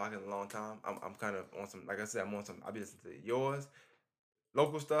Joe Budden podcast in a long time. I'm kind of on some, like I said, I'm on some. I'll be listening to yours,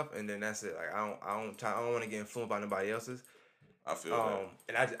 local stuff, and then that's it. Like I don't want to get influenced by nobody else's. I feel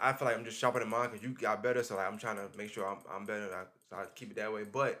that. And I feel like I'm just sharper than mine because you got better. So like I'm trying to make sure I'm better. So I keep it that way.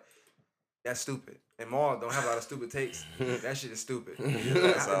 But that's stupid. And Maul don't have a lot of stupid takes. That shit is stupid.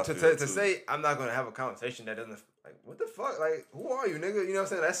 That's how I feel, to too. say I'm not gonna have a conversation that doesn't, like, what the fuck? Like, who are you, nigga? You know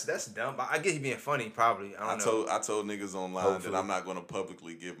what I'm saying? That's dumb. I get he being funny, probably. I don't know. I told niggas online Hopefully. that I'm not gonna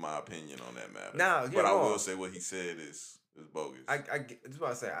publicly give my opinion on that matter. Nah, but you're I will wrong. say what he said is bogus. I this is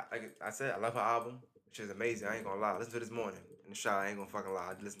what I say. I said I love her album. She's amazing. I ain't gonna lie. Listen to it this morning in the shower. I ain't gonna fucking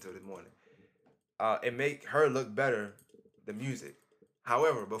lie. I listened to it this morning. It make her look better, the music.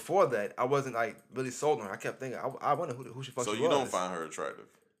 However, before that, I wasn't like really sold on her. I kept thinking, I wonder who she fuck So she you was. don't find her attractive?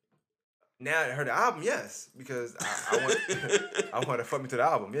 Now I heard the album, yes, because I want I want to fuck me to the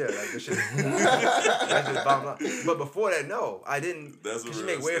album, yeah, like this shit. That's just bottom line. But before that, no, I didn't. That's a Cause she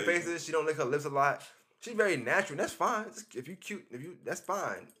real make weird statement. faces. She don't lick her lips a lot. She's very natural. And that's fine. If you cute, that's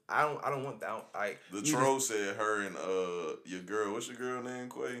fine. I don't want that. Like The you troll said her and your girl. What's your girl name,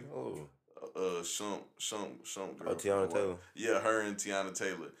 Quay? Oh, Shump girl. Oh, Tiana What? Taylor. Yeah, her and Tiana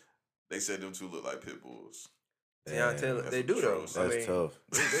Taylor. They said them two look like pit bulls. Tiana Taylor, that's they what do though. trolls That's I mean, tough.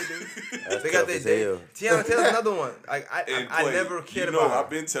 They do. That's They got tough their as day. hell. Tiana Taylor's another one. Like And I Quay, never cared you know, about. I've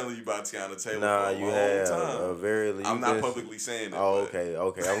been telling you about Tiana Taylor Nah, for a you long have time. a very. I'm you not been- publicly saying it. Oh, but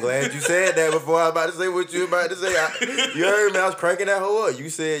okay. I'm glad you said that before I was about to say what you were about to say. You heard me. I was cranking that hoe up. You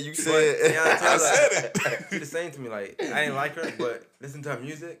said. Tiana Taylor, I said it. She the same to me. Like I ain't like her, but listen to her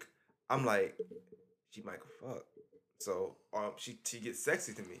music, I'm like, she might go fuck. So she gets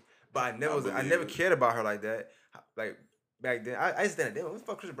sexy to me. But I never believe it. cared about her like that. Like back then, I just didn't. What the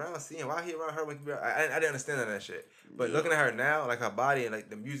fuck Chris Brown seeing? Why he around her? I didn't understand none of that shit. But Yeah. looking at her now, like her body and like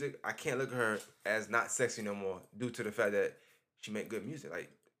the music, I can't look at her as not sexy no more due to the fact that she make good music. Like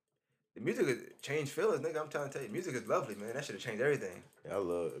the music has changed feelings, nigga. I'm trying to tell you, music is lovely, man. That should have changed everything. I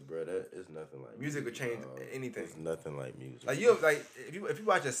love it, bro. That is nothing like Music would change dog. anything. It's nothing like music. Like you, like if you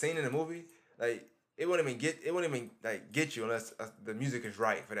watch a scene in a movie, like it wouldn't even get you unless the music is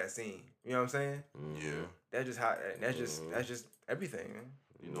right for that scene. You know what I'm saying? Yeah. That's just how. That's just everything, man.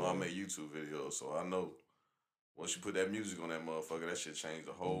 You know, I make YouTube videos, so I know once you put that music on that motherfucker, that shit changed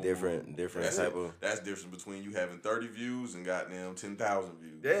the whole different That's type it. of. That's different between you having 30 views and goddamn 10,000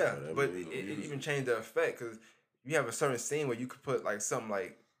 views. Yeah, that but music. it even changed the effect because you have a certain scene where you could put like something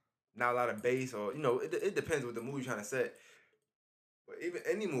like not a lot of bass or it depends what the movie you're trying to set. But even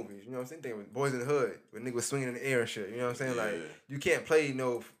any movies, you know what I'm saying? Think with Boys in the Hood, when niggas was swinging in the air and shit. You know what I'm saying? Like Yeah. you can't play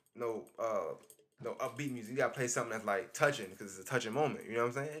no upbeat music. You gotta play something that's like touching because it's a touching moment. You know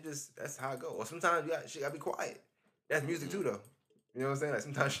what I'm saying? That's how it goes. Or sometimes shit gotta be quiet. That's music too though. You know what I'm saying? Like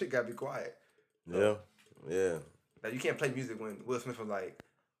sometimes shit gotta be quiet. Yeah, yeah. Like you can't play music when Will Smith was like,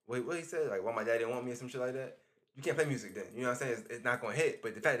 wait, what he said? Like, why my dad didn't want me or some shit like that. You can't play music then. You know what I'm saying? It's not gonna hit.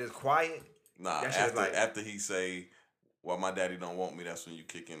 But the fact that it's quiet, Nah, that shit is like, after he say, "Why my daddy don't want me," that's when you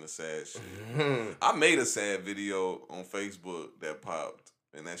kick in the sad shit. I made a sad video on Facebook that popped,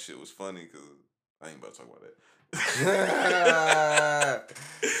 and that shit was funny because I ain't about to talk about that.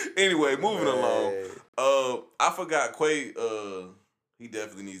 Anyway, moving along. I forgot Quay. He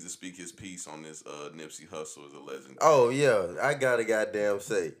definitely needs to speak his piece on this. Nipsey Hussle is a legend. Oh yeah, I gotta goddamn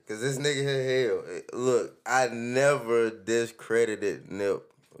say, cause this nigga here, hell, look, I never discredited Nip,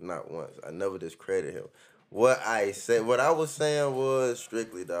 not once. I never discredited him, What I said, what I was saying was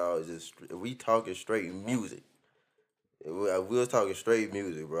strictly, dog. We talking straight music. We was talking straight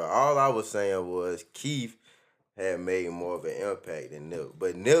music, bro. All I was saying was Keith had made more of an impact than Nip,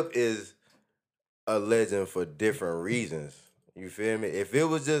 but Nip is a legend for different reasons. You feel me? If it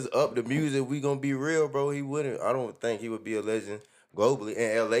was just up to music, we gonna be real, bro. He wouldn't. I don't think he would be a legend globally.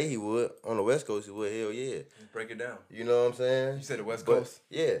 In LA, he would. On the West Coast, he would. Hell yeah. Break it down. You know what I'm saying? You said the West But, Coast.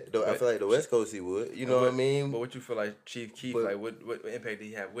 yeah, I feel like the West Coast he would. You know what I mean? But what you feel like Chief Keef? But- Like what impact did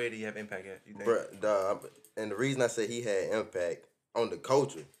he have? Where did he have impact at? You think? Bruh, dog, and the reason I say he had impact on the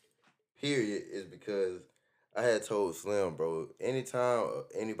culture, period, is because I had told Slim, bro, anytime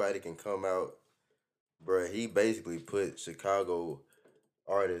anybody can come out, bruh, he basically put Chicago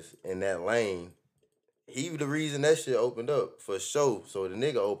artists in that lane. He the reason that shit opened up for sure. So the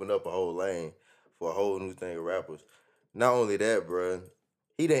nigga opened up a whole lane for a whole new thing of rappers. Not only that, bruh,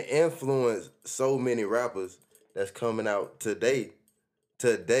 he done influenced so many rappers that's coming out today,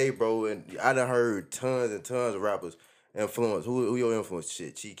 bro. And I done heard tons and tons of rappers influence. Who your influence?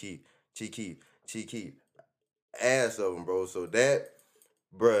 Shit, Cheeky, ass of them, bro. So that,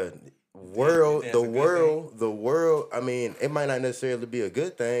 bruh, the world. I mean, it might not necessarily be a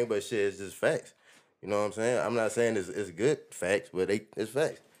good thing, but shit, it's just facts. You know what I'm saying? I'm not saying it's good facts, but it's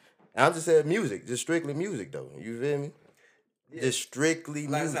facts. And I'm just saying music, just strictly music, though. You feel me? Yeah. Just strictly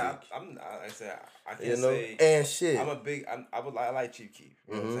Like music. I said, I can't You know, say. and shit. I like Chief Keef.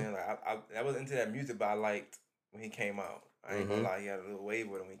 You know what I'm saying? Like I was into that music, but I liked when he came out. I ain't gonna lie, he had a little wave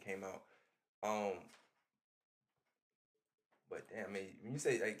with him when he came out. But damn, I mean, when you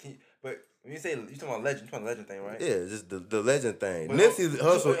say like, when you talking about legend, you talking about legend thing, right? Yeah, just the legend thing. But Nipsey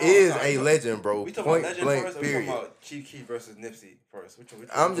Hussle is a legend, bro. We talking Point about legend blank, first, or we period. talking about Chief Keef versus Nipsey first? Which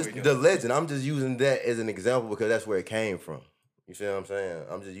I'm we just doing? the legend. I'm just using that as an example because that's where it came from. You see what I'm saying?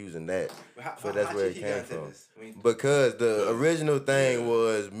 I'm just using that, But that's how where it Chief Keef came got into from. this? I mean, Because the original thing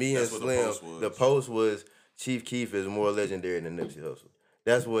was me and That's what the Slim. post was. The post was Chief Keef is more legendary than Nipsey Hussle.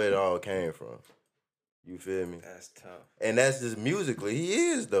 That's where it all came from. You feel me? that's tough. And that's just musically. He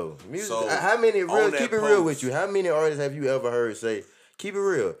is though. So, How many on that keep it real post- with you? How many artists have you ever heard say, keep it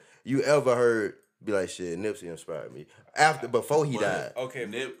real? You ever heard be like, shit, Nipsey inspired me before he died? Okay,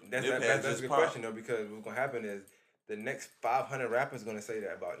 Nip that's had a just good popped. question though, because what's gonna happen is the next 500 rappers gonna say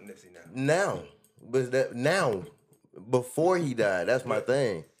that about Nipsey now. Now, before he died, that's my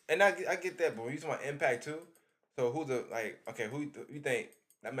thing. And I get that, but when you talking about impact too, so who you think?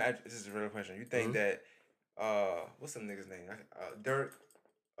 This is a real question. You think that what's some niggas name? Dirk,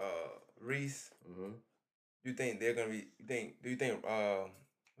 Reese. You think they're gonna be? Do you think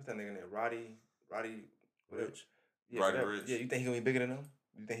what's that nigga name? Roddy Rich. Yeah, Roddy whatever. Rich. Yeah, you think he's gonna be bigger than them?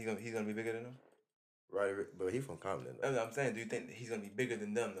 You think he's gonna be bigger than them? Right, but he from Compton. That's what I'm saying. Do you think that he's gonna be bigger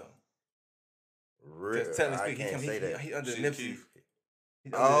than them though? Real, Because technically I speaking, can't say that. he under Chief Nipsey. Keef.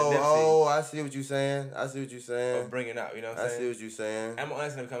 He's under Nipsey Oh, I see what you're saying. of bringing out. You know what I'm I saying? see what you're saying. I'm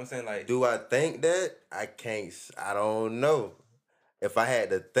honest enough. I'm saying like, Do I think that? I can't. I don't know. If I had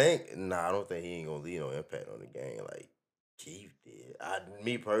to think, nah, I don't think he ain't gonna leave no impact on the game like Keith did.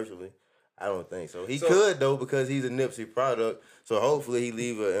 Me personally, I don't think so. He could though because he's a Nipsey product. So hopefully he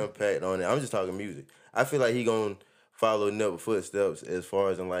leave an impact on it. I'm just talking music. I feel like he gonna follow Nip footsteps as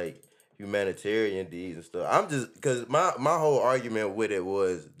far as in like humanitarian deeds and stuff. I'm just because my whole argument with it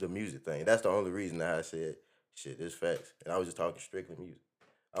was the music thing. That's the only reason that I said shit. It's facts, and I was just talking strictly music.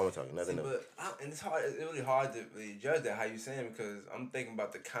 I wasn't talking nothing else. and it's hard. It's really hard to really judge that how you saying because I'm thinking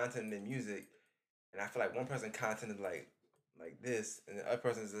about the content in the music, and I feel like one person content is like this, and the other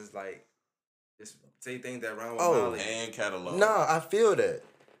person is just like just say things that rhyme with Molly. And catalog. Nah, I feel that.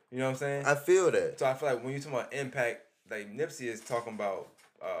 You know what I'm saying? I feel that. So I feel like when you talk about impact, like Nipsey is talking about,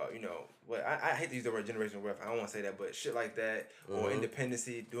 you know, what I hate to use the word generational wealth. I don't want to say that, but shit like that, or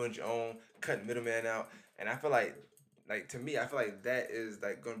independency, doing your own, cutting middleman out, and I feel like to me, I feel like that is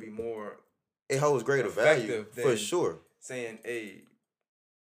like gonna be more. It holds greater value effective for than sure. Saying, "Hey,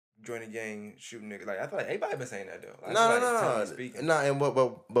 join a gang, shoot nigga." Like I feel like everybody been saying that though. No. And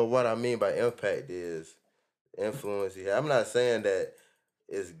what I mean by impact is influence. Yeah, I'm not saying that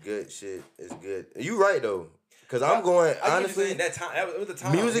it's good shit. It's good. You right though, because I'm going honestly. That time, it was the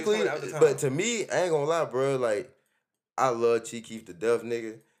time Musically, that was the time. but to me, I ain't gonna lie, bro. Like I love Chief Keef to death,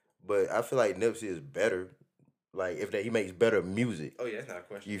 nigga. But I feel like Nipsey is better. Like he makes better music. Oh yeah, that's not a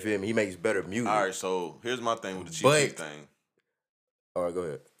question. You feel me? He makes better music. All right, so here's my thing with the Chief Keef thing. All right, go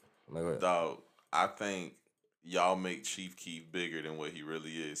ahead. Dog, I think y'all make Chief Keef bigger than what he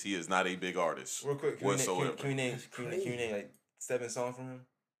really is. He is not a big artist. Real quick, whatsoever. can you name like 7 songs from him?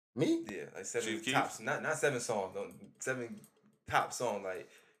 Me? Yeah, like 7 Chief Keef? tops. Not 7 songs. No, 7 top songs. Like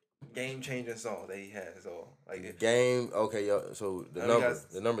game changing song that he has. So like Game. Okay, y'all. So the Now we number, got-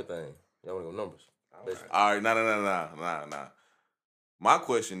 the number thing. Y'all want to go numbers? Alright. All right, nah. My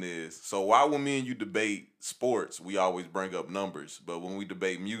question is, so why when me and you debate sports, we always bring up numbers, but when we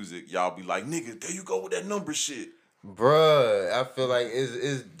debate music, y'all be like, nigga, there you go with that number shit. Bruh, I feel like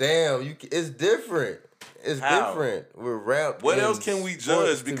it's damn. It's different. It's How? different with rap. What and else can we sports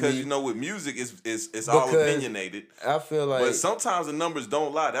judge? to Because me. you know, with music, it's all Because opinionated. I feel like, But sometimes the numbers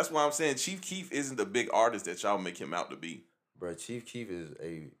don't lie. That's why I'm saying Chief Keef isn't the big artist that y'all make him out to be. bro, Chief Keef is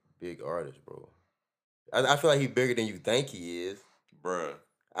a big artist, bro. I feel like he's bigger than you think he is. Bruh.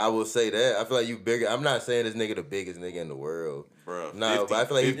 I will say that. I feel like you bigger. I'm not saying this nigga the biggest nigga in the world. Bruh. No, but I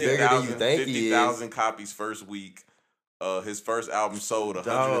feel like he's bigger than you think he is. 50,000 copies first week. His first album sold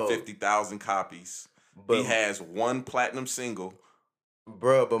 150,000 copies. But, He has one platinum single.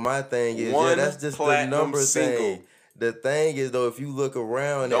 bro, but my thing is, One that's just the platinum number single. thing. The thing is though, if you look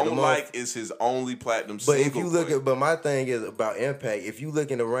around, at the Don't Like is his only platinum But single. if you look at, but my thing is about impact. If you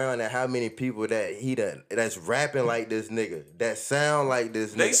looking around at how many people that he done that's rapping like this nigga, that sound like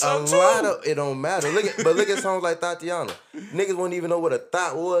this They nigga, suck a too. lot of it don't matter. Look at songs like Tatiana. Niggas wouldn't even know what a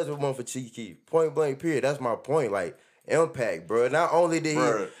thought was with one for Chief Keef. Point blank. Period. That's my point. Like impact, bro. Not only did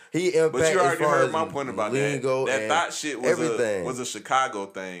Bruh. he impact, But you as already far heard as my point about lingo that. That and thought shit was everything. a Chicago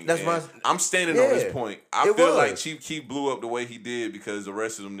thing. That's and my- I'm standing on Yeah, this point. I it feel was. like Chief Keef blew up the way he did because the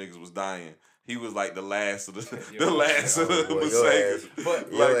rest of them niggas was dying. He was like the last of the last of the boy, your Messiahs. ass-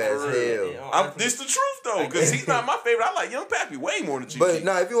 But your like, ass for real. hell. This the truth though, because he's not my favorite. I like Young Pappy way more than Chief But Keef.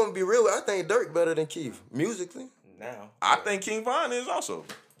 nah, if you want to be real, I think Dirk better than Keith musically. now I think King Von is also.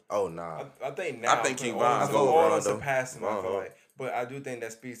 Oh nah. I think now I think King all Von's of gold, all Rondo. surpass him. I feel Uh-huh. like, but I do think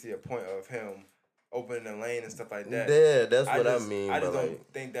that speaks to your point of him opening the lane and stuff like that. Yeah, that's what I just, mean. I just but don't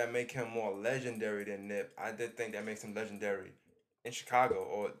like, think that make him more legendary than Nip. I did think that makes him legendary in Chicago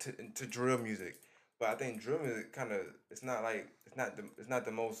or to drill music. But I think drill music kind of it's not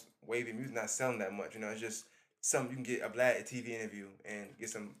the most wavy music, not selling that much. You know, it's just something you can get a Vlad TV interview and get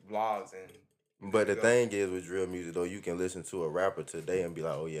some blogs and. But the go. thing is with drill music though, you can listen to a rapper today and be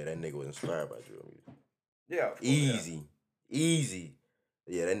like, oh yeah, that nigga was inspired by drill music. Yeah, of course, Easy.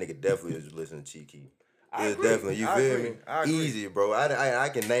 Yeah, that nigga definitely was listening to Chief Keef. I It's agree. definitely, you I feel agree. me? I agree. Easy, bro. I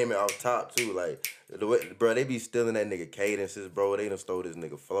can name it off top too. Like the way, bro, they be stealing that nigga cadences, bro. They done stole this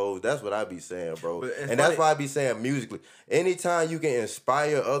nigga flows. That's what I be saying, bro. But it's And that's funny- why I be saying musically. Anytime you can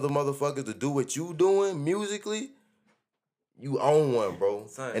inspire other motherfuckers to do what you doing musically, you own one, bro.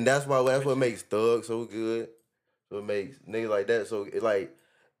 Son, And that's what makes Thug so good. So it makes niggas like that. So it like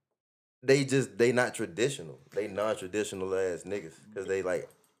they not traditional. They non-traditional ass niggas because they like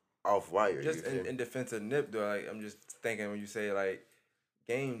off wire. Just you feel me? in defense of Nip though, like I'm just thinking when you say like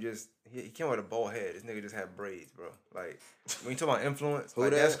Game just he came with a bald head. This nigga just had braids, bro. Like when you talk about influence, Who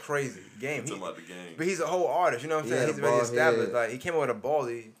like that? that's crazy. Game, Talking about the game. but he's a whole artist. You know what I'm He saying? had He's a already bald established. head. Like he came with a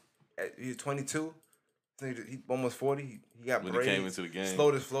baldy. He was 22. He almost 40. He got When he braids. came into the game.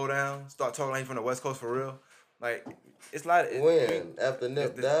 Slowed his flow down. Start talking like he from the West Coast for real. Like it's like When after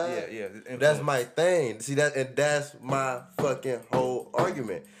Nip died, yeah. that's my thing. See that, and that's my fucking whole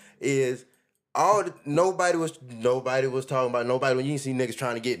argument. Is nobody was talking about nobody. When you ain't see niggas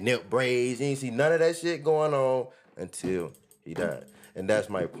trying to get Nip braids, you ain't see none of that shit going on until he died. And that's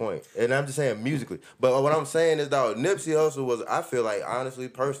my point. And I'm just saying musically. But what I'm saying is, dog, Nipsey Hussle was, I feel like, honestly,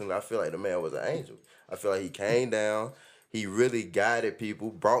 personally, I feel like the man was an angel. I feel like he came down. He really guided people,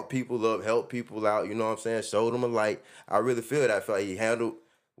 brought people up, helped people out, you know what I'm saying? Showed them a light. I really feel that. I feel like he handled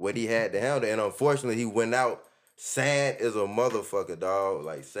what he had to handle. And unfortunately, he went out sad as a motherfucker, dog.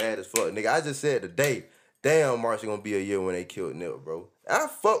 Like, sad as fuck. Nigga, I just said today, damn, March gonna be a year when they killed Nip, bro. I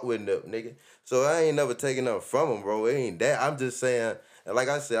fuck with Nip, nigga. So I ain't never taking nothing from him, bro. It ain't that. I'm just saying, and like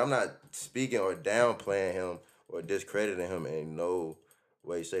I said, I'm not speaking or downplaying him or discrediting him in no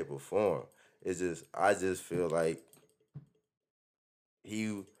way, shape, or form. It's just, I just feel like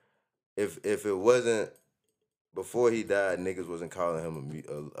if it wasn't before he died, niggas wasn't calling him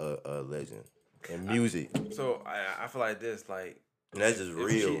a legend in music. So I feel like this, like And that's just if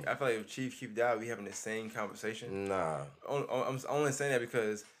real. I feel like if Chief Keef died, we having the same conversation. Nah. I'm only saying that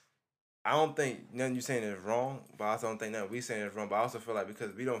because I don't think nothing you saying is wrong, but I also don't think nothing we saying is wrong. But I also feel like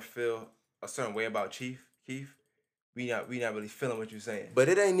because we don't feel a certain way about Chief Keef, we not really feeling what you're saying. But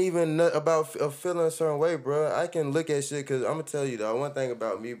it ain't even about feeling a certain way, bro. I can look at shit because I'm gonna tell you though. One thing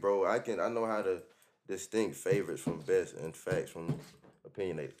about me, bro, I know how to distinct favorites from best and facts from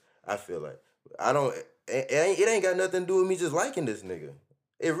opinionated. I feel like I don't. It ain't got nothing to do with me just liking this nigga.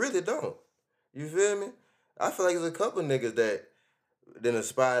 It really don't. You feel me? I feel like there's a couple niggas that then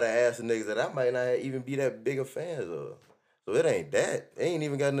aspire to ask the niggas that I might not even be that big of fans of. So it ain't that. It ain't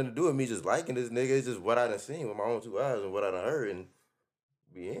even got nothing to do with me just liking this nigga. It's just what I done seen with my own 2 eyes and what I done heard and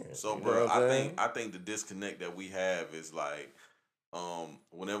be in. So, You know bro, what I'm saying? I think the disconnect that we have is like,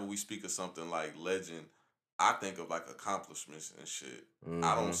 whenever we speak of something like legend, I think of like accomplishments and shit.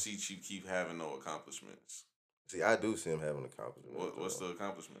 I don't see Chief Keef having no accomplishments. See, I do see him having accomplishments. What's the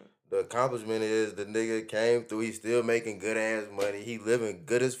accomplishment? The accomplishment is the nigga came through. He's still making good ass money. He living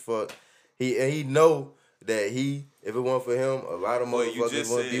good as fuck. He know that if it weren't for him, a lot of motherfuckers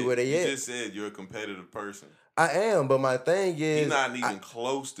wouldn't be where they at. You just said you're a competitive person. I am, but my thing is He's not even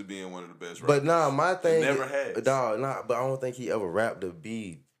close to being one of the best rappers. But nah, my thing never has. Dog, nah, but I don't think he ever rapped to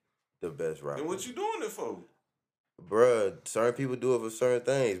be the best rapper. Then what you doing it for? Bruh, certain people do it for certain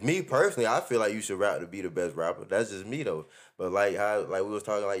things. Me personally, I feel like you should rap to be the best rapper. That's just me though. But like we was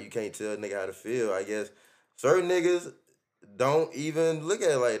talking, like you can't tell a nigga how to feel. I guess certain niggas don't even look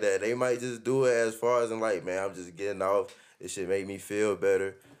at it like that. They might just do it as far as in like, man, I'm just getting off. It should make me feel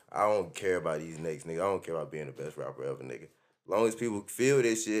better. I don't care about these next niggas. I don't care about being the best rapper ever, nigga. As long as people feel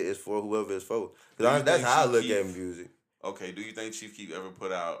this shit, it's for whoever it's for. Cause that's how I look at music. Okay, do you think Chief Keef ever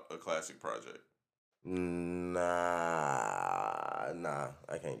put out a classic project? Nah,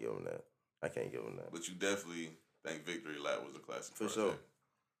 I can't give him that. But you definitely think Victory Lap was a classic For project.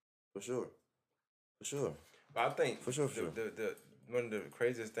 sure. But I think For sure. the one of the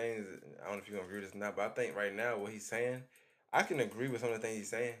craziest things, I don't know if you're gonna agree with this or not, but I think right now what he's saying, I can agree with some of the things he's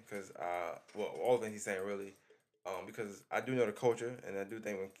saying because all the things he's saying really, because I do know the culture and I do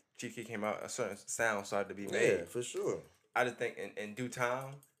think when Chief Keef came out, a certain sound started to be made. Yeah, for sure. I just think in due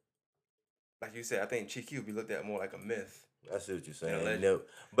time, like you said, I think Chief Keef would be looked at more like a myth. I see what you're Yeah, saying. legend. No,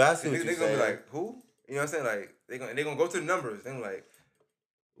 but I see what They're you're gonna saying. be like, who? You know what I'm saying? Like they're gonna go to the numbers. They're like,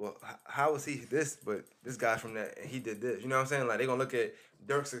 well, how was he this? But this guy from that, and he did this. You know what I'm saying? Like they're gonna look at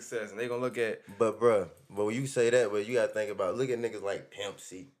Dirk's success, and they're gonna look at. But when you say that, but you gotta think about, look at niggas like Pimp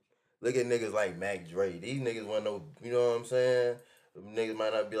C. Look at niggas like Mac Dre. These niggas want no, you know what I'm saying? Niggas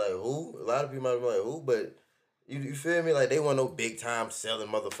might not be like, who? A lot of people might be like, who? But you feel me? Like they want no big time selling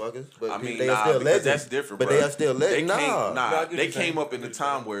motherfuckers. But I mean, they are still legends. That's different, But bro. they are still legends. They came up in the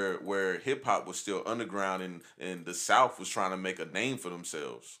time where hip hop was still underground and the South was trying to make a name for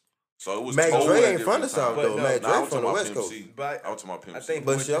themselves. So it was Mac totally Dre ain't different from the time. South though. no, Mac Nah, I Dre was from talking the about West Pimp Coast. C. But I was talking about Pimp I C. think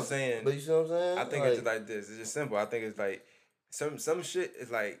But what you're saying. But you see what I'm saying? I think it's just like this. It's just simple. I think it's like some shit is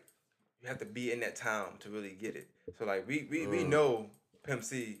like you have to be in that town to really get it. So like we know Pimp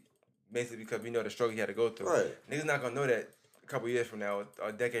C basically because we know the struggle he had to go through. Right. Niggas not gonna know that a couple years from now or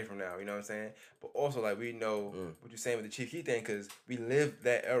a decade from now. You know what I'm saying? But also like we know what you're saying with the Chief Keef thing because we lived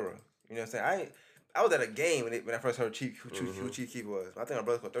that era. You know what I'm saying? I was at a game when I first heard who Chief Keef was. I think my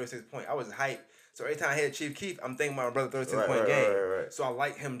brother scored 36 points. I was hyped. So every time I hear Chief Keef, I'm thinking about my brother 36-point game. Right. So I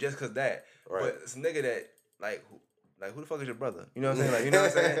like him just cause that. Right. But it's a nigga that who the fuck is your brother? You know what I'm saying? Like you know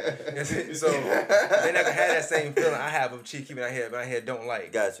what I'm saying? So they never had that same feeling I have of Chief Keef in my head don't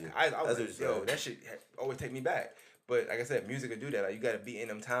like. Got you. I That's was what like, you're yo, saying. that shit always take me back. But like I said, music will do that. Like you gotta be in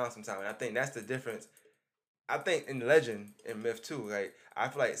them towns sometime. And I think that's the difference. I think in legend and myth too, like I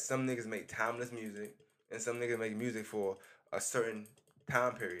feel like some niggas make timeless music and some niggas make music for a certain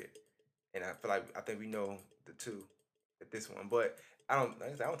time period. And I think we know the two at this one. But I don't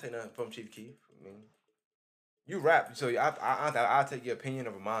take nothing from Chief Keef. I mean, you rap, so I'll take your opinion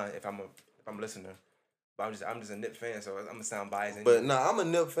over mine if I'm a listener. But I'm just a Nip fan, so I'm gonna sound biased. But nah, I'm a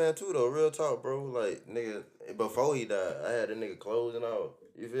Nip fan too though. Real talk, bro. Like nigga, before he died, I had a nigga clothes and all.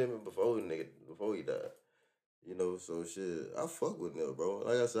 You feel me? Before he died, you know. So shit, I fuck with Nip, bro.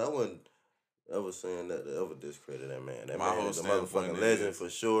 Like I said, I wasn't ever saying that to ever discredit that man. That My man whole is a standpoint motherfucking is legend this. for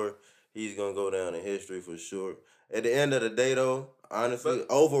sure. He's gonna go down in history for sure. At the end of the day, though, honestly,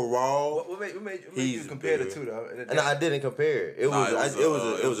 overall, what made he's you compare the bigger. two though? And I didn't compare it. It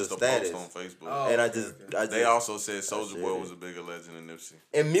was a status. post on Facebook. Oh, And I okay, just, okay. I just, They also said Soulja shit. Boy was a bigger legend than Nipsey.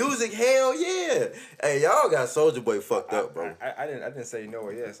 in music, hell yeah. Hey, y'all got Soulja Boy fucked up, bro. I didn't say no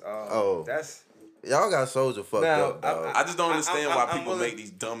or yes. Oh. That's Y'all got Soulja fucked Now, up, dog. I just don't understand why I'm people willing- make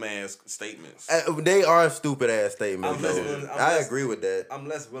these dumbass statements. They are stupid ass statements, I'm though. listening- I'm I listening. agree with that. I'm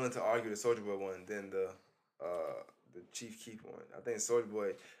less willing to argue the Soulja Boy one than the Chief Keef one. I think Soulja Boy,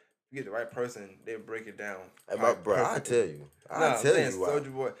 you get the right person, they'll break it down. Hey, my bro, I perfectly. tell you, I Nah, tell man, you why.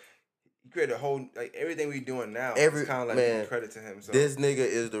 Soulja Boy, he created a whole everything we doing now. Every- It's kind of like man, giving credit to him. So. This nigga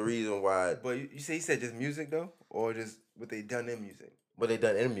is the reason why. But you say he said just music though, or just what they done in music. What they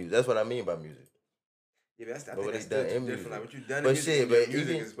done in music. That's what I mean by music. Yeah, but I But think what that's they still done in different. music. Like what you done in But music, shit, and your but music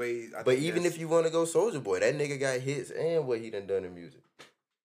even- is way. But even if you want to go Soulja Boy, that nigga got hits and what he done in music.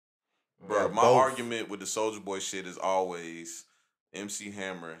 Bro, Yeah, my both. argument with the Soulja Boy shit is always MC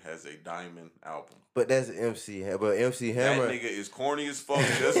Hammer has a diamond album. But that's MC Hammer. But MC Hammer. That nigga is corny as fuck,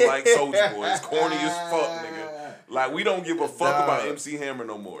 just like Soulja Boy. It's corny as fuck, nigga. Like, we don't give a fuck about MC Hammer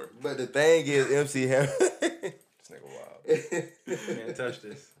no more. But the thing is, MC Hammer. This nigga wild. Can't touch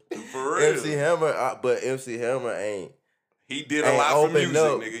this. For real. MC Hammer, but MC Hammer ain't. He did a lot for music,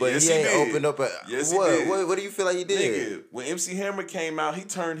 nigga. But yes, he ain't did. opened up. Yes, what? he did. What do you feel like he did? Nigga, when MC Hammer came out, he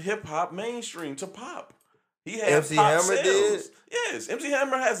turned hip hop mainstream to pop. He had MC pop Hammer sales. did? Yes, MC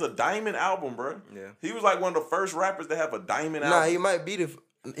Hammer has a diamond album, bro. Yeah. He was like one of the first rappers to have a diamond Nah, album. he might be the.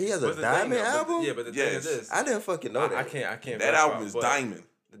 He has What's a the thing, diamond though? album. Yeah, but the thing Yes. is this. I didn't fucking know that. I can't. That album is diamond.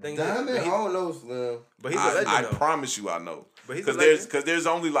 The thing Diamond. is, I don't know, Slim. but he's a legend I though. promise you, I know. But he's a Because legend. there's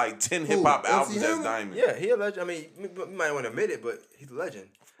only like 10 hip hop MC albums that's Hammer? diamond. Yeah, he a legend. I mean, you might want to admit it, but he's a legend.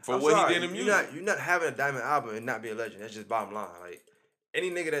 For I'm what sorry, he did in you're music. You're not having a diamond album and not be a legend. That's just bottom line. Like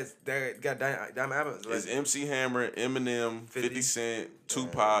any nigga that got diamond album is a It's legend. MC Hammer, Eminem, 50 50 Cent, Bro,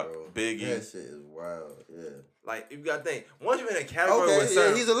 Tupac, Biggie. That shit is wild. Yeah. Like you gotta think. Once you're in a category with Okay,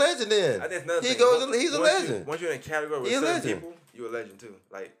 certain, yeah, he's a legend then. I think it's another He thing. goes. He's a Once legend. Once you're in a category with He a certain legend. people, you're a legend too.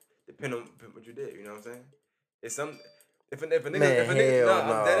 Like depending on what you did. You know what I'm saying? It's some. If a nigga, Man, if a nigga, hell I'm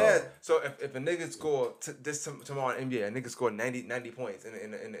no. dead ass. So if a nigga score tomorrow in NBA, a nigga scored 90 points in an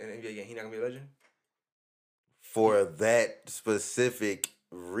NBA game, he not gonna be a legend. For that specific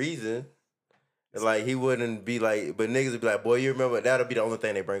reason, like he wouldn't be like. But niggas would be like, boy, you remember that'll be the only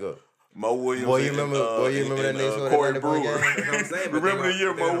thing they bring up. Mo Williams. Boy, you remember that nigga scored Corey 90 Brewer. point game? That's what I'm saying. but Remember they the year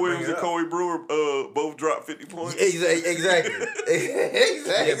gonna- they gonna Mo Williams bring and it up. Corey Brewer both dropped 50 points? Exactly.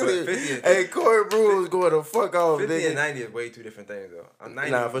 Exactly. 50 Hey, Corey Brewer was going to fuck off. 50 nigga. and 90 is way two different things though. I'm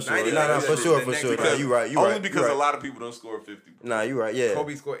 90. Nah, for sure. 90 Nah, is for the sure, next for sure. because Nah, you right. You Only right. because you right. a lot of people don't score 50. Nah, you right. Yeah.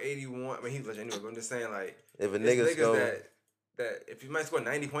 Kobe scored 81. I mean, he's legend anyway. But I'm just saying, like, If a there's nigga niggas score, that if you might score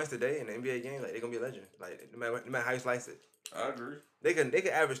 90 points today in an NBA game, like they're gonna be a legend. Like no matter how you slice it, I agree. they can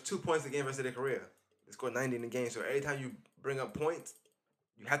average 2 points a game rest of their career. They score 90 in the game. So every time you bring up points,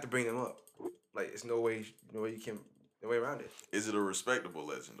 you have to bring them up. Like it's no way you can no way around it. Is it a respectable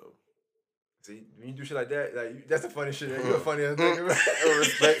legend, though? See, when you do shit like that, that's the funny shit. You're a funny ass nigga. a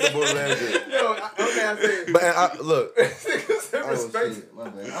respectable legend. Yo, okay, I said. But look, Respect. shit, my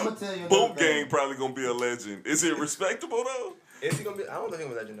bad. I'm gonna tell you. Boom Gang probably gonna be a legend. Is it respectable, though? Is he gonna be? I don't know if he's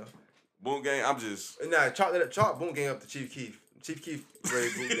gonna be a legend though. Boom Gang, I'm just... Nah, chalk Boom Gang up to Chief Keef. Chief Keef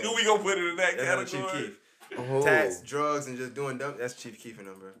raised Boom Gang. Who we gonna put it in that That's not Chief category? Keef. Oh. Tats, drugs, and just doing dumb. That's Chief Keef and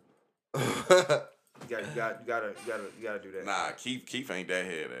them, bro. You gotta do that. Nah, Keith ain't that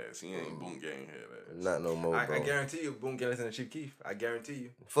head ass. He ain't Boom Gang head ass. Not no more, I bro. guarantee you, Boom Gang listen to Chief Keef. I guarantee you.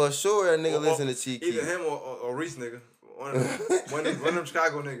 For sure, that nigga Or- listen to Chief Either Keef. him or Reese nigga. One of them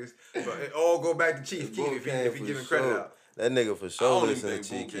Chicago niggas. But it all go back to Chief Keef Boom if Gang he for giving credit sure. out. That nigga for I sure don't even listen to think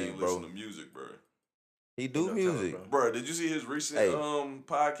Boom Chief Gang Keef, bro. listen to music, bro. He do You know, music. tell him, Bro, did you see his recent Hey.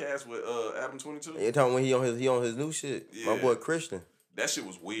 podcast with Adam 22? You talking when he on his new shit? My Yeah. boy Christian. That shit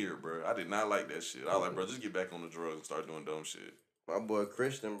was weird, bro. I did not like that shit. I was like, bro, just get back on the drugs and start doing dumb shit. My boy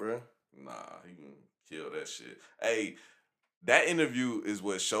Christian, bro. Nah, he can kill that shit. Hey, that interview is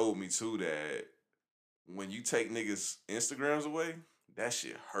what showed me too that when you take niggas' Instagrams away, that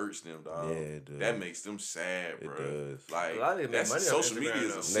shit hurts them, dog. Yeah, it does. That makes them sad, It bro. does. Like A lot of niggas make that's money on social Instagram, media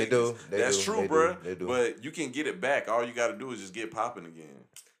is though. a They do. sickness. They That's do. true, They do. bro. They do. But you can get it back. All you got to do is just get popping again.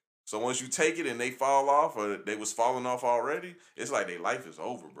 So once you take it and they fall off, or they was falling off already, it's like their life is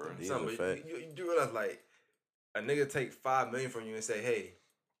over, bro. Yeah. Something, a but fact. you do realize like a nigga take $5 million from you and say, hey,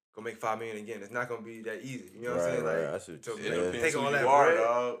 go make $5 million again. It's not gonna be that easy. You know what I'm saying? Right. Like, I see what so you're It saying. depends take who all you that are, bread.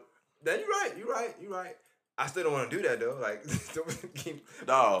 dog. then you're right. I still don't want to do that though. Like, don't keep.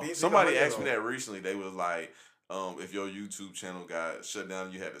 Dog, Leave somebody nigga asked me alone. that recently. They was like, if your YouTube channel got shut down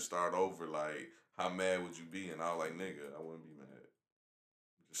and you had to start over, like, how mad would you be? And I was like, nigga, I wouldn't be mad.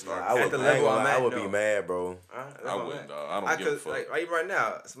 Just start. I would, At the I ain't level gonna I'm lie, I at, would no. be mad, bro. Alright, that's I what I'm wouldn't, at. dog. I don't give a fuck. Like right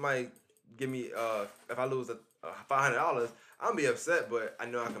now, somebody give me if I lose $500, I'm gonna be upset, but I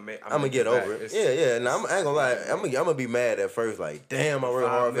know I can make. I'm gonna get over it. Yeah. Nah, I ain't gonna lie. I'm gonna be mad at first. Like, damn, I worked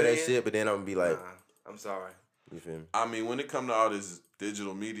hard for that $5 shit. But then I'm gonna be like, Nah, I'm sorry. you feel me? I mean, when it come to all this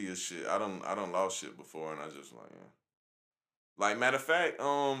digital media shit, I don't lost shit before, and I just like, yeah. Like, matter of fact,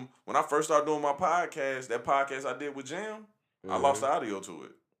 when I first started doing my podcast, that podcast I did with Jam, I lost the audio to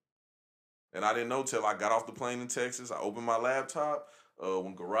it. And I didn't know till I got off the plane in Texas. I opened my laptop.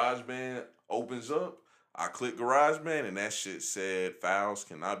 When GarageBand opens up, I click GarageBand, and that shit said files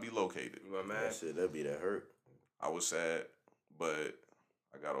cannot be located. You know, man. That shit, that'd be that hurt. I was sad, but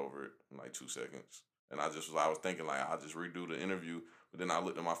I got over it in like 2 seconds. And I was thinking like I'll just redo the interview. But then I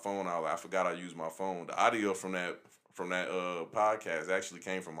looked at my phone. I forgot I used my phone. The audio from that podcast actually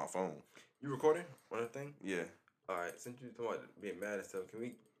came from my phone. You recording on that thing? Yeah. All right, since you talking about being mad and stuff,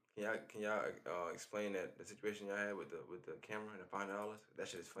 can y'all explain the situation y'all had with the camera and the $500? That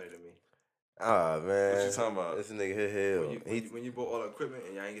shit is funny to me. Ah man, What you talking about? This nigga hell. When you bought all the equipment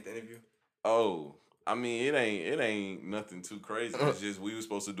and y'all ain't get the interview. Oh, I mean, it ain't nothing too crazy. It's just we were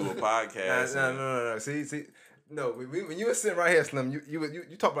supposed to do a podcast. No. See. No, when you were sitting right here, Slim,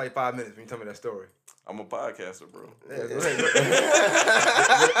 you talked for like 5 minutes when you told me that story. I'm a podcaster, bro. Yeah, go ahead.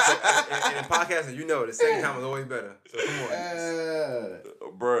 And podcasting, you know, the second time is always better. So come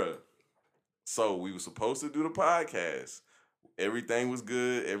on. Bruh. So we were supposed to do the podcast. Everything was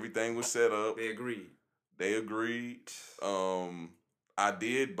good. Everything was set up. They agreed. I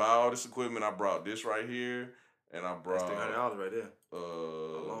did buy all this equipment. I brought this right here, and I brought That's $300 right there.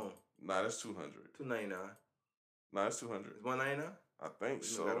 Alone. Nah, that's $200. $299. Nah, that's $200. It's $199. I think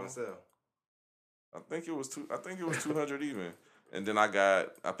so. Got on sale. I think it was $200 even. And then I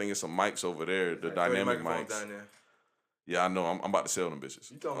think it's some mics over there, the dynamic mics. Down there. Yeah, I know. I'm about to sell them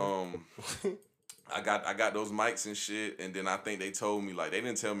bitches. You told me. I got those mics and shit, and then I think they told me, like, they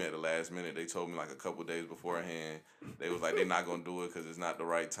didn't tell me at the last minute. They told me like a couple days beforehand. They was like, they're not gonna do it because it's not the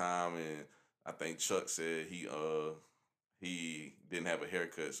right time. And I think Chuck said he didn't have a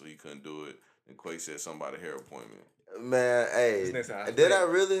haircut, so he couldn't do it. And Quay said something about a hair appointment. Man, hey, did I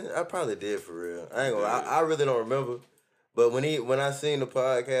really? I probably did for real. I ain't gonna. I really don't remember. But when I seen the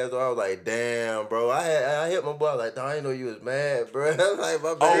podcast, I was like, damn, bro. I hit my boy. I was like, I didn't know you was mad, bro. I was like,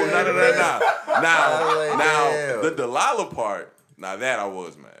 my bad. Oh, no. Now, damn. the Delilah part, now that I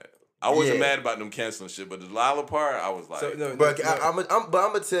was mad. I wasn't mad about them canceling shit, but the Delilah part, I was like, So, no, bro, I'm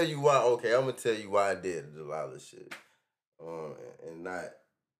gonna tell you why. Okay, I'm gonna tell you why I did the Delilah shit, and not,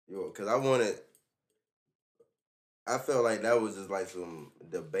 because I felt like that was just like some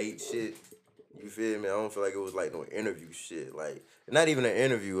debate shit. You feel me? I don't feel like it was like no interview shit. Like, not even an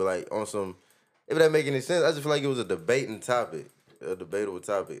interview, like on some, if that make any sense, I just feel like it was a debatable topic.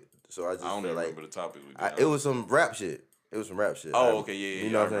 So I just I don't feel even like remember the topic. it was some rap shit. Oh, okay, yeah. You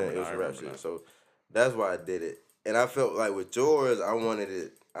know what I'm saying? It was some rap shit. So that's why I did it. And I felt like with yours, I wanted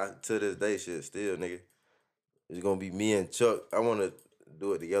it, to this day, shit, still, nigga. It's gonna be me and Chuck. I want to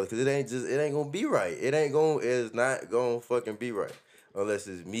do it together because it ain't gonna be right. It's not gonna fucking be right unless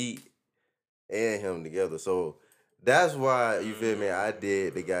it's me and him together. So that's why, you feel me, I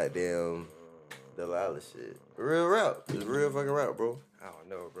did the goddamn Delilah shit. Real rap. It's real fucking rap, bro. I don't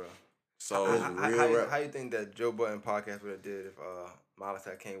know, bro. So How you think that Joe Budden podcast would have did if Malice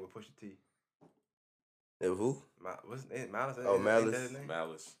had came with Pusha T? If who? What's his name? Malice? Oh, Malice. Ain't that his name?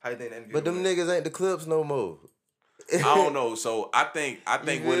 Malice. How you think that interview But them went? niggas ain't the Clips no more. I don't know. So I think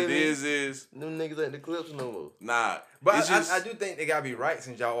what it is them niggas ain't the Clips no more. nah. But it's just, I do think they gotta be right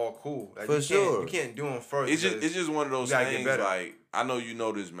since y'all all cool. Like, For sure. You can't do them first. it's just one of those you gotta get things. better. Like, I know you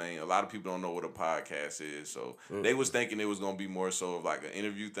know this, man. A lot of people don't know what a podcast is. So they was thinking it was gonna be more so of like an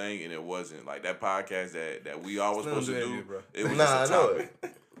interview thing, and it wasn't. Like that podcast that we all was supposed to do. interview, bro. It was Nah, just a I know topic.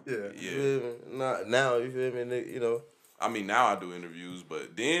 it. Yeah. You Yeah. feel me? Not now, you feel me? Nigga, you know. I mean, now I do interviews,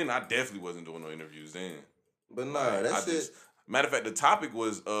 but then I definitely wasn't doing no interviews then. But nah, Like, that's it. Matter of fact, the topic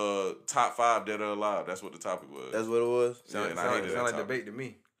was top 5 dead or alive. That's what the topic was. That's what it was. and I Sound hated that like topic. debate to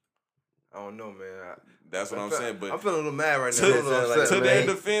me. I don't know, man. That's what I'm saying. But I'm feeling a little mad right now. to, I'm a little upset, to man. their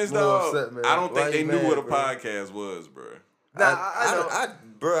defense, Little dog, upset, man. I don't think Why they you knew mad, what a bro? podcast was, bro. Nah, I know.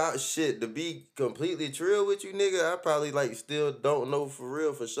 Bro, shit, to be completely trill with you, nigga, I probably, like, still don't know for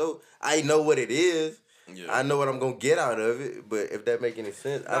real, for sure. I know what it is. Yeah. I know what I'm gonna get out of it, but if that make any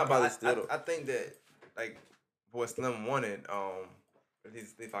sense, I Nah, probably but still don't. I think that, like, what Slim wanted, at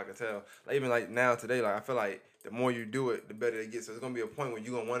least if I could tell, like, even like now today, like, I feel like the more you do it, the better it gets. So there's gonna be a point where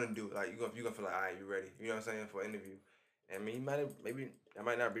you're gonna want to do it. Like, you're gonna feel like, all right, you ready? You know what I'm saying, for an interview. I mean, I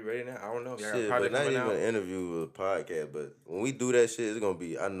might not be ready now. I don't know. Y'all got a Shit, project but not coming even out. an interview with a podcast, but when we do that shit, it's gonna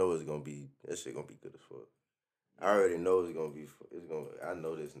be, I know it's gonna be, that shit gonna be good as fuck. I already know I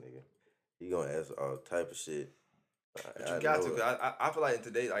know this nigga. He gonna ask all type of shit. But you got to, cause I feel like in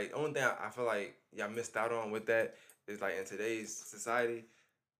today, like, the only thing I feel like y'all missed out on with that is, like, in today's society,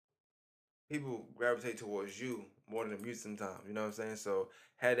 people gravitate towards you more than the music sometimes. You know what I'm saying? So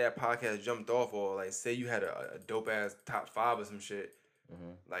had that podcast jumped off, or like say you had a dope ass top 5 or some shit,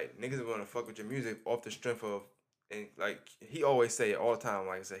 like, niggas are gonna fuck with your music off the strength of, and like he always say it all the time.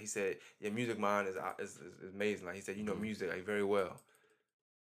 Like I said, he said your music mind is amazing. Like he said, you know music like very well.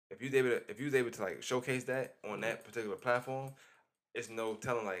 If you was able to like showcase that on that particular platform, it's no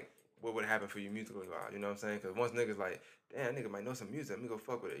telling like what would happen for you musically. You know what I'm saying? Because once niggas like, damn, nigga might know some music, let me go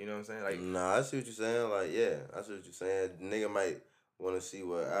fuck with it. You know what I'm saying? Like, nah, I see what you're saying. Like, yeah, I see what you're saying. Nigga might want to see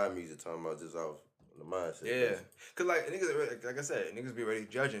what our music talking about just off the mindset. yeah, cause like niggas, like I said, niggas be already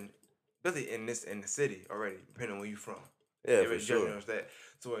judging especially in the city already, depending on where you from. Yeah, They for already sure. judging us that.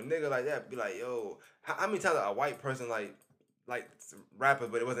 So a nigga like that be like, yo, how many times a white person like rapper,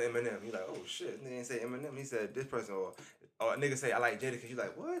 but it wasn't Eminem? You like, oh shit, nigga didn't say Eminem. He said this person, or a nigga say I like Jadakiss. You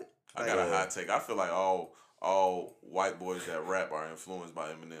like, what? I got a hot take. I feel like all white boys that rap are influenced by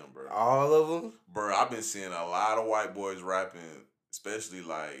Eminem, bro. All of them? Bro, I've been seeing a lot of white boys rapping, especially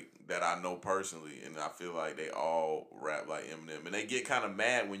like that I know personally, and I feel like they all rap like Eminem, and they get kind of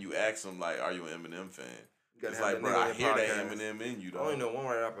mad when you ask them like, "Are you an Eminem fan?" It's like, bro, I hear that Eminem in you, I though. only know one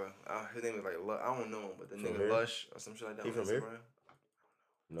white rapper. His name is like I don't know him, but the nigga here? Lush or some shit like that. He on from here? Instagram.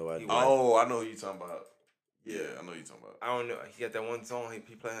 No idea. Oh, I know who you talking about. Yeah, I know who you talking about. I don't know. He got that one song. He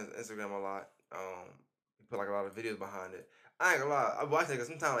play on his Instagram a lot. He put like a lot of videos behind it. I ain't gonna lie. I watch it because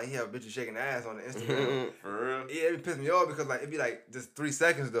sometimes like he have bitches shaking ass on the Instagram. For real? Yeah, it piss me off because like it be like just 3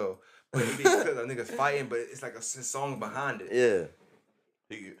 seconds though, but it be because of niggas fighting, but it's like a song behind it. Yeah.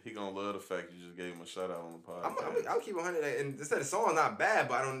 He gonna love the fact you just gave him a shout out on the podcast. I'll keep 100. And they said the song's not bad,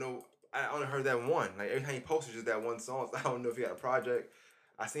 but I don't know. I only heard that one. Like every time he posted just that one song, so I don't know if he got a project.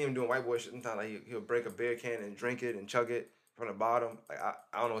 I see him doing white boy shit sometimes. Like he'll break a beer can and drink it and chug it from the bottom. Like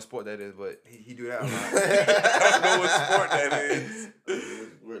I don't know what sport that is, but he do that a lot. I don't know what sport that is.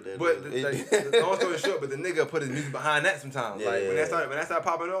 But the long story short, but the nigga put his music behind that sometimes. Yeah, like when yeah. that started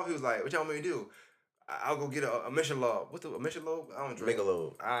popping off, he was like, "What y'all want me to do? I'll go get a Michelob. What's a Michelob? I don't drink.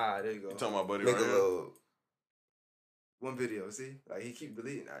 Michelob. There you go. You talking about Buddy right here? Michelob. One video, see? Like he keep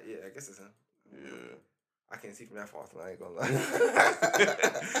deleting. Yeah, I guess it's him. Yeah. I can't see from that far, so I ain't gonna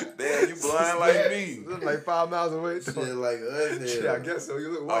lie. Damn, you blind like me. Look like 5 miles away. Shit like us. Shit, I guess so. You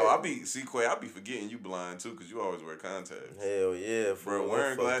look white. Oh, I be forgetting you blind too, cause you always wear contacts. Hell yeah, Bro, fool.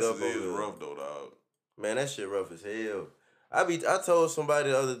 wearing I'm fucked glasses up over is here. rough though, dog. Man, that shit rough as hell. I told somebody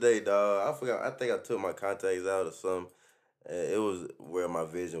the other day, dog. I forgot. I think I took my contacts out or something. It was where my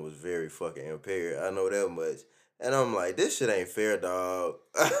vision was very fucking impaired. I know that much. And I'm like, this shit ain't fair, dog.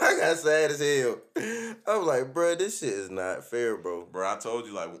 I got sad as hell. I'm like, bro, this shit is not fair, bro. Bro, I told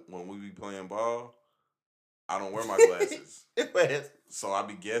you like when we be playing ball, I don't wear my glasses, so I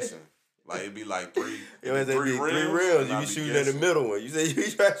be guessing. Like it'd be like three Three rims. rims. and You I be be shooting at the guessing. middle one. You say you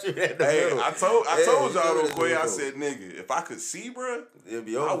try to shoot at the Hey, middle. I told Yeah, y'all you though, shoot Quay. at I the said, nigga, if I could see, bro, It'll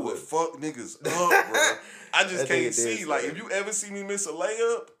be I over would with. fuck niggas up, bro. I just That nigga can't did see. Like, say. if you ever see me miss a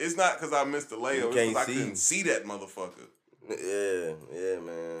layup, it's not because I missed a layup. It's can't because I see. couldn't see that motherfucker. Yeah,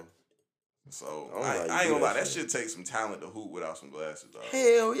 man. So, I don't know I how you ain't do gonna lie. that That shit. shit takes some talent to hoop without some glasses, dog.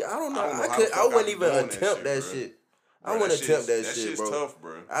 Hell yeah, I don't know. I don't know I how the could. I fuck I wouldn't be even doing that attempt shit, that bro. shit. Bro, I wouldn't that attempt that shit's shit, bro. tough,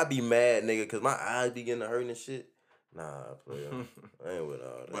 bro. I be mad, nigga, cause my eyes be getting hurt and shit. Nah, player. I ain't with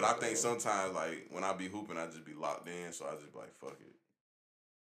all that. But I think bro. sometimes, like, when I be hooping, I just be locked in, so I just be like, fuck it.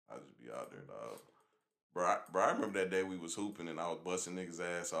 I just be out there, dog. Bro, I remember that day we was hooping and I was busting niggas'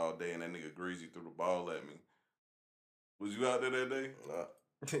 ass all day and that nigga Greasy threw the ball at me. Was you out there that day?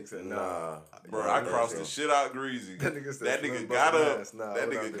 He said, Nah, Bro, I crossed the shit out Greasy. That nigga said, That nigga "Slim got busting up. ass." Nah, That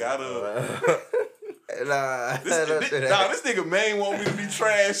what I nigga do? got up. Nah, This nigga main want me to be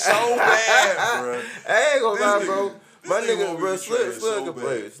trash so bad, bro. I ain't gonna This lie, nigga- bro. this My nigga nigga, want me bro, to Slim trash so can bad.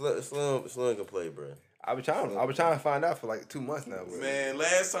 play. Slim can play, bro. I was trying to find out for like 2 months now. Bro. Man,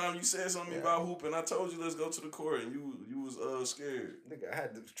 last time you said something about hooping, I told you let's go to the court and you was scared. Nigga, I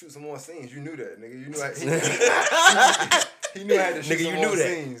had to shoot some more scenes. You knew that, nigga. You knew he knew I had to shoot Nigga, some you more knew that.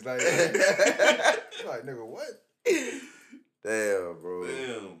 scenes. Like, like, nigga, what? Damn, bro.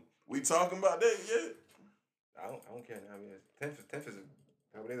 Damn. We talking about that yet? I don't care now. I mean, 10th is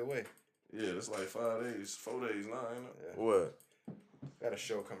probably either way. Yeah, that's like 5 days, 4 days now, ain't it? Yeah. What? Got a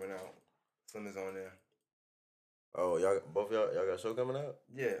show coming out. Slim is on there. Oh, both of y'all got a show coming out?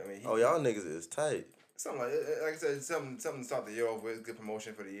 Yeah, I mean, Oh, y'all niggas is tight. something like I said, something to start the year off with. Good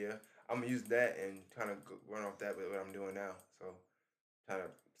promotion for the year. I'm gonna use that and kind of run off that with what I'm doing now. So, trying to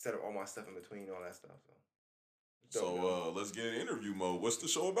set up all my stuff in between, all that stuff. So, dope, So let's get in interview mode. What's the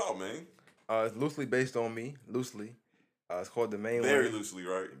show about, man? it's loosely based on me. Loosely, it's called The Main Very One. loosely,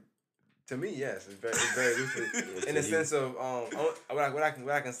 right? To me, yes, it's very loosely. In the sense of what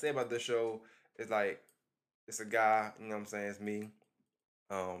I can say about the show is like it's a guy, you know what I'm saying, it's me.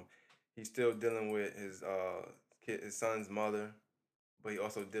 He's still dealing with his son's mother, but he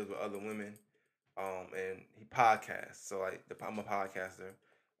also deals with other women. And he podcasts. So like I'm a podcaster.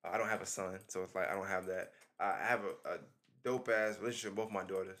 I don't have a son, so it's like I don't have that. I have a dope ass relationship with both my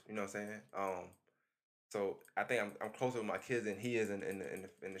daughters. You know what I'm saying? So I think I'm closer with my kids than he is in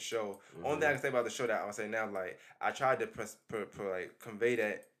the show. Mm-hmm. Only thing I can say about the show that I'll say now, like I tried to like convey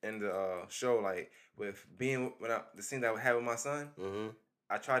that in the show, like with being the scene that I would have with my son. Mm-hmm.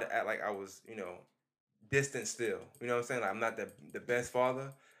 I tried to act like I was, distant still. You know what I'm saying? Like I'm not the best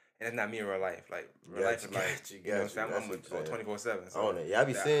father, And it's not me in real life. Like real life is like you know what I'm saying. I'm with 24/7. On it. Yeah, I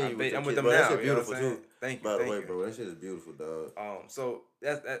be seeing you. I'm with them bro, now. that shit You know beautiful what I'm saying? too. Thank you. By the thank way, you. bro, that shit is beautiful, dog. So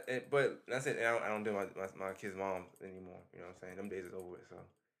but that's it. I don't do my kids' moms anymore. You know what I'm saying? Them days is over with. So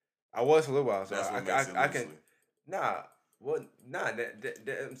I was for a little while. So That's what makes it I loosely.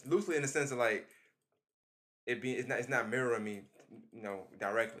 that loosely in the sense of like it's not mirroring me, you know,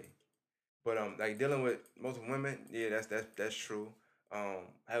 directly. But like dealing with multiple women, yeah, that's true.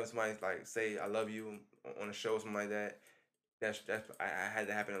 Having somebody like say I love you on a show, something like that. I had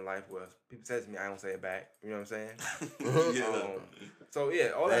that happen in life where people say it to me, I don't say it back. You know what I'm saying? Yeah. So yeah,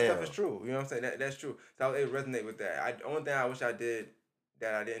 all that stuff Damn. is true. You know what I'm saying? That's true. So it resonate with that. The only thing I wish I did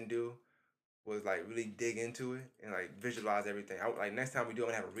that I didn't do was like really dig into it and like visualize everything. Like next time we do, I'm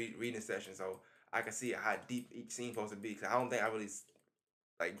gonna have a reading session so I can see how deep each scene supposed to be. Cause I don't think I really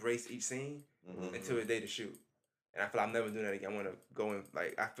like grace each scene until the day to shoot. And I feel like I'm never doing that again. I want to go in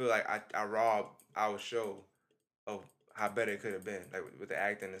like I feel like I robbed our show of how better it could have been, like with the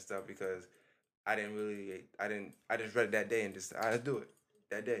acting and stuff, because I just read it that day and just I just do it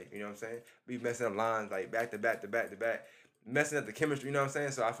that day. You know what I'm saying? Be messing up lines like back to back to back to back, messing up the chemistry. You know what I'm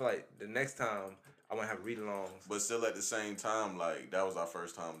saying? So I feel like the next time I want to have read-alongs. But still, at the same time, like that was our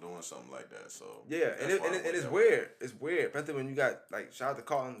first time doing something like that. So Yeah, and that's why I it's went that way. weird. It's weird, especially when you got like shout out to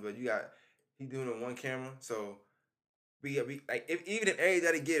Carlton, but you got he doing it on one camera, so we like even if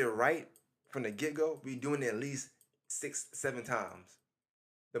everybody get it right from the get go, we doing it at least 6-7 times.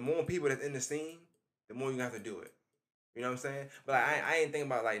 The more people that's in the scene, the more you have to do it. You know what I'm saying? But like, I ain't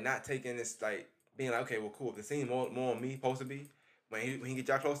thinking about like not taking this like being like okay, well cool. If the scene more on me supposed to be when he get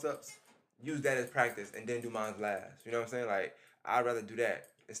y'all close ups, use that as practice and then do mine last. You know what I'm saying? Like I'd rather do that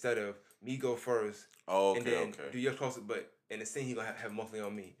instead of me go first Oh, and okay, then okay. do your close up. But in the scene he gonna have mostly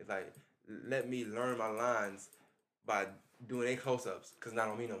on me. It's like let me learn my lines by doing a close ups because not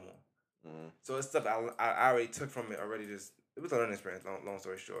on me no more. So it's stuff I already took from it already. Just it was a learning experience. Long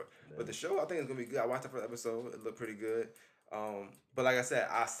story short, but the show I think is gonna be good. I watched the first episode. It looked pretty good. But like I said,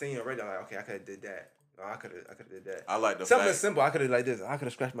 I seen already. I'm like, okay, I could have did that. I could have did that. I like the Something fact. simple. I could have like this. I could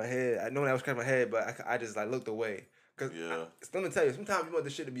have scratched my head. I know that I was scratching my head, but I just like looked away. Cause Yeah. let me tell you, sometimes you want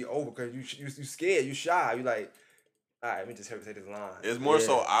this shit to be over because you scared, you shy. You like, all right, let me just hear say this line. It's more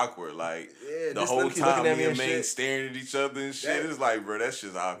so awkward. Like Yeah, the just whole let me keep looking time at me me and and Maine shit. staring at each other and shit. That- It's like, bro, that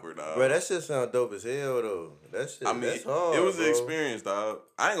shit's awkward, dog. Bro, that shit sound dope as hell though. That shit. I mean, that's hard, it was bro. an experience, dog.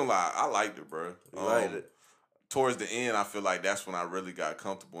 I ain't gonna lie, I liked it, bro. You liked it. Towards the end, I feel like that's when I really got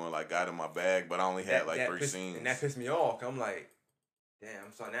comfortable and like got in my bag. But I only had like 3 scenes. And that pissed me off. 'Cause I'm like,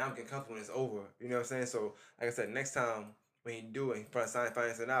 damn. So now I'm getting comfortable when it's over. You know what I'm saying? So like I said, next time when you do it, and find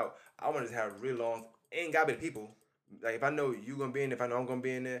something out, I want to just have real long. Ain't gotta be the people. Like if I know you gonna be in, if I know I'm gonna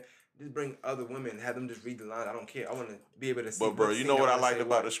be in there, just bring other women, have them just read the lines. I don't care. I want to be able to see. But bro, what you scene know what I wanna liked say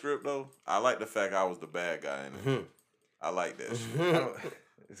about what. the script though? I like the fact I was the bad guy in it. I like that shit. I don't,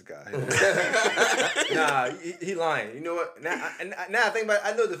 this guy. Nah, he lying. You know what? Now I think about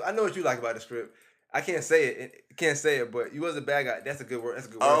it, I know what you like about the script. I can't say it, but you was a bad guy. That's a good word. That's a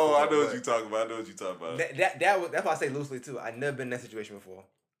good word. Oh, for I it, know what but you talking about. I know what you talking about. that's why I say loosely too. I never been in that situation before.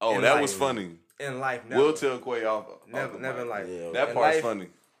 Oh, in that life. was funny. In life, never. We'll tell Quay off. Never in life. Yeah. That In part's life, funny.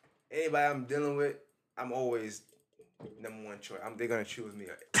 Anybody I'm dealing with, I'm always number one choice. They're gonna choose me.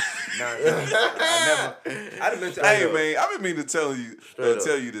 I done been to Hey man, I've been meaning to tell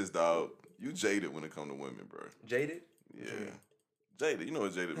Straight you this, dog. You jaded when it come to women, bro. Jaded. Yeah, jaded. You know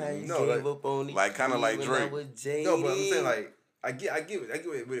what jaded I means? No, like- gave up on these like, kinda like when I Drake. was No, but I'm saying jaded. like I get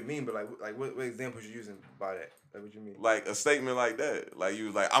what it mean, but like what examples you using by that? Like what you mean? Like a statement like that. Like you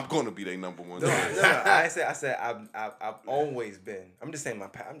was like, I'm gonna be their number one. No, choice. I said I've always been. I'm just saying my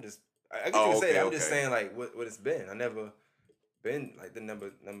past. I get you to say that. I'm just okay. saying like what it's been. I never been like the number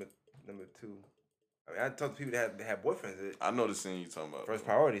two. I mean, I talk to people that have boyfriends. I know the scene you talking about. First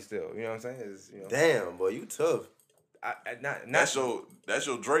priority still. You know what I'm saying? Is you know. Damn, boy, you tough. Not That's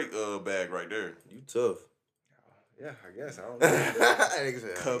your Drake bag right there. You tough. Yeah, I guess I don't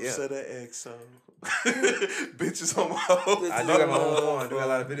know. Cups of the XO. Bitches on my hoes. I do got my own phone. I do got a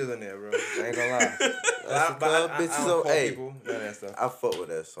lot of videos on there, bro. I ain't gonna lie. Bitches I don't on. call Hey, people, none of that stuff. I fuck with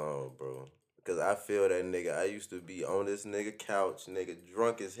that song, bro. Cause I feel that nigga. I used to be on this nigga couch, nigga,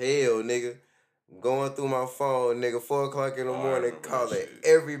 drunk as hell, nigga. Going through my phone, nigga, 4 o'clock in the Oh, I morning, remember calling that shit.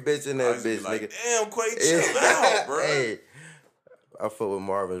 every bitch in I that used to be bitch, like, nigga. damn, Quay, chill out, bro. Hey, I fuck with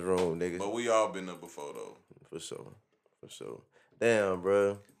Marvin's Room, nigga. But we all been there before though. For sure. Damn,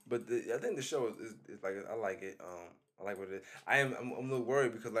 bro. But I think the show is like I like it. I like what it is. I'm a little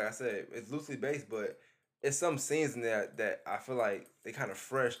worried because like I said, it's loosely based, but it's some scenes in there that I feel like they kind of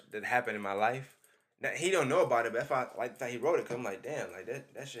fresh that happened in my life. Now, he don't know about it, but that's why I like the fact he wrote it. Cause I'm like, damn, like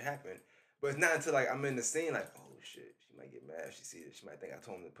that shit happened. But it's not until like I'm in the scene, like, oh shit, she might get mad if she sees it. She might think I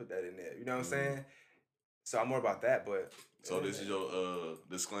told him to put that in there. You know what I'm saying? So I'm more about that, but. So this is your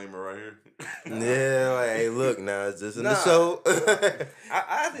disclaimer right here. Yeah, like, hey, look, now it's just in the show.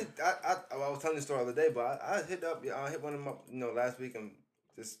 I was telling the story the other day, but I hit one of them up, last week and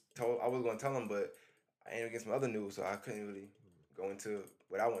just told I was gonna tell him, but I ended up getting some other news, so I couldn't really go into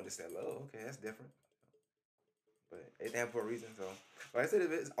what I wanted to say. Like, oh, okay, that's different. But it happened for a reason. So, like I said,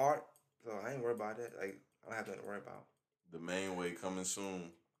 it's art, so I ain't worried about it. Like I don't have nothing to worry about. The Main Way coming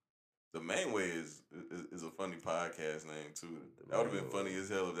soon. The Main Way is a funny podcast name too. That would have been funny as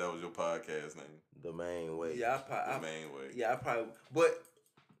hell if that was your podcast name. The Main Way. Yeah, The Main Way. Yeah, I probably. But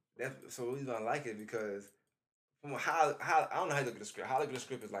that's so the reason I like it because from how I don't know how to look at the script. How I look at the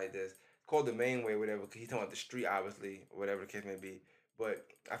script is like this. It's called The Main Way, whatever. Cause he's talking about the street, obviously, or whatever the case may be. But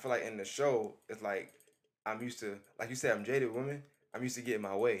I feel like in the show, it's like I'm used to, like you said, I'm jaded woman. I'm used to getting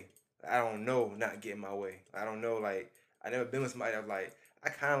my way. I don't know not getting my way. I don't know, like, I never been with somebody that's like, I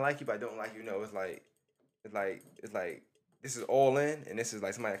kind of like you, but I don't like you. No, it's like, this is all in, and this is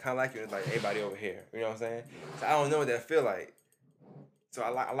like somebody that kind of like you, and it's like everybody over here. You know what I'm saying? So I don't know what that feel like. So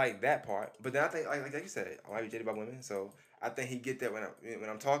I like that part. But then I think, like you said, I like jaded by women. So I think he get that when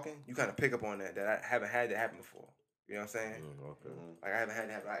I'm talking, you kind of pick up on that I haven't had that happen before. You know what I'm saying? Okay. Like I haven't had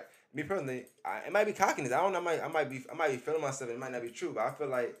that happen. Like, me personally, it might be cockiness. I don't know. I might be feeling myself. And it might not be true, but I feel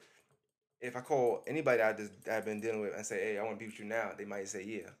like if I call anybody that I've been dealing with and say, "Hey, I want to be with you now," they might say,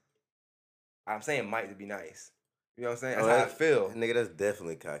 "Yeah." I'm saying "might" to be nice. You know what I'm saying? That's how I feel. Nigga, that's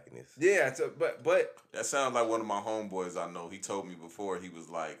definitely cockiness. Yeah. So, but that sounds like one of my homeboys I know. He told me before. He was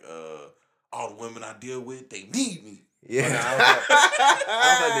like, "All the women I deal with, they need me." Yeah.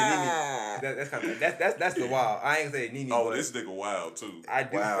 I don't think they need me. That's kind of that's the wild. I ain't gonna say they need me. Oh, this nigga wild too. I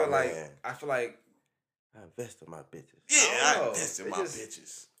do Wow, feel like man. I invest in my bitches. Yeah, I don't I know. invest in It my just-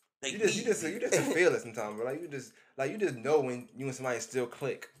 bitches. You just feel it sometimes, bro. Like you just know when you and somebody still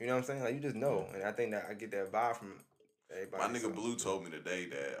click. You know what I'm saying? Like you just know, and I think that I get that vibe from everybody. My nigga Blue told me today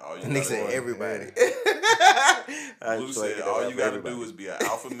that all you Nigga gotta said do, everybody. Blue said all you gotta do is be an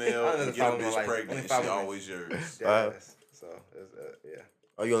alpha male I and never get a found my bitch life. pregnant, Only and found she my life. always yours. So it's, yeah.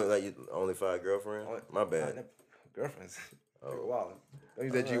 Oh, you only 5 girlfriends? My bad. Girlfriends. Oh. Wow. Don't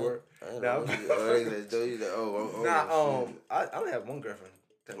use that G word. I ain't No. know. Nah. I only have one girlfriend.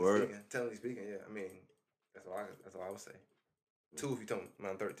 Word. Technically speaking, yeah. I mean, that's all I would say. 2 if you told me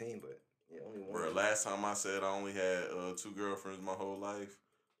when I'm 13, but yeah, only one. Bro, last time I said I only had 2 girlfriends my whole life,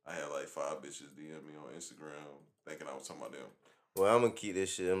 I had like 5 bitches DM me on Instagram thinking I was talking about them. Well, I'm gonna keep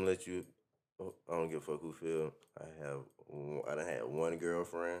this shit. I'm gonna let you. I don't give a fuck who feel. I done had 1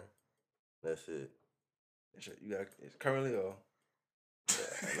 girlfriend. That's it. You got currently or?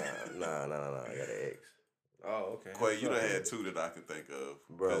 Nah. I got an ex. Oh, okay. Quay, you done had 2 that I can think of.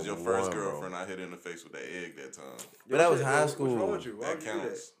 Bro, Because your first one, girlfriend, bro. I hit in the face with that egg that time. But that was shit, high What's wrong school. with you? Why That would you do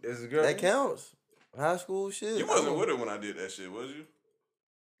counts. There's a girl. That counts. High school shit. You wasn't with her when I did that shit, was you?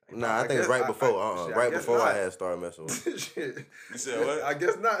 Nah, I think it's right before. shit, Right guess before I not. had started messing with her. Shit. You said what? I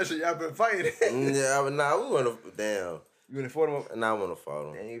guess not. Shit, y'all been fighting. Yeah, we wouldn't have. Damn. You wouldn't fought him up. Nah, I wouldn't have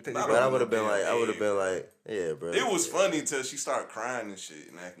fought him. And you take Nah, this But I don't would have been damn like, egg, yeah, bro. It was funny until she started crying and shit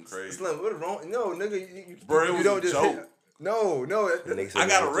and acting crazy. Slim, what's wrong? No, nigga, you Bro, it was don't a just joke. hit- No. The nigga said I it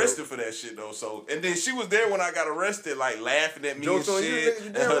got was a arrested joke. for that shit though. So and then she was there when I got arrested, like laughing at me Jokes and on you, shit. nigga, you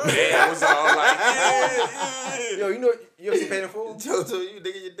And damn her right. dad was all like, yeah. Yo, you know you ever see Paid in Full? Joe told you,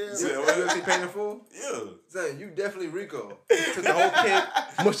 nigga, you damn. Yeah, You what? ever see Paid in Full? Yeah. Son, you definitely Rico. Took the whole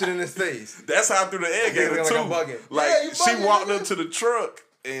kid, mushed it in his face. That's how I threw the egg Yeah, at her like too. I'm bugging. Like Yeah, you she bugging, walked nigga. up to the truck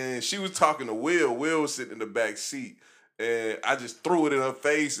and she was talking to Will. Will was sitting in the back seat. And I just threw it in her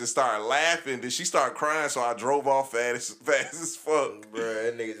face and started laughing. Then she started crying, so I drove off fast as fuck. Bro,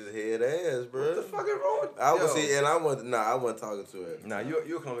 that nigga just head ass, bro. What the fuck is wrong with I was Yo. see, and I wasn't talking to her. Nah, you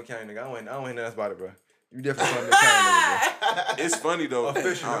a Columbia County nigga. I don't hear nothing about it, bro. You definitely Columbia County nigga, It's funny though. bro.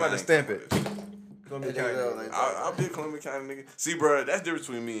 Official. I'm about to stamp it. Columbia County nigga. I'll be a Columbia County nigga. See, bro, that's the difference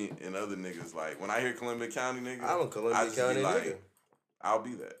between me and other niggas. Like when I hear Columbia County nigga, I'm a I Columbia just be County like, nigga. I'll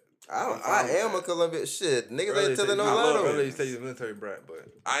be that. I am a Columbia shit. Niggas Earlier ain't telling no you- love lie. Earlier you say you're a military brat, but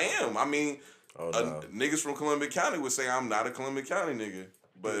I am. I mean, Oh no. niggas from Columbia County would say I'm not a Columbia County nigga.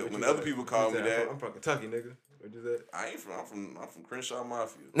 But What when you other say? people You call me say, that, I'm from Kentucky, nigga. What you say? I ain't from. I'm from Crenshaw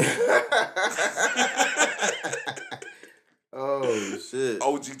Mafia. Oh shit.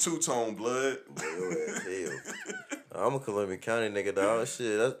 OG two tone blood. Boy, your ass hell. I'm a Columbia County nigga, dog.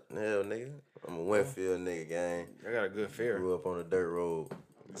 Shit, that's hell, nigga. I'm a Winfield nigga, gang. I got a good fear. Grew up on a dirt road.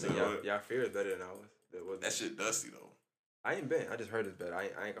 I think y'all fear is better than ours. That shit dusty though. I ain't been. I just heard it's better. I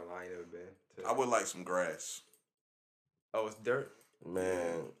ain't gonna lie. I ain't never been. I would like some grass. Oh, it's dirt.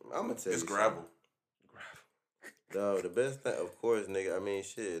 Man, I'm gonna tell It's you gravel. Dog, the best thing, of course, nigga. I mean,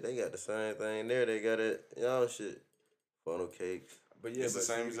 shit, they got the same thing there. They got it, y'all shit, funnel cakes, But yeah, It's the but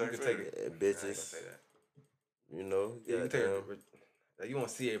same you exact can take flavor. it. yeah, I ain't gonna bitches. say that. You know, Yeah, you can take goddamn. it. Like, you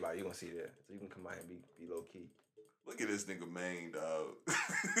won't see everybody. You gonna see that. So you can come out and be low key. Look at this nigga Maine, dog.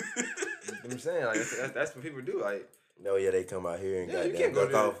 You know what I'm saying? Like that's what people do. Like Oh yeah, they come out here and Yeah, you goddamn can't go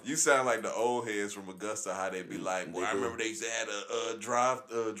duck there. off. You sound like the old heads from Augusta, how they be like, boy, They I do. remember they used to have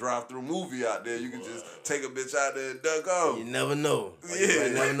a drive through movie out there. You could just take a bitch out there and duck off. You never know. Yeah.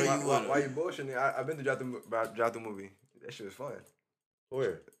 You might never know you why would. you bullshitting? I've been to drive the movie. That shit was fun.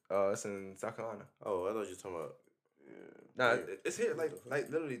 Where? It's in South Carolina. Oh, I thought you were talking about. Nah, it's here like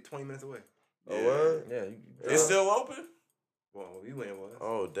literally 20 minutes away. Oh, what? Yeah, It's still open? well, you went it was.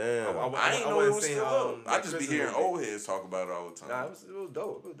 Oh damn. I ain't know it was seen, still up. I that just be Christmas hearing movie. old heads talk about it all the time. Nah, it was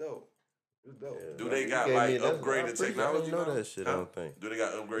dope. It was dope. Yeah, Do no, they you got, gave like, me that. upgraded I appreciate- technology I didn't know now? that shit. I don't think. Do they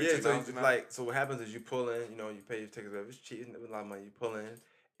got upgraded Yeah, so technology now? like, so what happens is you pull in, you pay your tickets, whatever. It's cheap, it's a lot of money. You pull in,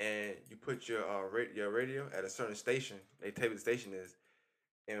 and you put your radio at a certain station. They tell you what the station is,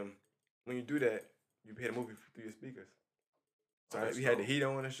 and when you do that, you hear the movie through your speakers. So Oh, that's we had the dope. heat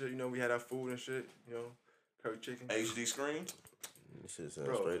on and shit. We had our food and shit. Curry chicken. HD screen? This shit sounds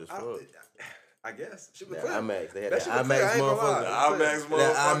Bro, straight as fuck. I guess shit was That clear. IMAX. They had That that shit was clear, I IMAX ain't gonna lie. The motherfucker. IMAX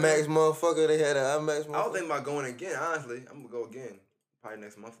That motherfucker? IMAX motherfucker. They had an IMAX motherfucker. I was thinking about going again. Honestly, I'm gonna go again probably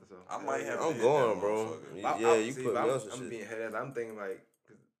next month or so. I might have to I'm hit going, that bro. motherfucker. Yeah, you put me I'm, on some I'm shit. being head ass. I'm thinking like,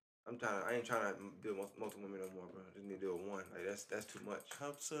 cause I ain't trying to deal with multiple women no more, bro. I just need to deal with one. Like that's too much.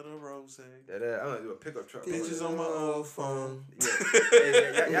 Cups of the rose. I'm gonna do a pickup truck. bro. Bitches on my old phone.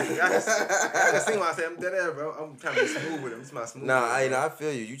 Yeah, y'all can see why I say I'm dead ass, bro. I'm trying to be smooth with him. It's my smooth. Nah, with him, bro. I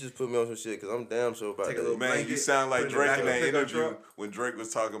feel you. You just put me on some shit because I'm damn sure about Take a that. little Man, you blanket, sound like put it in the Drake back in of the that pickup interview truck. when Drake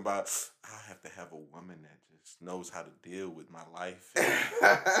was talking about, I have to have a woman that just knows how to deal with my life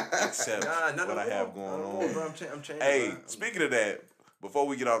and accept Nah, not what no I have more. going Not no on. more, bro. I'm changing. Hey, bro. speaking of that, before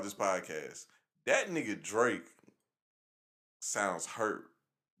we get off this podcast, that nigga Drake sounds hurt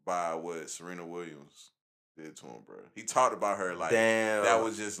by what Serena Williams did to him, bro. He talked about her like Damn. that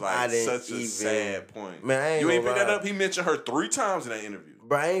was just I like didn't such a even- sad point. Man, I ain't You ain't gonna pick that lie. up? He mentioned her 3 times in that interview.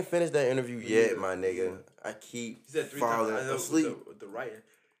 Bro, I ain't finished that interview yet, Yeah, my nigga. yeah. I keep He said 3 falling times. I know asleep. with the writing.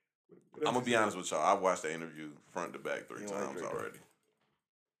 I'm gonna be honest with y'all. I've watched the interview front to back 3 You don't like times Drake, already.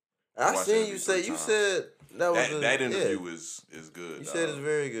 I watched seen the you interview say 3 you times. said that was That yeah. interview is good. You dog. said it's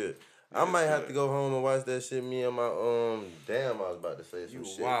very good. Yeah, I it's might have good. to go home and watch that shit. Me and my damn, I was about to say some You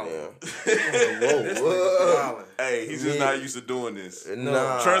shit. wildin'. Damn. This Whoa, nigga's wildin'. Hey, he's just Me- not used to doing this.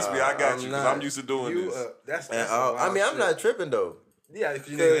 Nah, Trust me, I got you because not. I'm used to doing You, this. that's And, some I wild mean, I'm shit. not tripping though. Yeah, if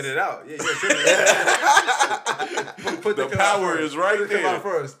you Cause- nigga it out. Yeah, you're tripping. Put The clip out power first. is right Put the clip there. out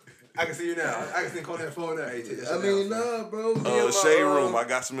first. I can see you now. I can see him calling that phone now. Hey, take that shit down, son. bro. me and my, Shade Room, I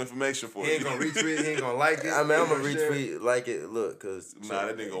got some information for He ain't you. gonna retweet. He ain't gonna like it. I mean, he I'm ain't gonna share it. retweet like it. Look, cause Nah,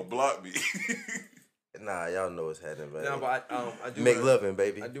 that nigga gonna block me. nah, y'all know what's happening, man. No, but I do Make wanna- loving,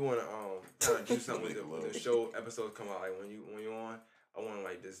 baby. I do want to kind of do something with Make the show episodes come out. Like when you on, I want to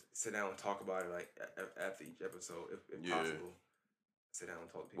like just sit down and talk about it like after each episode, if Yeah. possible. Sit down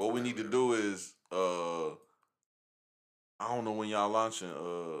and talk to people. What we about need to it, do is, I don't know when y'all launching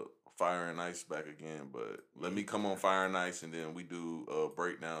Fire and Ice back again, but let me come on Fire and Ice and then we do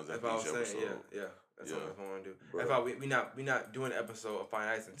breakdowns That's after what I was each saying. episode. Yeah. That's Yeah. what I want to do. Bro. That's why we not doing an episode of Fine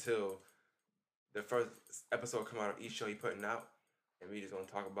Ice until the first episode come out of each show he putting out, and we just gonna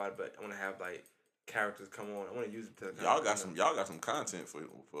talk about it. But I want to have like characters come on. I want to use it to Y'all got some content for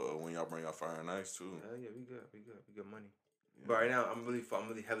when y'all bring out Fire and Ice too. Hell yeah, we good money. But right now, I'm really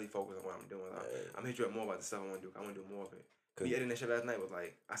heavily focused on what I'm doing. I'm hit you up more about the stuff I want to do. I want to do more of it. Me editing that shit last night was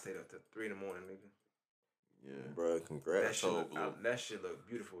like I stayed up to 3 in the morning, nigga. Yeah. Bro, That congrats. shit, told Blue. that shit looked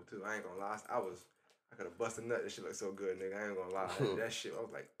beautiful too. I ain't gonna lie. I could have busted a nut. That shit looked so good, nigga. I ain't gonna lie. That shit, I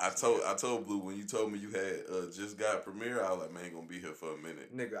was like, I told Blue when you told me you had just got Premiere, I was like, man, he gonna be here for a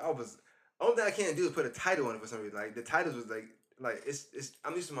minute. nigga, only thing I can't do is put a title on it for some reason. Like the titles was like it's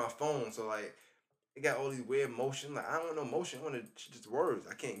I'm used to my phone, so like it got all these weird motion. Like I don't want no motion. I want just words.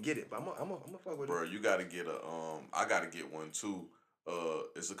 I can't get it, but I'm a fuck with Bro, it. you gotta get I gotta get one too.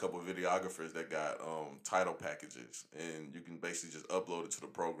 It's a couple of videographers that got title packages, and you can basically just upload it to the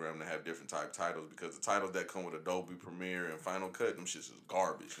program to have different type titles because the titles that come with Adobe Premiere and Final Cut, them shits is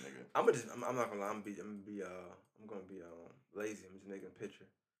garbage, nigga. I'm not gonna lie. I'm gonna be lazy. I'm just making a picture.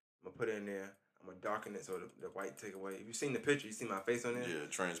 I'm gonna put it in there. I'm gonna darken it so the white take away. If you seen the picture, you see my face on there. Yeah,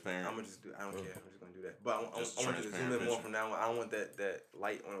 transparent. I'm gonna just do. I don't care. I'm just gonna do that. But I Just want you to zoom in transparent more picture. from now on. I don't want that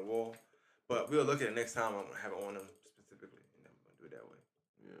light on the wall. But we'll look at it next time. I'm gonna have it on them specifically. it that way.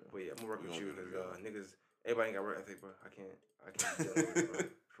 Yeah. But yeah, I'm gonna work We with gonna you get it because together. niggas, everybody ain't got work ethic, bro. I can't deal with it, bro.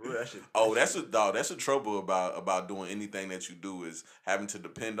 For real, that shit. Oh, that's a dog. That's the trouble about doing anything that you do is having to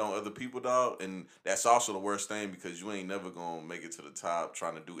depend on other people, dog. And that's also the worst thing because you ain't never gonna make it to the top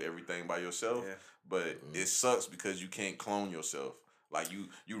trying to do everything by yourself. Yeah. But it sucks because you can't clone yourself. Like you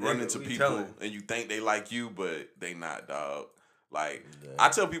run into we people telling. and you think they like you, but they not, dog. Like Yeah. I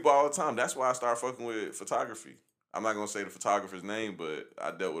tell people all the time, that's why I start fucking with photography. I'm not gonna say the photographer's name, but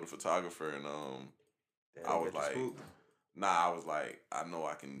I dealt with a photographer and Damn, I was get the like, scoop. I was like, I know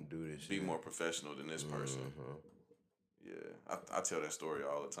I can Do this be shit. more professional than this person. Mhm. Yeah, I tell that story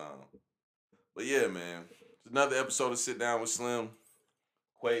all the time. But yeah, man, it's another episode of Sit Down with Slim.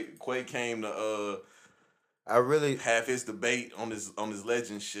 Quay came to I really, have his debate on his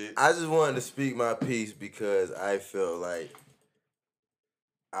legend shit. I just wanted to speak my piece because I felt like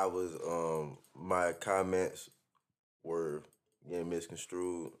I was, my comments were getting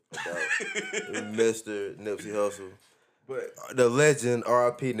misconstrued about Mr. Nipsey Hussle. But The legend,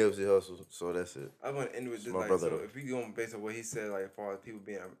 R.I.P. Nipsey Hussle. So that's it. I want to end with this. My Like, brother, so though. if we go based on what he said, like as far as people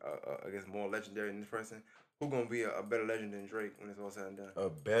being, I guess, more legendary than this person, who gonna be a better legend than Drake when it's all said and done? A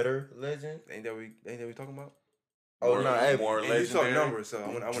better legend? Ain't that we talking about? Oh, no, hey, more And you talk legendary. numbers, so I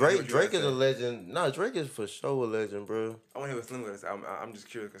want Drake is a legend. No, Drake is for sure a legend, bro. I want to hear what Slim was. I'm just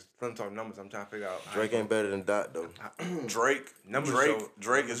curious because Slim talk numbers. I'm trying to figure out. how Drake he ain't better than Dot, though. Drake Numbers Drake show-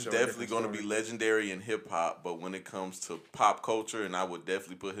 Drake numbers is show a definitely different going to be story. legendary in hip hop, but when it comes to pop culture, and I would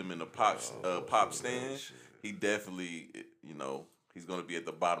definitely put him in the pop stand. He definitely, he's going to be at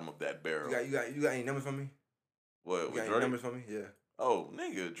the bottom of that barrel. You got any numbers for me? What You with got any Drake? numbers for me? Yeah. Oh,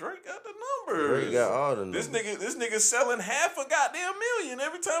 nigga, Drake got the numbers. Drake got all the numbers. This nigga selling half a goddamn million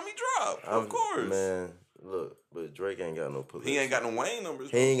every time he drop. Of course, Man, look, but Drake ain't got no Pulitzer. He ain't got no Wayne numbers.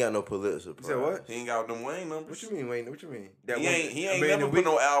 He ain't got no Pulitzer. You said what? He ain't got them Wayne numbers. What you mean, Wayne? What you mean? That He one- ain't I mean, never the put week-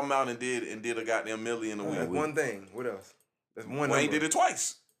 no album out and did a goddamn million a That's week. one thing. What else? That's one. Wayne number. did it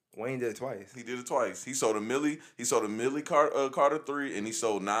twice. Wayne did it twice. He did it twice. He sold a Millie Carter 3, and he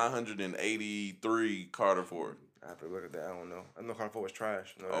sold 983 Carter 4. I have to look at that. I don't know. I know Carter 4 was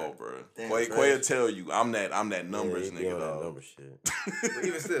trash. I know Oh, that. bro. Damn, Quay trash. will tell you, I'm that numbers yeah, he be nigga, on that dog. number shit. But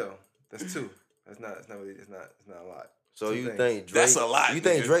even still, that's two. That's not. It's not really. It's not a lot. So Two you things. think Drake? That's a lot, You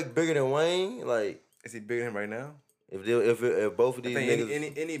think nigga. Drake bigger than Wayne? Like Is he bigger than him right now? if both of I these think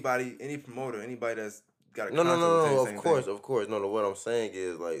niggas. any promoter, anybody that's got a No, contract will say the of same course, thing. of course. No, what I'm saying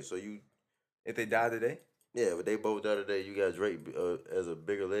is like, so you, If they die today, yeah, but they both the other day. You got Drake as a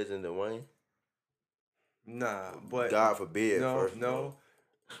bigger legend than Wayne. nah. But God forbid. no, first of no,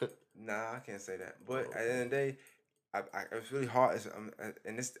 all. nah. I can't say that. But at the end of the day, it's really hard.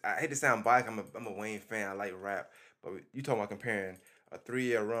 And this, I hate to sound biased. I'm a Wayne fan. I like rap. But you talking about comparing a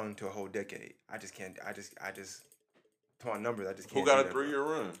 3-year run to a whole decade? I just can't. I just talking about numbers. I just can't. Who got do a that, bro. 3-year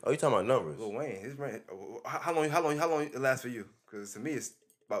run? Oh, you talking about numbers? Lil Wayne, his run. How long it lasts for you? Because to me, it's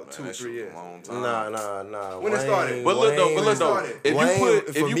about Man, 2 or that 3 shit was years. a long time. Nah. When it started. But look though, When it if started. you Wayne,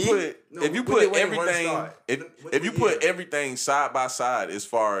 put for me- No, if you when put did Wayne run everything start? if you What put year? everything side by side as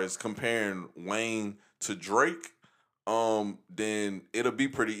far as comparing Wayne to Drake, then it'll be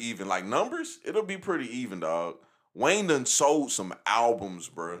pretty even. Like numbers, it'll be pretty even, dog. Wayne done sold some albums,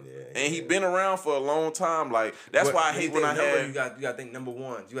 bro, Yeah, and he been around for a long time. Like that's But why I when you hate when I think number, had. you got to think number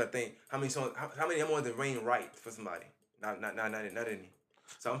ones. You got to think how many songs, how many more did Wayne write for somebody? Not any.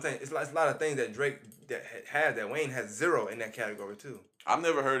 So I'm saying it's a lot of things that Drake had that Wayne has 0 in that category too. I've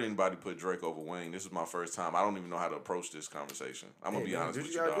never heard anybody put Drake over Wayne. This is my first time. I don't even know how to approach this conversation. I'm gonna be honest do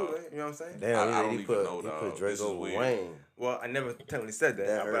with what you, gotta dog. do, man. You know what I'm saying? Damn, I don't he even put know, he dog. put Drake This is over weird. Wayne. Well, I never technically said that,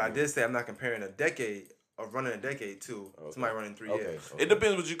 That but hurt I me. did say I'm not comparing a decade of running a decade to somebody running 3 Okay. years. It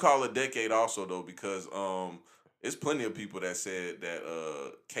depends what you call a decade, also though, because it's plenty of people that said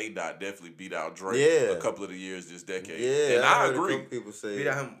that K Dot definitely beat out Drake Yeah. a couple of the years this decade. Yeah, and I heard a agree, couple people say Beat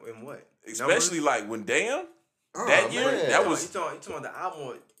out him in what? especially Numbers? like when Damn Oh, that year man. that You was talking about the album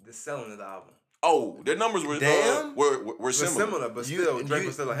or the selling of the album? their numbers were Damn? were But similar. but still, Drake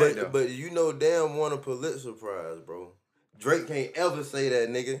was still ahead though. But you know, damn, won a Pulitzer Prize, bro. Drake can't ever say that,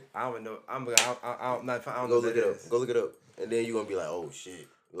 nigga. I don't know. I don't know Go what look that it up. is. Go look it up, and then you gonna be like, oh shit.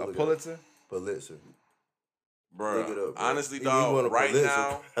 Go A look it up. Pulitzer? Pulitzer. Bro, Look it up, bro. honestly, He won a dog, right Pulitzer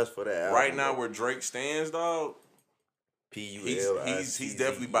now, Prize for that album, right now bro. where Drake stands, dog, P-U-L-I-C-Z-E-R. he's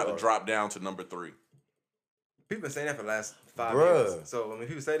definitely about to drop down to number 3. People been saying that for the last 5 Bruh. years. So when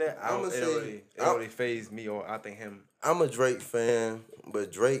people say that, I'ma it say- don't really phase me or I think him. I'm a Drake fan,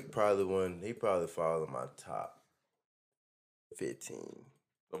 but Drake probably he probably falls in my top 15.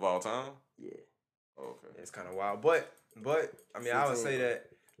 Of all time? Yeah. Okay. It's kind of wild, but I mean, I would 15, say bro. that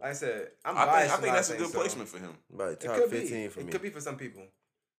Like I said, I'm I biased. think that's a good placement for him. About It top could 15 be. for me. It could be for some people,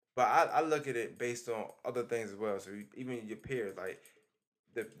 but I look at it based on other things as well. So even your peers, like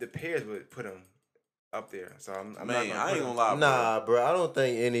the peers would put him up there. So I'm not Man, gonna I put ain't him. gonna lie, bro. Nah, bro. I don't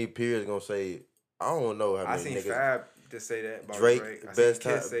think any peers gonna say. I don't know how I many seen niggas. Fab just say that about Drake, Drake. I best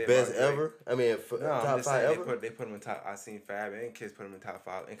seen Kids top, say it best about Drake. ever. I mean, No, I'm top just five saying ever. they put him in top. I seen Fab and Kids put him in top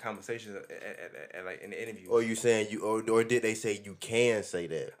 5 in conversations at like in the interviews. Or you saying you or did they say you can say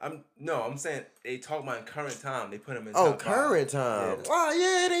that? I'm saying they talk about in current time. They put him in. Oh, top 5. current time. Yeah. Oh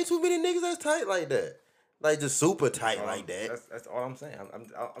yeah, it ain't too many niggas that's tight like that. Like just super tight like that. That's all I'm saying. I'm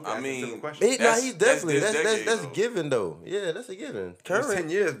I asking mean, a simple question. He's That's definitely this decade, that's though. given though. Yeah, that's a given. It was 10 Current,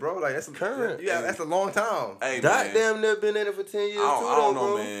 years, bro. Like that's Current. Yeah, that's a long time. Hey, man. goddamn, never been in it for 10 years I too, don't though, know,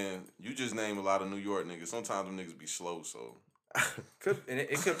 bro. man. You just name a lot of New York niggas. Sometimes them niggas be slow, so.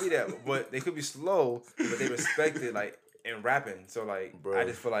 It could be that, but they could be slow, but they respect it like in rapping. So like, Bro. I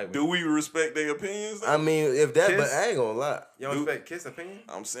just feel like Do we respect their opinions? Though? I mean, if that, but Kiss? I ain't gonna lie. you don't Dude. respect Kiss opinion.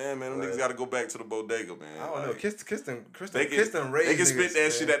 I'm saying, man, them niggas got to go back to the bodega, man. I don't know. Like, Kiss They can, raise they can spit niggas, that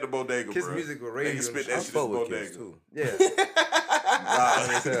man. shit at the bodega, Kiss bro. music will They raise can you spit and that I shit at fuck the with Kiss bodega. too. Yeah.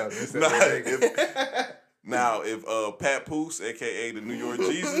 Now, if Pat Poose, aka the New York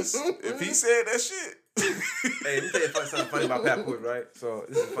Jesus, if he said that shit, Hey, let me tell you something funny about Pat Poose, right? So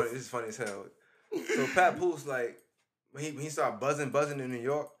this is funny as hell. So Pat Poose, like when he started buzzing in New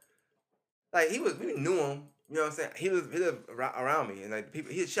York, like we knew him. You know what I'm saying? He lived around me, and like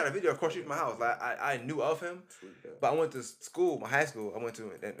people, he shot a video across the street from my house. Like I knew of him, but I went to school, my high school. I went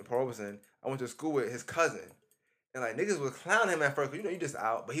to in Port Robertson. I went to school with his cousin, and like niggas was clowning him at first. 'Cause, you know, you just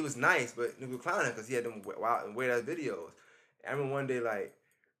out, but he was nice. But niggas was clowning him because he had them wild and weird ass videos. And I remember one day like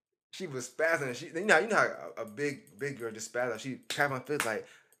she was spazzing. And you know how a big girl just spazzes. She tapped my fist like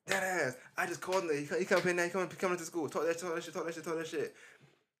that ass. I just called him. He come in there. He coming to school. Talk that shit.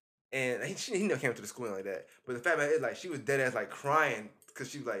 And he never came to the school like that. But the fact that is like she was dead ass like crying because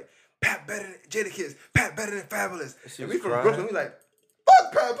she was like, Pat better than Jadakiss, Pat better than Fabulous. She And was we from crying? Brooklyn, we like,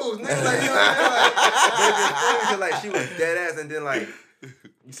 fuck Pat Poose, nigga. Like, you know what I'm saying? Like she was dead ass, and then like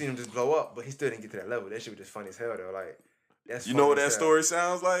you seen him just blow up, but he still didn't get to that level. That shit was just funny as hell though. Like that's you know what funny that as hell. story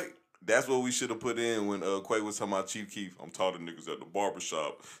sounds like? That's what we should have put in when Quay was talking about Chief Keef. I'm tired of niggas at the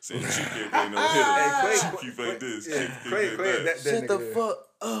barbershop saying Chief Keef ain't no hitter. Hey, Chief Keef ain't this. Yeah, Chief Keef Quay ain't is that. Shut the nigga. fuck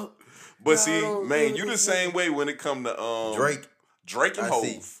up. But No, see, don't man, do you the this, same nigga. way when it come to Drake and I Hove.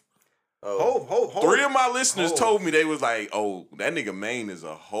 see. Oh, Hove. 3 of my listeners Hove. told me they was like, "Oh, that nigga Maine is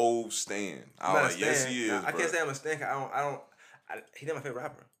a Hove stan." I I'm not was a like, "Yes, stan. he is." I bro. can't say I'm a stan. He's not my favorite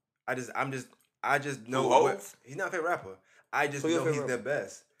rapper. I just know Hove? what he's not my favorite rapper. I just Who your know he's favorite the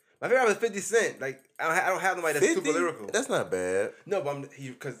best. My favorite rapper is 50 Cent. Like I don't have nobody that's 50? super lyrical. That's not bad. No, but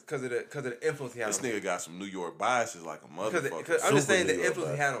because of the influence he had This on me. nigga got some New York biases like a motherfucker. Because I'm just Super saying the New York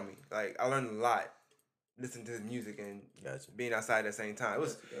influence he bias. had on me. Like I learned a lot listening to his music and Gotcha. being outside at the same time. It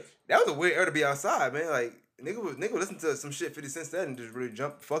was Gotcha. that was a weird era to be outside, man. Like nigga would listen to some shit 50 Cent said and just really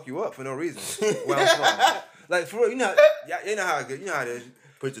fuck you up for no reason. Where I'm from. Like for real, you know how it is.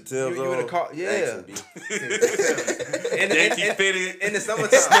 Put your Timbs on. You in the car, yeah. Action, B. Yankee fitted in the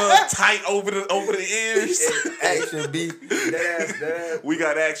summertime. snug tight over the ears. Action, B. That ass. We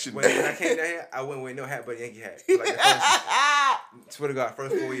got action. When I came down here, I went with no hat but a Yankee hat. For like the first, swear to God,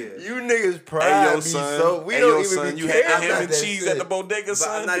 first 4 years. You niggas pride Hey yo, me son. so we Hey, don't yo, even son. be You caring had the ham about and that cheese shit. at the bodega, But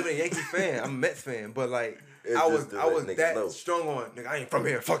son. I'm not even a Yankee fan. I'm a Mets fan. But like, It's I just to was let niggas that know. strong on. Nigga, I ain't from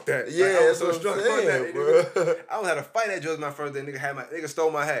here. Fuck that. Yeah, Like, I was that's what I'm strong on saying, that, bro. nigga. I was had a fight at Joe's my first day. Nigga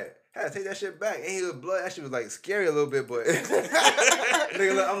stole my hat. Had to take that shit back. And he was blood. That shit was like scary a little bit, but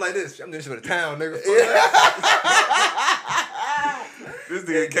nigga, look, I'm like this. I'm doing this for the town, nigga. Fuck that. This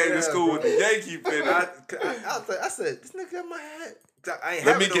nigga came to school with the Yankee fitted. I said, this nigga got my hat. I ain't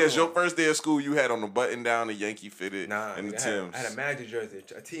Let me have it no guess, more. your first day of school, you had on the button down, the Yankee fitted, Nah, and the nigga, Timbs. I had a manager jersey,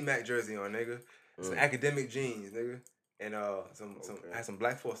 a T-Mac jersey on, nigga. Some academic jeans, nigga. And I had some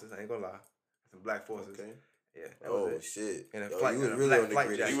Black Forces, I ain't gonna lie. Some Black Forces. Okay. Yeah, that Oh was it. shit. And a Yo, flight- you was and a really black on the flight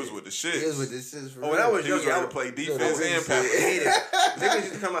grid. jacket. He was with the shits. He was with this shit for Oh, when I real. was He was young, ready I to play was- defense I and was- pass. I hated it. Niggas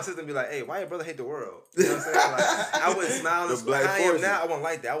used to come to my sister and be like, hey, why your brother hate the world? You know what I'm saying? Like, I wouldn't smile. The And Black how I am Forces. now, I wouldn't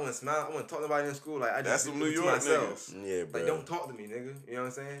like that. I wouldn't smile. I wouldn't talk to nobody in school. Like, I That's just some keep New it to York myself. niggas. Yeah, bro. Like, don't talk to me, nigga. You know what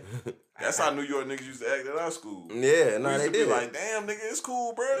I'm saying? That's how New York niggas used to act at our school. Yeah, We no, used they to be did. like, damn, nigga, it's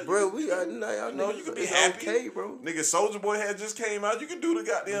cool, bro. Bro, we got y'all No, niggas, you can be it's happy. okay, bro. Nigga, Soldier Boy had just came out. You can do the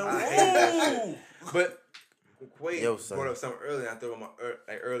goddamn. I hate that Woo! But Quay Yo, son. brought up something earlier. And I thought about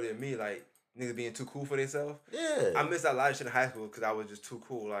earlier me, like niggas being too cool for themselves. Yeah. I missed out a lot of shit in high school because I was just too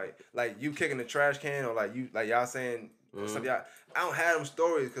cool. Like you kicking the trash can or like y'all saying stuff. Y'all, I don't have them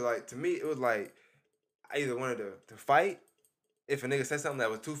stories because like to me it was like I either wanted to fight. if a nigga said something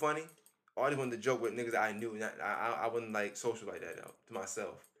that was too funny, I always wanted to joke with niggas that I knew. I wasn't like social like that though. To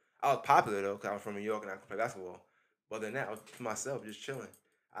myself, I was popular though, cause I was from New York and I could play basketball. But other than that, I was to myself, just chilling.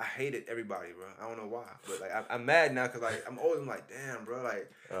 I hated everybody, bro. I don't know why, but like I'm mad now because like I'm old. I'm like, damn, bro.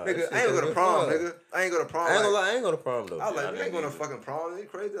 Like, nigga, I ain't go to prom, nigga. I ain't go to prom. I ain't gonna lie, I ain't go to prom though. I was like, I ain't going to fucking prom. They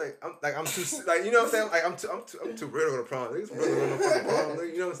crazy. I'm too like, you know what I'm saying? Like I'm too real to go to prom. Niggas really going to fucking prom.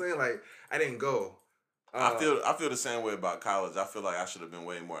 Nigga, you know what I'm saying? Like I didn't go. I feel the same way about college. I feel like I should have been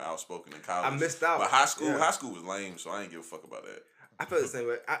way more outspoken in college. I missed out. But high school was lame, so I ain't give a fuck about that. I feel the same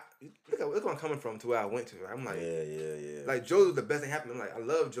way. Look where I'm coming from to where I went to. I'm like, yeah. Like Josie was the best thing happened. I'm like, I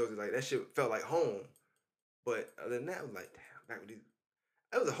love Josie. Like that shit felt like home. But other than that, I was like, damn, back with these.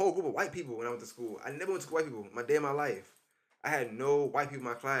 There was a whole group of white people when I went to school. I never went to white people my day of my life. I had no white people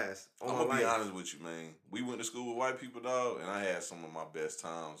in my class. I'm gonna be honest with you, man. We went to school with white people, dog, and I had some of my best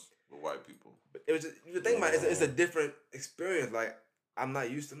times with white people. But it was just, you think about it, it's a different experience. Like I'm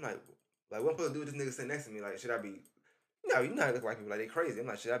not used to. I'm like what I'm supposed to do with this nigga sitting next to me? Like should I be? You know how they look white people, like they crazy. I'm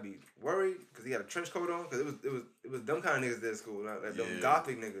like, should I be worried because he had a trench coat on? Because it was them kind of niggas there at school, like them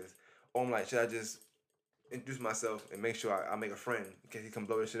gothic niggas. Or I'm like, should I just introduce myself and make sure I make a friend in case he come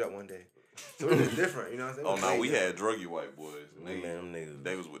blow this shit up one day? So it's just different, you know what I'm saying? Oh no, we had druggy white boys. Them niggas.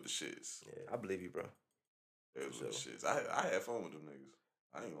 They was with the shits. Yeah, I believe you, bro. They was with the shits. I had fun with them niggas.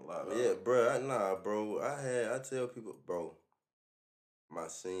 I ain't gonna lie. Yeah, bro. Bro. I tell people, bro. My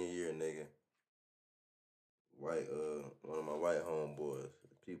senior year, nigga. One of my white homeboys,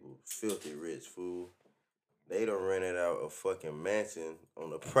 people filthy rich fool. They done rented out a fucking mansion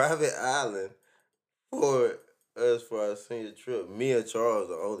on a private island for us for our senior trip. Me and Charles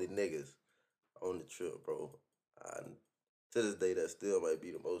the only niggas on the trip, bro. To this day, that still might be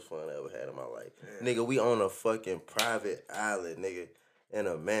the most fun I ever had in my life. Yeah. Nigga, we on a fucking private island, nigga, in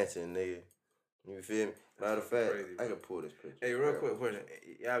a mansion, nigga. You feel me? Matter of fact, crazy, I can pull this picture. Hey, real quick question.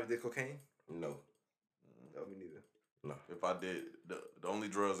 Y'all ever did cocaine? No. No, me neither. No. If I did, the only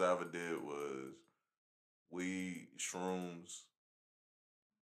drugs I ever did was weed, shrooms,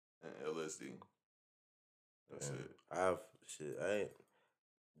 and LSD. That's it. I ain't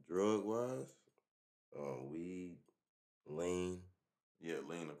drug wise, weed, lean. Yeah,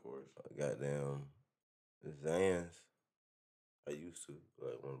 lean of course. Goddamn Zans. I used to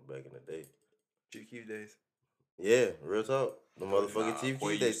one back in the day. GQ days. Yeah, real talk. The motherfucking Chief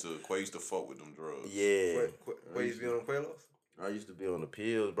Quay used to fuck with them drugs. Yeah. Quay used to be on Quaaludes? I used to be on the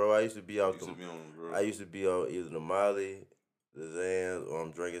pills, bro. I used to be out the. I used to be on either the Molly, the Zans, or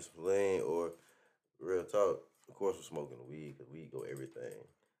I'm drinking some lean, or real talk. Of course, we're smoking the weed because weed go everything.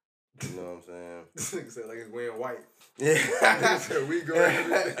 You know what I'm saying? This nigga said like it's wearing white. Yeah. Weed go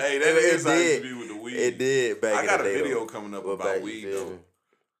everything. Hey, that is how it used to be with the weed. It did back in the day. I got a video though. coming up about weed though.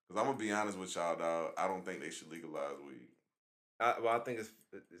 Cause I'm gonna be honest with y'all, dog. I don't think they should legalize weed. I think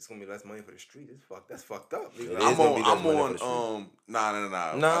it's gonna be less money for the street. That's fucked up.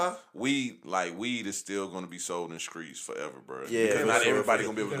 Nah. Weed is still gonna be sold in streets forever, bro. Yeah, because not everybody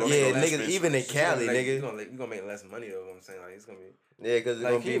gonna be able to go. Yeah, niggas, even in Cali, nigga, you gonna make less money though. What I'm saying, like it's gonna be. Yeah, because it's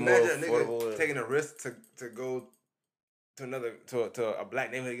gonna be more affordable. Taking a risk to go to a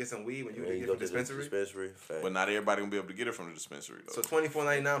black neighborhood to get some weed when you can get it from the dispensary. But not everybody gonna be able to get it from the dispensary though. So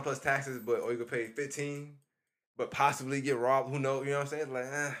 $24.99 plus taxes, or you could pay $15, but possibly get robbed. Who knows? You know what I'm saying? It's like,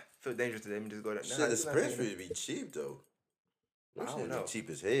 feel dangerous today. Let me just go there. Shit, the dispensary be cheap though. I don't know. Cheap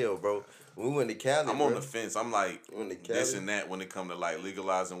as hell, bro. When we went to Cali, I'm on the fence. I'm like this and that when it come to like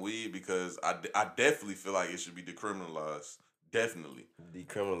legalizing weed because I definitely feel like it should be decriminalized. Definitely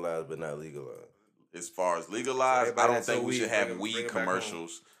decriminalized, but not legalized. As far as legalized, I don't think we should have weed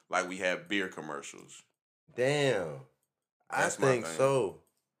commercials like we have beer commercials. Damn, I think so.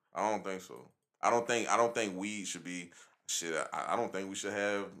 I don't think so. I don't think weed should be shit. I don't think we should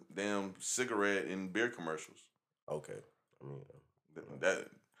have damn cigarette and beer commercials. Okay, I mean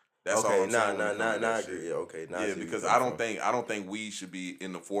that's okay. All. I agree. Yeah, okay. Yeah, because I don't think weed should be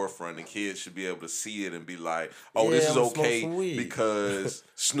in the forefront. The kids should be able to see it and be like, "Oh, this is okay because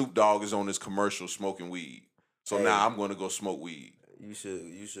Snoop Dogg is on this commercial smoking weed. So now I'm going to go smoke weed." You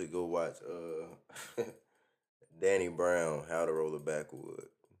should go watch Danny Brown, How to Roll a Backwood.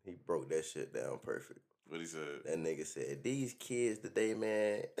 He broke that shit down perfect. What he said? That nigga said, "These kids today,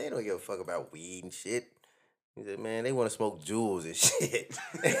 man, they don't give a fuck about weed and shit." He said, "Man, they want to smoke jewels and shit."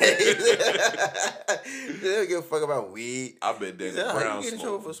 They don't give a fuck about weed. I bet Danny Brown get in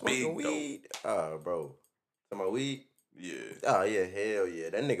trouble for smoking weed. Oh, bro. Talking about weed? Yeah. Oh, yeah. Hell yeah.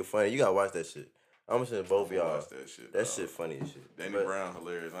 That nigga funny. You gotta watch that shit. I'm gonna send both of y'all. Watch that shit. That shit funny as shit. Danny Brown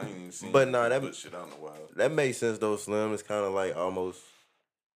hilarious. I ain't even seen but nah, that put shit out in a while. That makes sense though, Slim. It's kind of like almost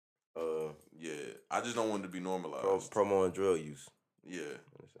Yeah, I just don't want it to be normalized. Promo and drug use. Yeah,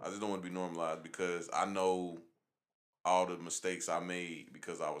 I just don't want to be normalized because I know all the mistakes I made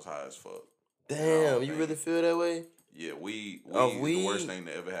because I was high as fuck. Damn, you really feel that way? Yeah, weed is weed? the worst thing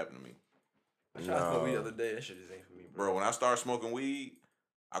that ever happened to me. I tried to smoke weed the other day. That shit just ain't for me, Bro, when I started smoking weed,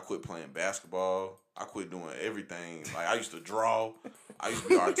 I quit playing basketball. I quit doing everything. Like, I used to draw. I used to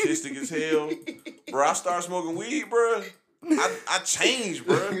be artistic as hell. Bro, I started smoking weed, bro. I changed,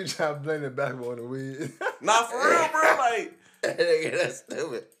 bro. You try to blame the basketball on the weed. Nah, for real, bro. Like, That's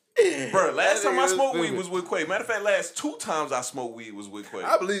stupid. bro, last time I smoked weed stupid. was with Quay. Matter of fact, last 2 times I smoked weed was with Quay.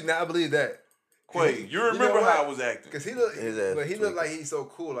 I believe that. Quay, you remember know what? how I was acting. Cause he look, His ass but he tweaking. look like he's so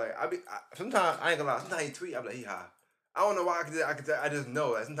cool. Like sometimes I ain't gonna lie. Sometimes he tweet, I be like he high. I don't know why I just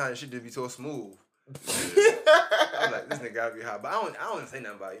know. Like sometimes the shit just be so smooth. I'm like, this nigga gotta be high, but I don't say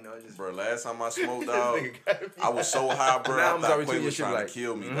nothing about it, you know. It's just Bro, last time I smoked, this dog, nigga gotta be I was so high, bro. Now I I'm thought sorry Quay too, was your shit trying like, to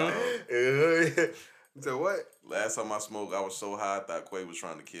kill me, dog. So what? Last time I smoked, I was so high, I thought Quay was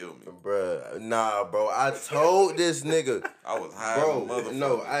trying to kill me. Bruh, nah, bro. I told this nigga. I was high as a Bro, motherfucker.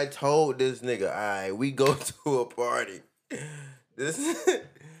 no, I told this nigga, alright, we go to a party.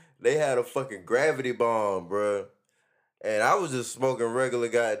 They had a fucking gravity bomb, bruh. And I was just smoking regular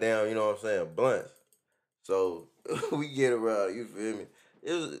goddamn, you know what I'm saying, blunts. So we get around, you feel me?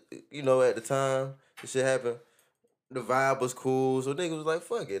 It was, you know, at the time, the shit happened. The vibe was cool, so niggas was like,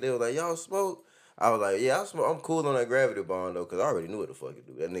 fuck it. They was like, y'all smoke? I was like, yeah, I smoke. I'm cool on that gravity bomb, though, because I already knew what the fuck it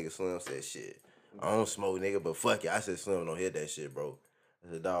do. That nigga Slim said, shit, I don't smoke, nigga, but fuck it. I said, Slim, don't hit that shit, bro.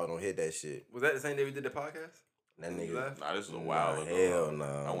 I said, dog, don't hit that shit. Was that the same day we did the podcast? That You nigga, left? Nah, this was a while ago. hell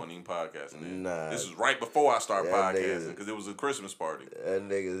nah. I wasn't even podcasting then. Nah. This was right before I started That podcasting nigga- because it was a Christmas party. That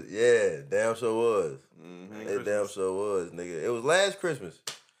nigga, yeah, damn sure was. Mm-hmm. It damn sure was, nigga. It was last Christmas.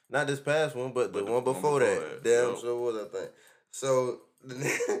 Not this past one, but the one before before that. that. Damn Yo. sure was, I think. So,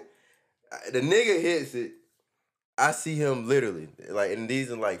 the nigga hits it. I see him literally, like, and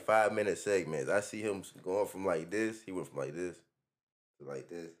these are like 5-minute segments. I see him going from like this. He went from like this to like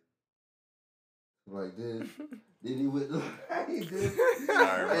this. Like this. Then he went like this.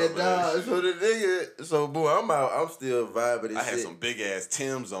 I remember And that so the nigga, so boy, I'm out. I'm still vibing this I had shit. some big ass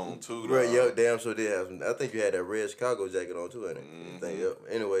Timbs on too, Bro, dog. yo, damn sure did have some. I think you had that red Chicago jacket on too, ain't it? I think, yep.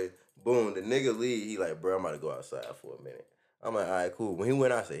 Anyway, boom, the nigga leave. He like, bro, I'm about to go outside for a minute. I'm like, all right, cool. When he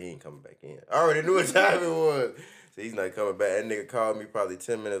went out, I said, he ain't coming back in. I already knew what time it was. So he's not coming back. That nigga called me probably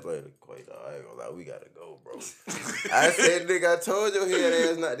 10 minutes later. Quay, dog, I ain't gonna lie, we gotta go, bro. I said, nigga, I told your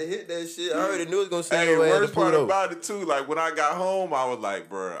head ass not to hit that shit. I already knew it was gonna send Hey, your ass to worst part Pluto. about it too, like when I got home, I was like,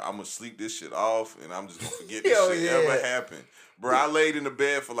 bro, I'm gonna sleep this shit off and I'm just gonna forget this Hell shit yeah. ever happened. Bro, I laid in the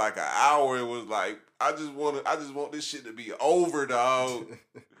bed for like an hour and was like, I just want this shit to be over, dog.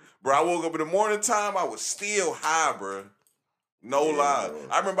 Bro, I woke up in the morning time, I was still high, bro. No lie. bro.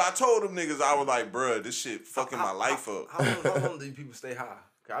 I remember I told them niggas, I was like, bro, this shit fucking my life up. How long do you people stay high?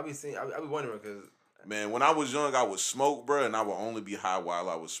 Cause I be wondering because Man, when I was young, I would smoke, bro, and I would only be high while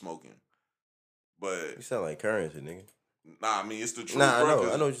I was smoking. But You sound like Currency, nigga. nah, I mean it's the truth, Nah, I bro. know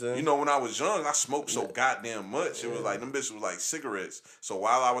 'cause, what you're saying. You know, when I was young, I smoked so goddamn much. It was like them bitches was like cigarettes. So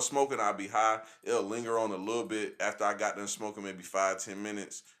while I was smoking, I'd be high. It'll linger on a little bit. After I got done smoking, maybe 5-10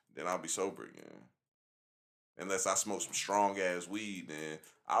 minutes, then I'll be sober again. Unless I smoke some strong ass weed, then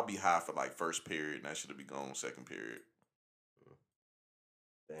I'll be high for like first period, and that should be gone second period.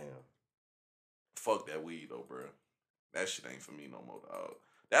 Damn. Fuck that weed though, bro. That shit ain't for me no more, dog.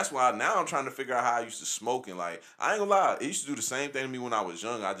 That's why now I'm trying to figure out how I used to smoke and like I ain't gonna lie, it used to do the same thing to me when I was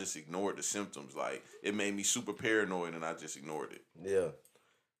young. I just ignored the symptoms. Like it made me super paranoid and I just ignored it. Yeah.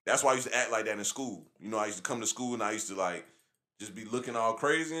 That's why I used to act like that in school. You know, I used to come to school and I used to like just be looking all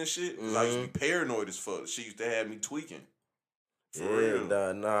crazy and shit. 'Cause I used to be paranoid as fuck. She used to have me tweaking. For real.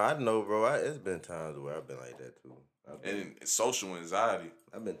 Nah, I know, bro. It's been times where I've been like that too. And social anxiety.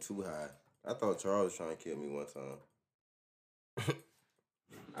 I've been too high. I thought Charles was trying to kill me one time.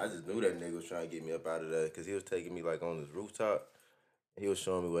 I just knew that nigga was trying to get me up out of there because he was taking me like on this rooftop. He was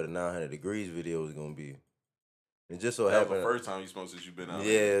showing me where the 900 degrees video was gonna be. And just so That was happened, the first time you smoked since you been out.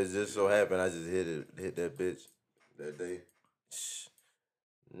 yeah, it just so happened I just hit that bitch that day.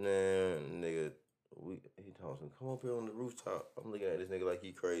 Nah, nigga, he talking, come up here on the rooftop. I'm looking at this nigga like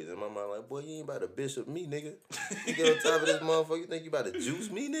he crazy. In my mind, like, boy, you ain't about to bishop me, nigga. You get on top of this motherfucker, you think you about to juice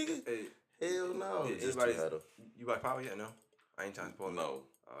me, nigga? hey, Hell no. yeah, Just everybody's- too high, though. you buy power yet? No, I ain't trying to spoil. No.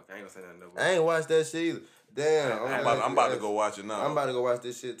 Okay, I ain't gonna say nothing. No, I ain't watched that shit either. Damn. I'm about to go watch it now. I'm about to go watch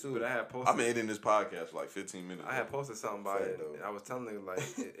this shit too. but I had posted. I've been editing this podcast for like 15 minutes. I had posted something about Fair it, though. and I was telling niggas like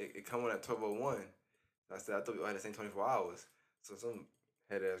it come on at 12:01. I said I thought we had the same 24 hours. So some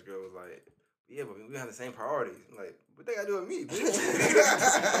head ass girl was like, yeah, but we have the same priorities. I'm like, what they got to do with me,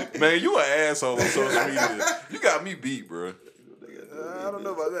 bitch? Man, you an asshole on social media. You got me beat, bro. I don't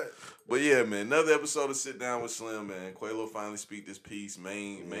know about that. But yeah, man, another episode of Sit Down with Slim, man. Quavo finally speak this piece.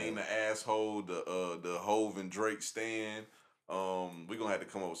 Main the asshole, the Hove and Drake stand. We gonna have to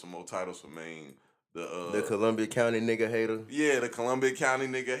come up with some more titles for Main. The Columbia County nigga hater. Yeah, the Columbia County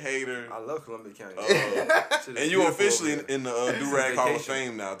nigga hater. I love Columbia County. And you officially in the Do-Rag Hall of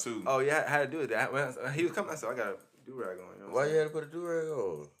Fame now, too. Oh, yeah, I had to do it. When he was coming, I said, I got a do-rag on. You know Why you had to put a do-rag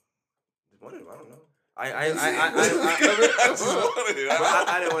on? Just wanted him, I don't know. I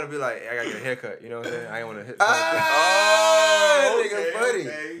didn't want to be like, I gotta get a haircut. You know what I'm saying? I didn't want to hit. That nigga funny.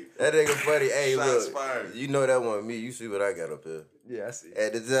 Okay. That nigga funny. Hey, Shots look, fired. you know that one me. You see what I got up here. Yeah, I see.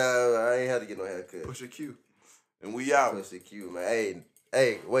 At the time, I ain't had to get no haircut. Push a Q. And we out. Push the Q, man.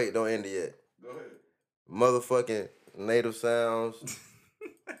 Hey, wait, don't end it yet. Go ahead. Motherfucking Native Sounds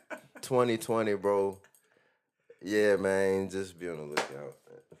 2020, bro. Yeah, man, just be on the lookout.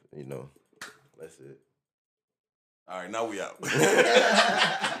 You know, that's it. All right, now we out.